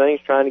a few things,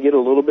 trying to get a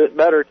little bit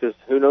better, because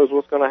who knows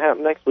what's going to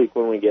happen next week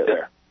when we get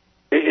there.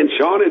 And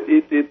Sean,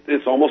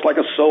 it's almost like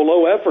a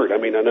solo effort. I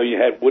mean, I know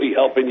you had Woody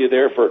helping you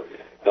there for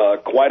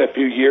quite a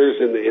few years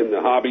in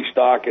the hobby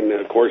stock, and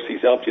of course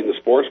he's helped you in the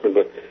sportsman.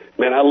 But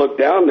man, I look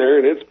down there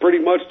and it's pretty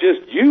much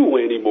just you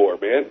anymore,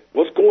 man.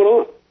 What's going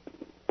on?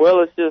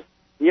 Well, it's just,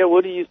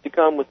 Woody used to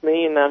come with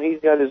me, and now he's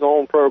got his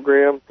own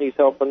program. He's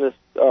helping this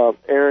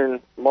Aaron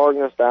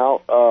Magnus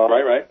out,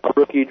 right, a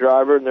rookie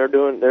driver, and they're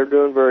doing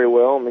very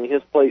well. I mean,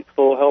 his plate's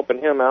full, helping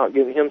him out,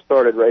 getting him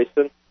started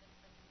racing.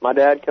 My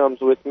dad comes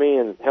with me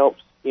and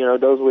helps,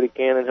 does what he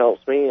can and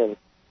helps me. And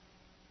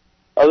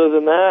other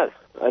than that,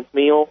 it's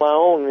me on my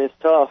own, and it's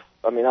tough.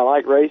 I mean, I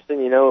like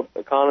racing.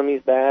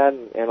 Economy's bad,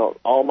 and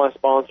all my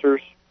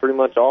sponsors, pretty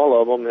much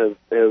all of them,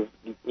 have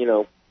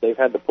they've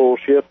had to pull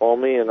ship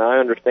on me, and I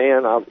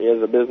understand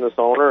as a business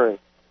owner, and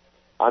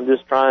I'm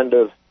just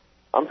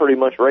I'm pretty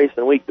much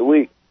racing week to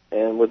week.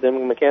 And with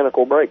them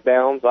mechanical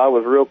breakdowns, I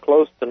was real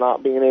close to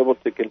not being able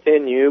to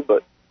continue,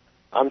 but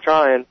I'm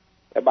trying.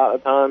 About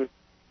the time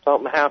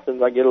something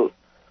happens, I get a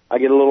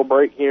little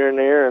break here and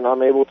there, and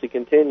I'm able to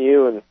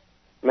continue. And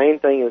the main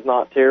thing is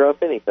not tear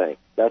up anything.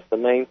 That's the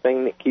main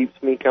thing that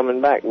keeps me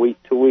coming back week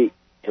to week.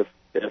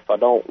 If I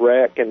don't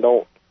wreck and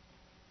don't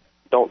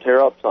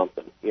tear up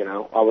something,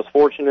 I was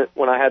fortunate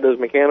when I had those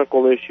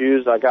mechanical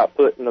issues. I got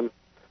put in them,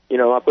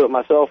 I put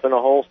myself in a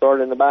hole,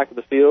 started in the back of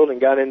the field,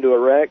 and got into a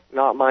wreck.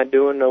 Not my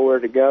doing, nowhere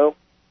to go,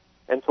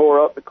 and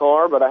tore up the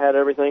car. But I had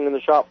everything in the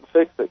shop to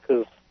fix it,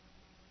 because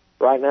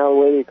right now the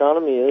way the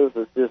economy is,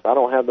 it's just I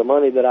don't have the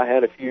money that I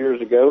had a few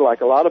years ago,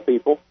 like a lot of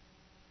people,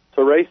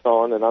 to race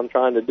on, and I'm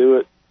trying to do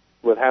it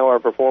with how I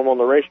perform on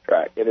the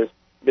racetrack. It has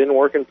been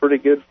working pretty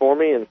good for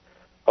me, and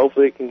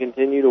hopefully it can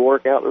continue to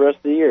work out the rest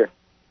of the year.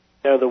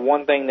 The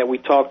one thing that we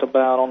talked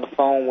about on the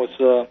phone was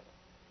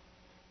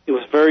it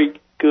was very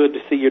good to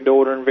see your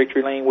daughter in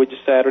Victory Lane with you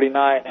Saturday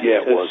night, and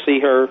to see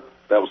her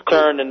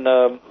turn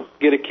and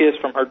get a kiss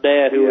from her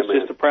dad, who was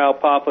just a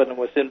proud papa and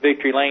was in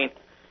Victory Lane.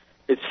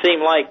 It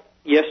seemed like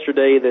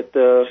yesterday that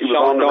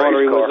Sean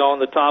Daugherty was on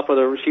the top of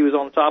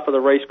the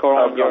race car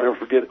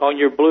on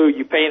your blue.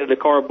 You painted the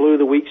car blue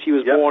the week she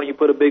was born. You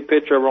put a big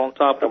picture of her on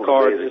top of the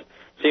car. It just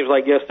seems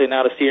like yesterday.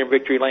 Now to see her in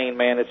Victory Lane,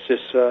 man, it's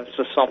just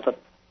something.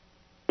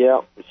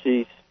 Yeah,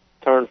 she's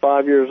turned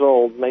 5 years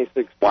old May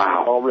 16th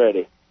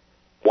already.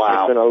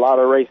 Wow. There's been a lot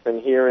of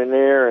racing here and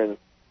there, and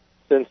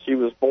since she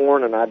was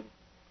born, and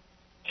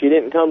she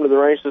didn't come to the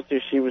races till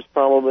she was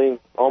probably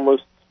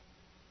almost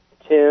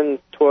 10,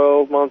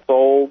 12 months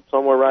old,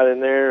 somewhere right in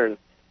there, and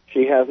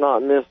she has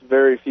not missed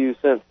very few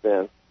since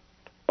then.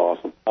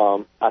 Awesome.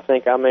 I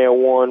think I may have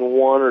won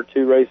 1 or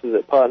 2 races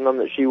at Putnam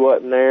that she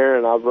wasn't there,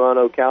 and I've run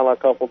Ocala a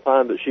couple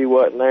times that she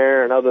wasn't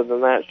there, and other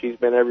than that, she's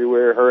been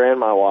everywhere, her and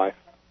my wife.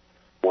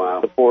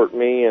 Wow. Support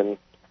me, and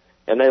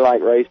they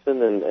like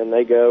racing, and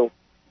they go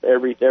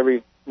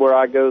everywhere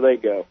I go, they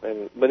go.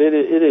 But it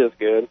is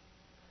good.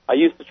 I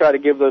used to try to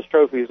give those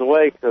trophies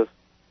away because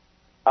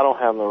I don't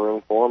have no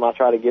room for them. I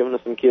try to give them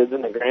to some kids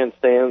in the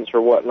grandstands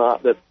or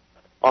whatnot that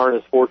aren't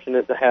as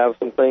fortunate to have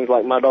some things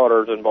like my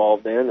daughter's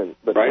involved in.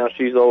 But now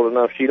she's old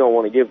enough, she don't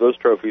want to give those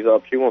trophies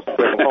up. She wants to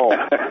take them home.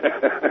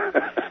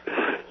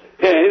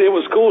 Yeah, it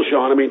was cool,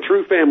 Sean. I mean,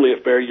 true family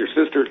affair. Your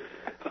sister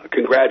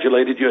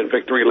congratulated you in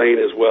Victory Lane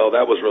as well.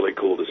 That was really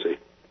cool to see.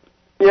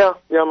 Yeah,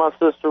 my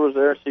sister was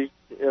there. She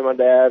and my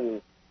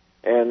dad,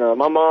 and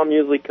my mom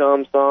usually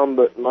comes some,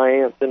 but my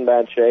aunt's in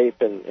bad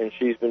shape, and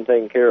she's been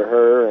taking care of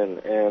her,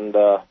 and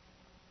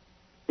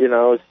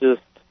it's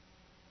just,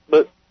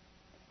 but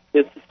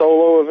it's a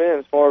solo event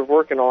as far as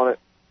working on it.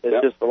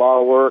 It's just a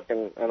lot of work,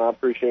 and I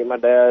appreciate my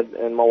dad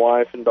and my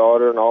wife and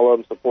daughter and all of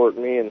them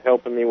supporting me and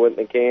helping me when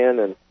they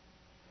can,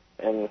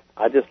 and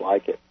I just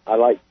like it. I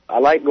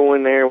like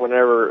going there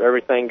whenever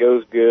everything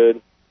goes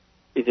good.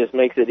 It just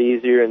makes it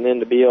easier, and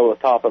then to be able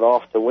to top it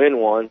off to win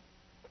one,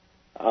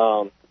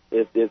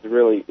 it's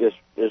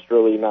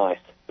really nice.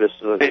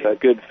 It's a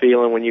good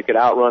feeling when you could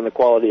outrun the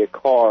quality of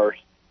cars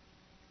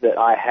that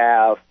I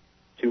have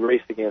to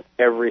race against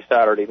every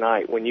Saturday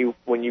night. When you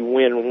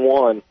win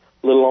one,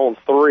 let alone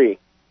 3,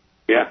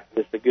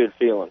 it's a good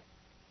feeling.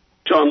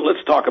 John,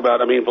 let's talk about,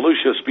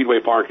 Volusia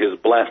Speedway Park is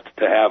blessed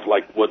to have,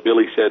 like what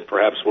Billy said,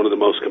 perhaps one of the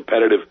most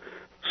competitive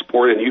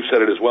sport, and you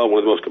said it as well, one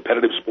of the most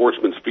competitive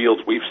sportsman's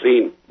fields we've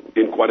seen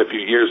in quite a few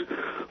years.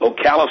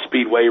 Ocala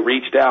Speedway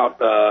reached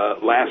out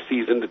last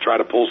season to try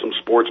to pull some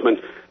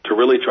sportsmen to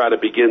really try to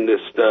begin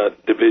this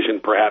division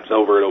perhaps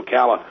over at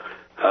Ocala.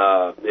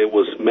 It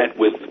was met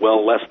with,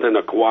 less than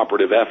a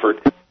cooperative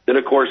effort. Then,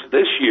 of course,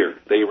 this year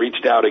they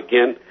reached out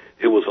again.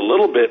 It was a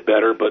little bit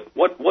better, but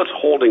what's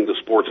holding the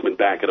sportsmen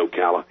back at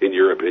Ocala, in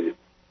your opinion?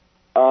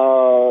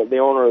 The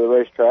owner of the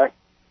racetrack.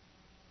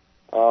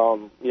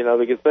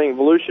 The good thing,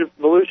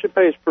 Volusia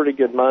pays pretty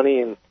good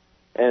money, and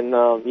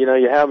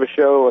you have a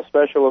show, a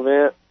special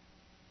event,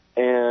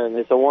 and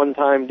it's a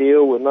one-time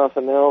deal with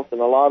nothing else, and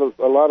a lot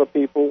of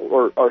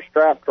people are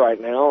strapped right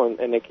now,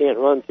 and they can't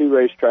run 2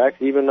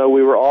 racetracks, even though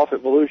we were off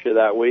at Volusia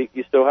that week.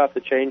 You still have to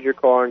change your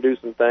car and do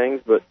some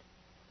things, but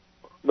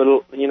a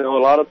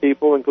lot of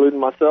people, including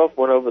myself,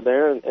 went over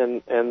there,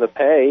 and the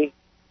pay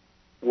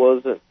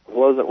wasn't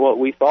what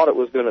we thought it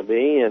was going to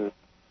be, and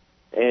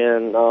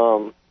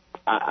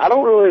I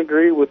don't really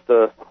agree with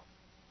the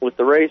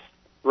race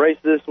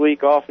this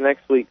week off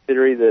next week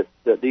theory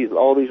that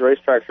all these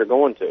racetracks are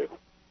going to.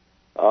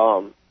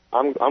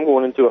 I'm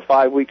going into a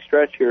 5-week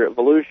stretch here at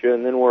Volusia,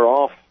 and then we're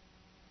off.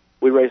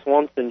 We race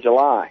once in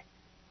July.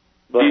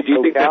 But do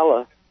you think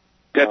that's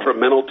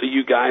detrimental to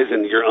you guys,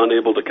 and you're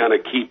unable to kind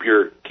of keep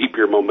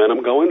your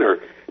momentum going, or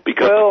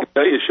because I can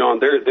tell you, Sean,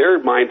 their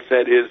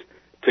mindset is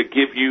to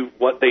give you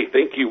what they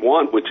think you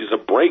want, which is a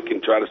break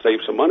and try to save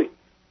some money.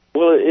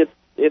 Well,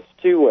 it's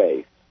 2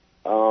 ways.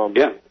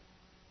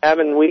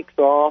 Having weeks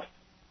off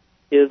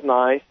is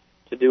nice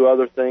to do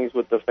other things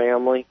with the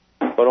family,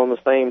 but on the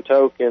same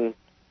token,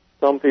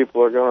 some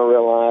people are going to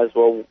realize,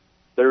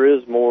 there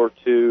is more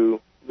to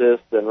this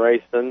than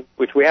racing,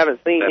 which we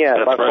haven't seen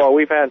yet. By far,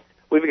 we've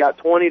got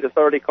 20 to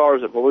 30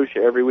 cars at Volusia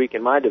every week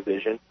in my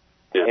division,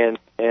 and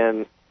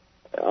I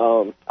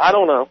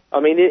don't know.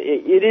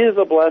 It is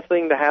a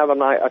blessing to have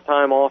a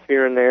time off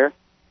here and there,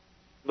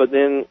 but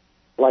then,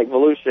 like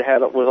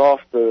Volusia was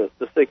off the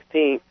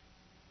 16th,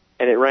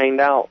 and it rained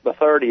out the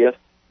 30th,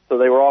 so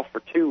they were off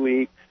for 2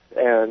 weeks,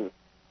 and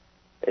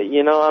I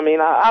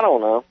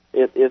don't know.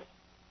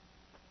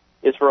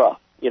 It's rough.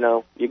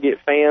 You get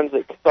fans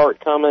that start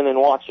coming and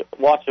watch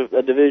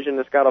a division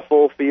that's got a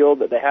full field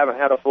that they haven't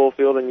had a full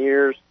field in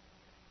years,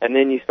 and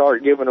then you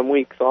start giving them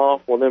weeks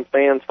off. Well, then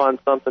fans find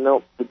something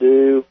else to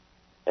do,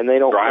 and they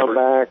don't come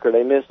back, or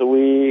they miss a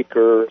week,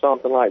 or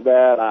something like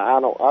that. I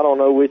don't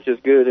know which is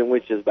good and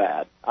which is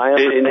bad. I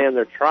understand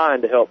they're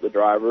trying to help the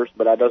drivers,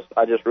 but I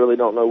just really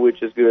don't know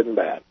which is good and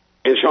bad.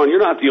 And Sean, you're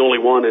not the only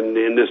one in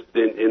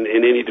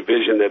any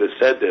division that has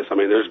said this.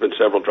 There's been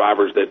several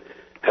drivers that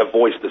have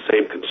voiced the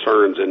same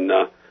concerns, and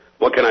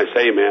what can I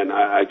say, man?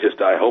 I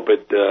hope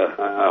it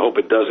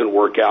doesn't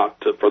work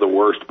out for the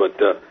worst, but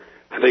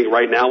I think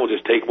right now we'll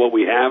just take what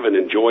we have and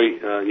enjoy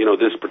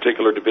this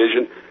particular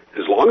division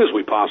as long as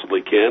we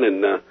possibly can,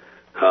 and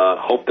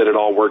hope that it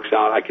all works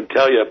out. I can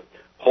tell you,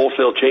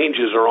 wholesale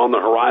changes are on the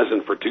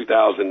horizon for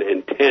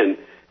 2010,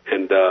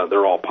 and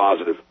they're all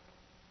positive.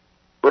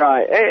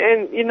 Right,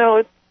 and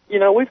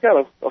we've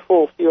got a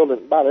full field in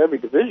about every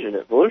division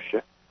at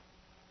Volusia.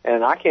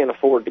 and I can't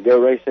afford to go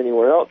race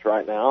anywhere else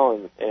right now.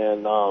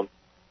 And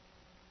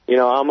you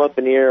know, I'm up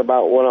in the air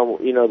about what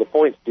I'm, you know, the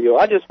points deal.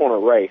 I just want to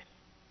race,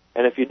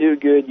 and if you do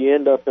good, you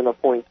end up in a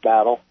points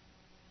battle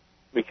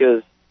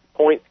because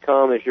points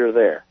come as you're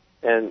there.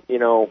 And you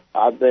know,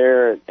 I'm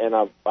there, and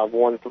I've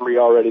won 3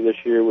 already this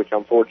year, which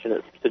I'm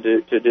fortunate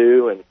to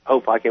do, and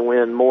hope I can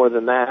win more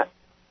than that.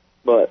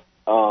 But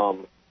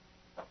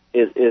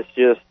it's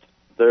just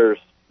there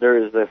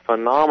is a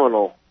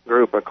phenomenal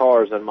group of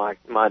cars in my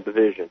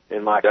division,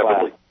 in my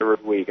class every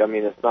week. I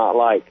mean, it's not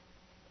like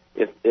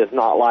the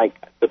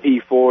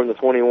P4 and the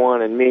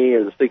 21 and me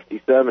or the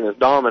 67 is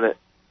dominant.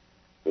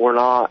 We're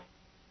not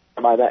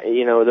by that.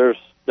 You know, there's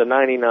the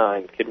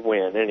 99 could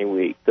win any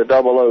week. The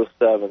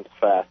 007's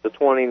fast. The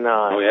 29.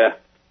 Oh yeah.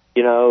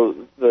 You know,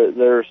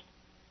 there's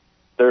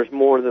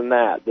more than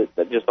that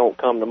just don't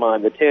come to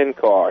mind. The 10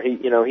 car.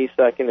 He's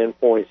second in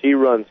points. He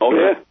runs. Oh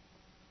good. Yeah.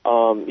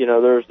 You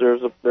know, there's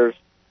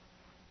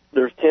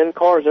 10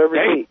 cars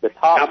every week. The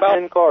top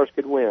 10 cars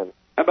could win.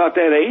 How about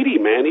that 80,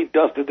 man? He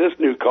dusted this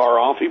new car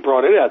off. He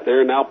brought it out there,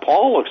 and now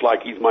Paul looks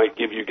like he might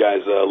give you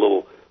guys a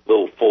little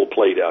full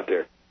plate out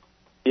there.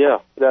 Yeah,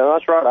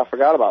 that's right. I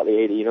forgot about the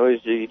 80. You know,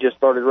 he just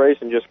started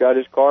racing, just got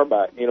his car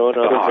back. You know,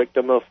 another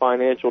victim of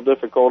financial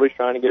difficulties,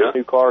 trying to get a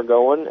new car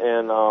going,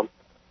 and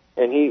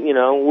he, you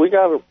know, we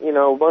got a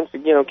bunch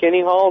of, you know,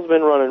 Kenny Hall's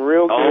been running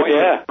real good,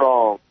 and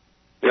strong.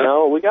 You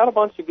know, we got a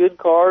bunch of good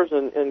cars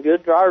and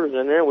good drivers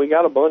in there. We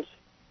got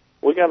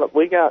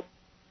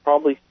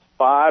probably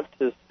 5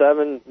 to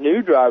 7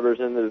 new drivers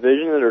in the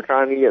division that are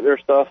trying to get their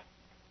stuff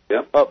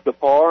up to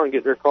par and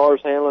get their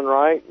cars handling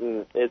right,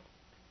 and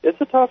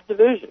it's a tough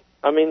division.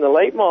 I mean, the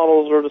late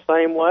models are the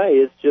same way.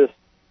 It's just,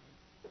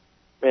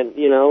 and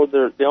you know,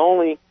 they're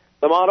the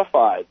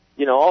modified.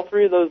 You know, all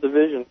 3 of those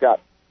divisions got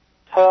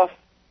tough,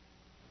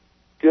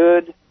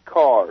 good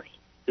cars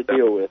to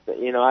deal with.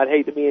 You know, I'd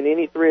hate to be in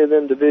any 3 of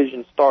them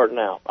divisions starting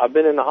out. I've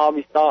been in the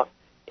hobby stock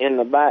in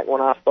the back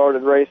when I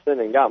started racing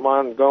and got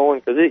mine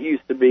going because it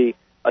used to be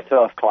a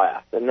tough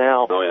class, and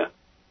now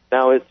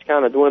now it's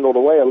kind of dwindled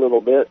away a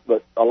little bit.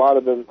 But a lot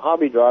of the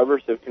hobby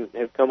drivers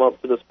have come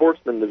up to the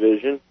sportsman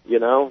division. You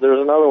know, there's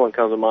another one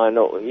comes to mind.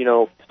 You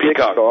know,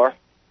 Six Star.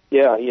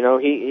 Yeah, you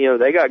know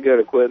they got good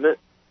equipment.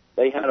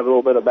 They had a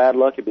little bit of bad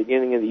luck at the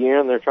beginning of the year,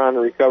 and they're trying to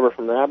recover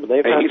from that. But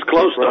they've had he's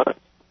close though.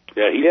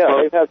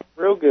 Yeah, they've had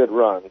some real good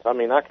runs. I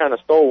mean, I kind of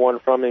stole one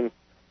from him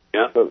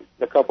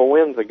a couple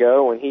wins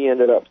ago, and he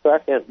ended up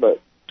second.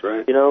 But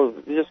you know,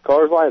 just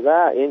cars like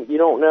that, and you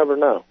don't never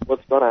know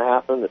what's going to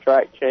happen. The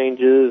track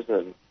changes,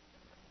 and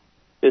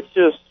it's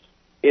just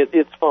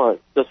it's fun.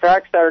 The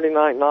track Saturday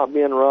night not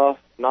being rough,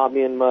 not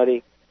being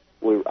muddy.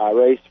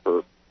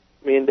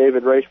 Me and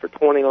David raced for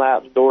 20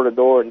 laps door to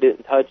door and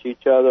didn't touch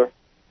each other.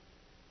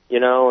 You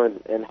know,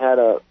 and had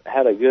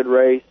a good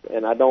race.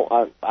 And I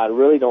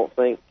really don't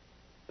think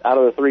out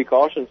of the 3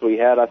 cautions we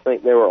had, I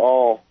think they were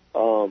all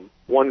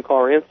 1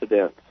 car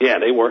incidents. Yeah,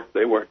 they were.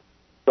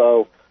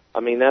 So I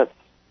mean that's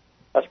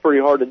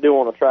pretty hard to do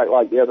on a track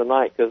like the other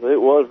night because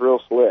it was real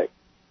slick.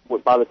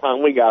 By the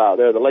time we got out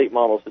there, the late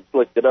models had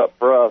slicked it up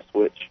for us,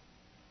 which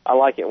I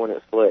like it when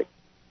it's slick.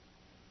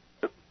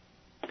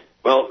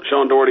 Well,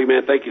 Sean Daugherty,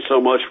 man, thank you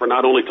so much for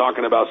not only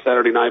talking about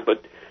Saturday night,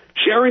 but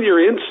sharing your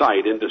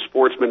insight into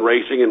sportsman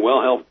racing and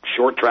well-held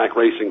short track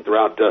racing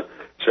throughout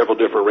several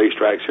different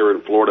racetracks here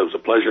in Florida. It was a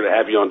pleasure to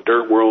have you on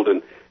Dirt World,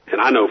 and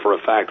I know for a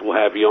fact we'll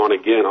have you on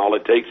again. All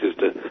it takes is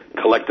to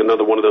collect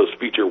another one of those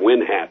feature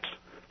win hats.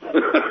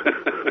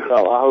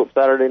 Well, I hope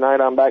Saturday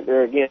night I'm back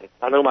there again.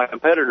 I know my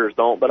competitors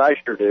don't, but I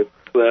sure do.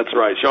 That's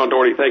right. Sean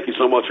Daugherty, thank you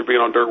so much for being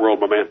on Dirt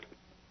World, my man.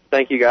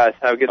 Thank you, guys.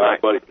 Have a good night.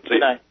 All right, buddy. See you. Good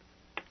night.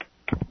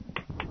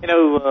 You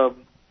know,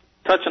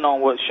 touching on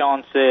what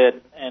Sean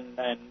said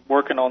and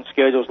working on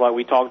schedules like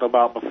we talked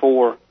about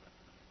before,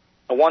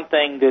 the one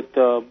thing that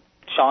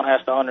Sean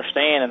has to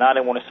understand, and I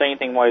didn't want to say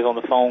anything while he's on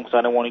the phone because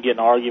I didn't want to get in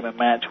an argument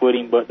match with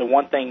him, but the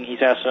one thing he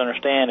has to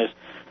understand is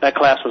that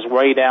class was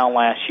way down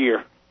last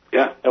year.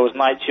 Yeah. There was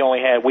nights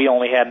we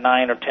only had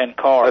 9 or 10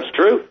 cars. That's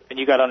true. And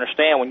you got to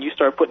understand, when you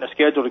start putting a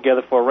schedule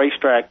together for a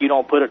racetrack, you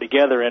don't put it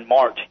together in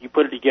March. You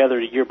put it together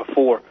the year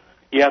before.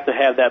 You have to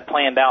have that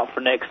planned out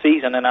for next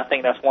season, and I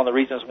think that's one of the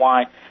reasons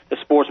why the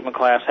sportsman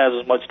class has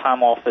as much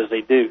time off as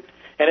they do.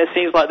 And it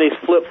seems like they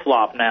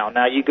flip-flop now.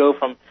 Now you go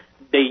from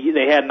they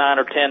had 9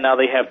 or 10, now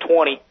they have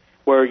 20,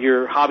 where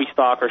your hobby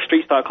stock or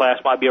street stock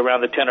class might be around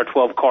the 10 or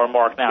 12 car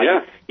mark now.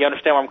 Yeah. You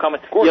understand where I'm coming?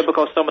 Of course. Yeah,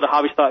 because some of the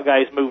hobby stock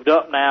guys moved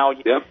up now.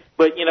 Yep.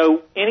 But, you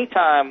know,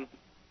 anytime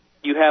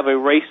you have a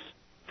race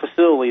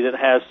facility that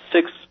has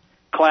 6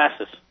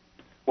 classes,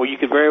 where you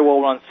could very well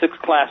run 6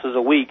 classes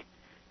a week,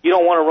 you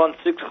don't want to run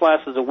 6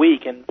 classes a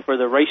week. And for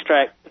the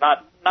racetrack,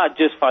 not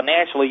just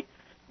financially,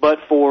 but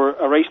for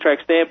a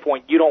racetrack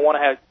standpoint, you don't want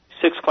to have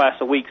 6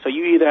 classes a week. So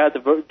you either have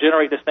to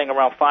generate this thing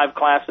around 5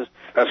 classes,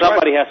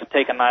 somebody has to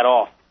take a night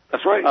off.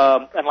 That's right.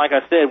 And like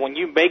I said, when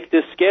you make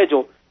this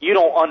schedule, you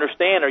don't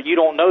understand or you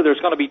don't know there's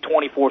going to be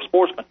 24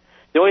 sportsmen.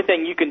 The only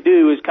thing you can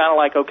do is kind of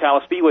like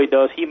Ocala Speedway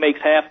does. He makes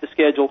half the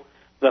schedule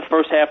the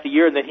first half of the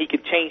year, and then he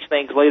could change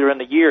things later in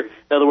the year.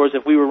 In other words,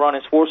 if we were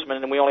running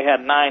sportsmen and we only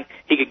had 9,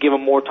 he could give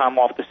them more time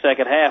off the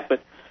second half.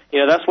 But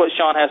that's what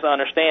Sean has to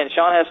understand.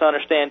 Sean has to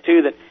understand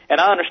too that,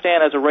 and I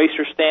understand as a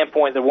racer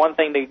standpoint, the one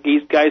thing that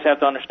these guys have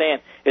to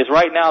understand is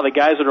right now the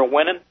guys that are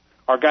winning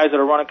are guys that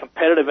are running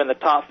competitive in the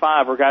top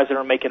 5 or guys that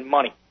are making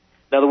money.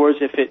 In other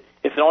words, if it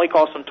only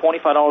costs them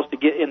 $25 to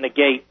get in the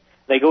gate,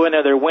 they go in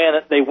there, they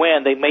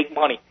win, they make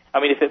money. I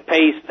mean, if it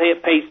pays, say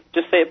it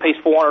pays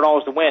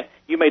 $400 to win,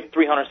 you made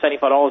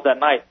 $375 that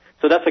night.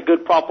 So that's a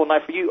good profitable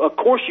night for you. Of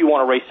course you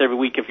want to race every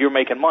week if you're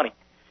making money.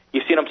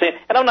 You see what I'm saying?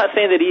 And I'm not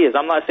saying that he is.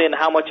 I'm not saying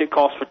how much it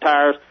costs for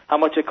tires, how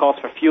much it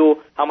costs for fuel,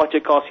 how much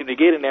it costs you to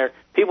get in there.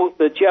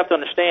 But you have to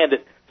understand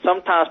that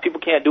sometimes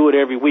people can't do it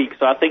every week.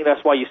 So I think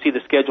that's why you see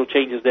the schedule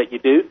changes that you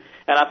do.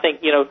 And I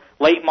think,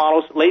 late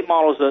models,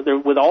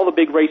 with all the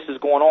big races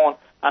going on,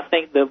 I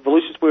think the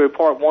Volusia Speedway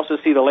Park wants to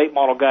see the late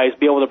model guys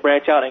be able to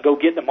branch out and go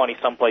get the money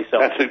someplace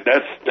else.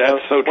 That's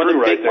so true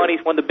right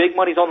there. When the big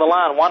money's on the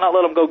line, why not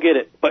let them go get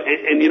it? But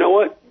and you know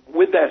what?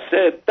 With that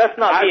said, that's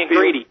not being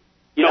greedy.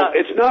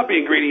 It's not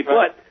being greedy.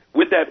 Right. But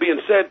with that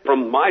being said,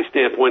 from my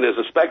standpoint as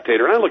a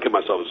spectator, and I look at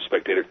myself as a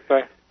spectator,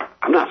 right.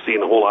 I'm not seeing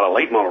a whole lot of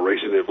late model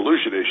racing in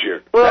Volusia this year.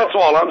 Well, that's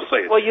all I'm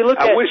saying. Well,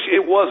 I wish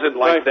it wasn't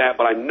like that,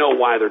 but I know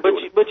why they're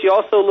doing it. But you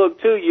also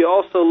look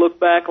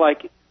back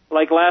like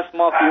last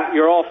month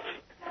you're off.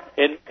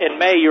 In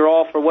May, you're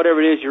off, or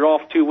whatever it is, you're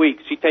off 2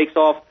 weeks. She takes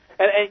off,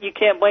 and you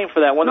can't blame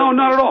for that.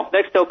 Not at all.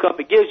 Nextel Cup,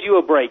 it gives you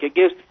a break. It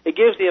gives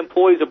the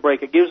employees a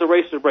break. It gives the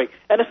racers a break.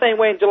 And the same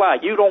way in July,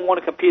 you don't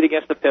want to compete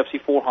against the Pepsi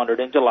 400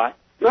 in July.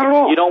 Not at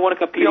all. You don't want to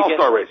compete the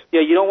All-Star race.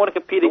 Yeah, you don't want to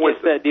compete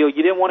against that deal.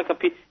 You don't want to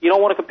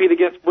compete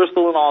against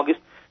Bristol in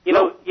August. You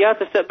have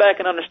to sit back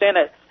and understand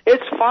that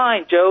it's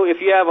fine, Joe, if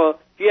you have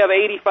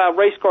 85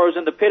 race cars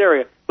in the pit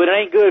area, but it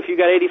ain't good if you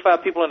got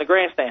 85 people in the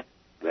grandstand.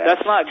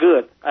 That's not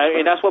good.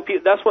 And that's what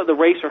the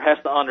racer has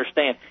to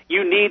understand.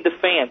 You need the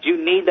fans. You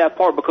need that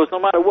part because no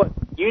matter what,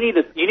 you need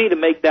to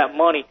make that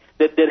money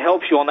that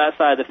helps you on that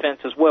side of the fence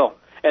as well.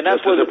 And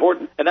that's what's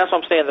important. And that's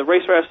what I'm saying. The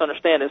racer has to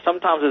understand that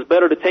sometimes it's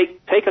better to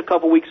take a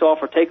couple weeks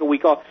off or take a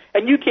week off.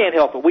 And you can't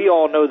help it. We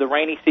all know the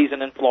rainy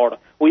season in Florida.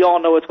 We all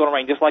know it's going to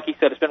rain. Just like he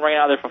said, it's been raining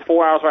out there for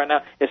 4 hours right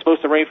now. It's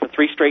supposed to rain for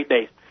 3 straight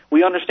days.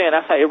 We understand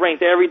that's how it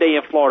rains every day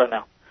in Florida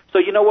now. So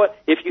you know what?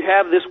 If you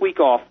have this week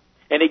off,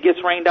 and it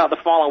gets rained out the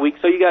following week,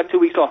 so you got 2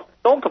 weeks off.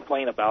 Don't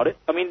complain about it.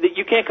 I mean,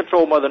 you can't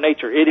control Mother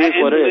Nature. It is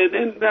what it is.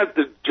 And that's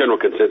the general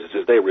consensus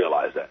is they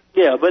realize that.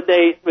 Yeah, but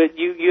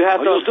you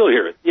have to. You'll still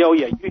hear it. Yeah,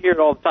 you hear it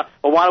all the time.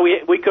 Well, why do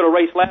we could have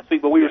raced last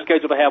week, but we were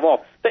scheduled to have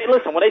off.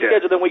 Listen, when they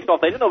scheduled them weeks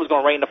off, they didn't know it was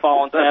going to rain the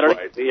following Saturday.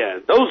 Right.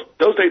 Yeah, those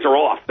dates are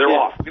off. They're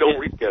off. We don't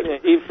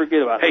reschedule. Yeah, even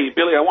forget about it. Hey,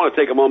 Billy, I want to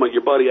take a moment.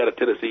 Your buddy out of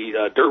Tennessee,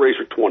 Dirt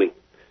Racer 20.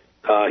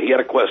 He had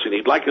a question.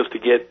 He'd like us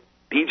to get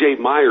DJ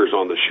Myers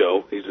on the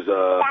show. He's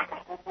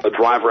a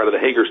driver out of the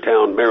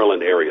Hagerstown,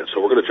 Maryland area. So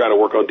we're going to try to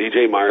work on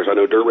DJ Myers. I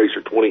know Dirt Racer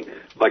 20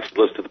 likes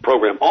to listen to the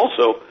program.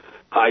 Also,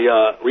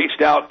 I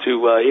reached out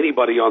to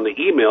anybody on the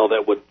email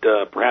that would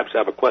perhaps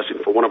have a question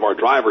for one of our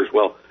drivers.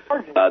 Well,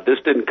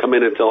 this didn't come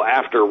in until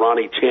after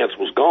Ronnie Chance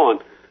was gone,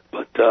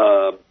 but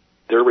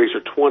Dirt Racer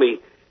 20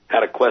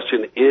 had a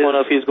question. I don't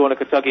know if he's going to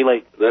Kentucky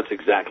Lake. That's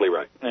exactly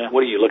right. Yeah.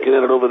 What are you looking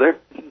at it over there?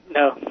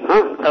 No.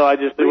 Huh? No, I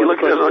just knew what the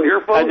question was. On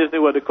your phone? I just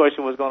knew what the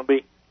question was going to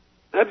be.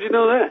 How did you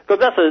know that? Because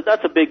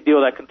that's a big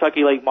deal, that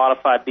Kentucky Lake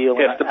modified deal.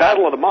 Yeah, it's the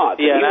Battle of the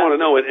Mods. Yeah, you want to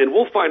know it, and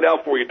we'll find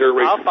out for you, Dirt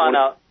Racer. I'll find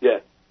out.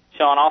 Yeah,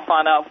 Sean, I'll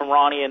find out from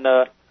Ronnie and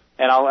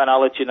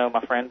I'll let you know, my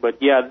friend. But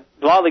yeah,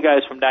 a lot of the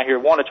guys from down here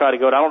want to try to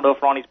go. I don't know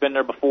if Ronnie's been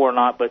there before or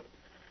not, but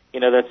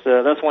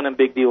that's one of them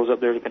big deals up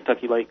there to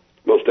Kentucky Lake.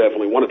 Most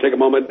definitely. Want to take a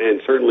moment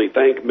and certainly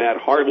thank Matt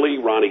Hartley,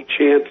 Ronnie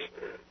Chance.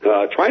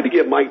 Tried to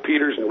get Mike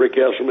Peters and Rick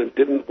Esselman.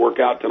 Didn't work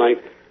out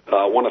tonight.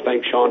 Want to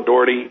thank Sean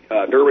Daugherty,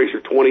 Dirt Racer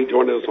 20,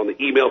 joining us on the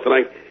email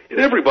tonight, and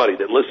everybody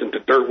that listened to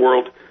Dirt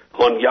World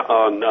on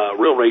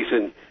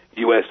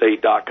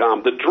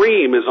RealRacingUSA.com. The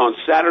Dream is on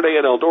Saturday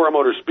at Eldora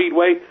Motor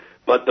Speedway,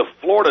 but the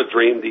Florida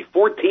Dream, the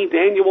 14th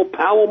annual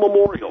Powell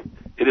Memorial,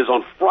 it is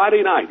on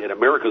Friday night at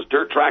America's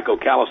Dirt Track,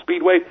 Ocala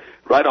Speedway,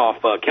 right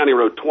off County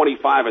Road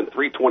 25 and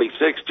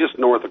 326, just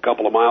north a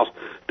couple of miles.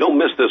 Don't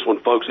miss this one,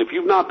 folks. If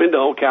you've not been to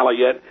Ocala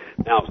yet,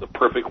 now's the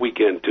perfect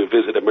weekend to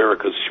visit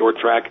America's Short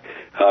Track,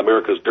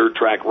 America's Dirt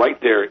Track, right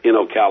there in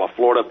Ocala,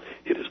 Florida.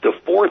 It is the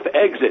 4th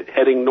exit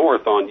heading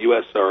north on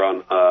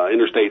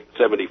Interstate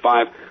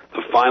 75,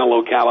 the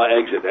final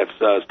Ocala exit. That's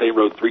State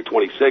Road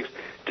 326.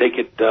 Take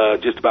it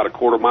just about a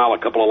quarter mile, a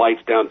couple of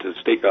lights down to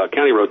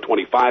County Road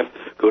 25.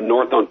 Go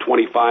north on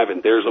 25,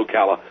 and there's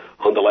Ocala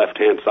on the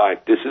left-hand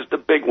side. This is the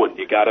big one.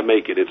 You got to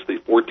make it. It's the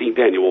 14th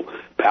annual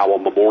Powell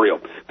Memorial.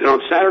 Then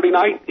on Saturday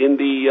night, in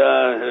the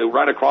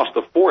right across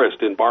the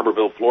forest in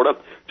Barberville, Florida,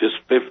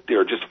 just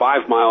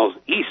 5 miles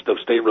east of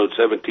State Road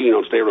 17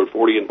 on State Road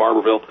 40 in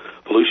Barberville,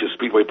 Volusia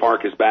Speedway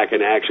Park is back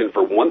in action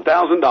for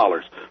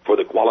 $1,000 for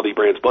the quality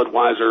brands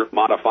Budweiser,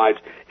 Modifieds,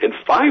 and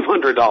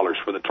 $500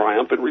 for the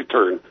triumphant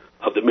return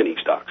of the mini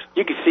stocks.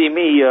 You can see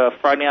me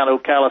Friday night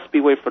at Ocala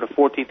Speedway for the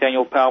 14th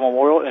annual Powell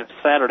Memorial, and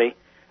Saturday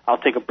I'll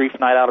take a brief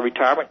night out of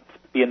retirement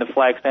be in the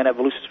flag stand at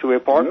Volusia Speedway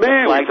Park.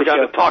 Man, we forgot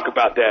to talk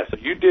about that. So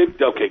you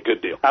did? Okay,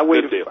 good deal. I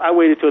waited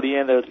till the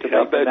end to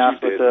make the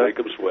announcement. Make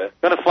them sweat.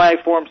 Going to flag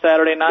for him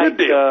Saturday night.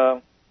 Good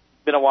deal.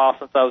 Been a while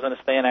since I was in the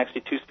stand,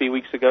 actually 2 speed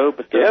weeks ago.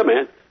 But yeah,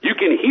 man. You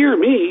can hear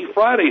me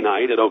Friday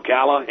night at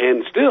Ocala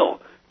and still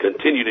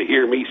continue to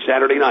hear me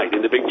Saturday night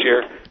in the big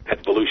chair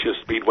at Volusia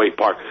Speedway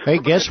Park. Hey,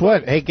 guess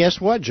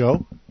what,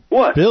 Joe?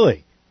 What?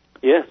 Billy.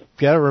 Yes. You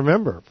got to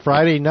remember,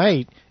 Friday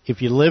night,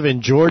 if you live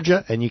in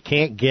Georgia and you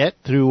can't get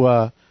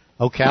through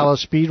Ocala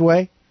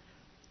Speedway,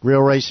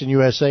 Real Racing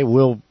USA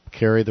will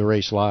carry the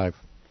race live.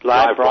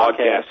 Live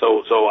broadcast.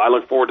 So I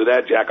look forward to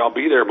that, Jack. I'll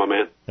be there, my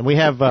man. And we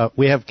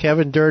have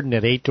Kevin Durden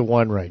at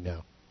 8-1 right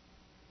now.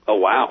 Oh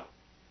wow.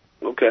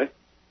 Okay.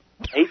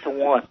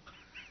 8-1.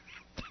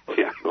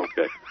 Yeah.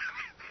 Okay.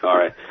 All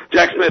right.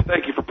 Jack Smith,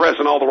 thank you for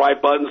pressing all the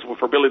right buttons.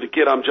 For Billy the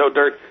Kid, I'm Joe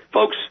Dirt.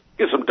 Folks,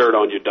 get some dirt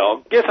on your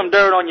dog. Get some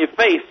dirt on your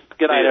face.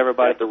 Good night,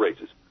 everybody. At the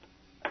races.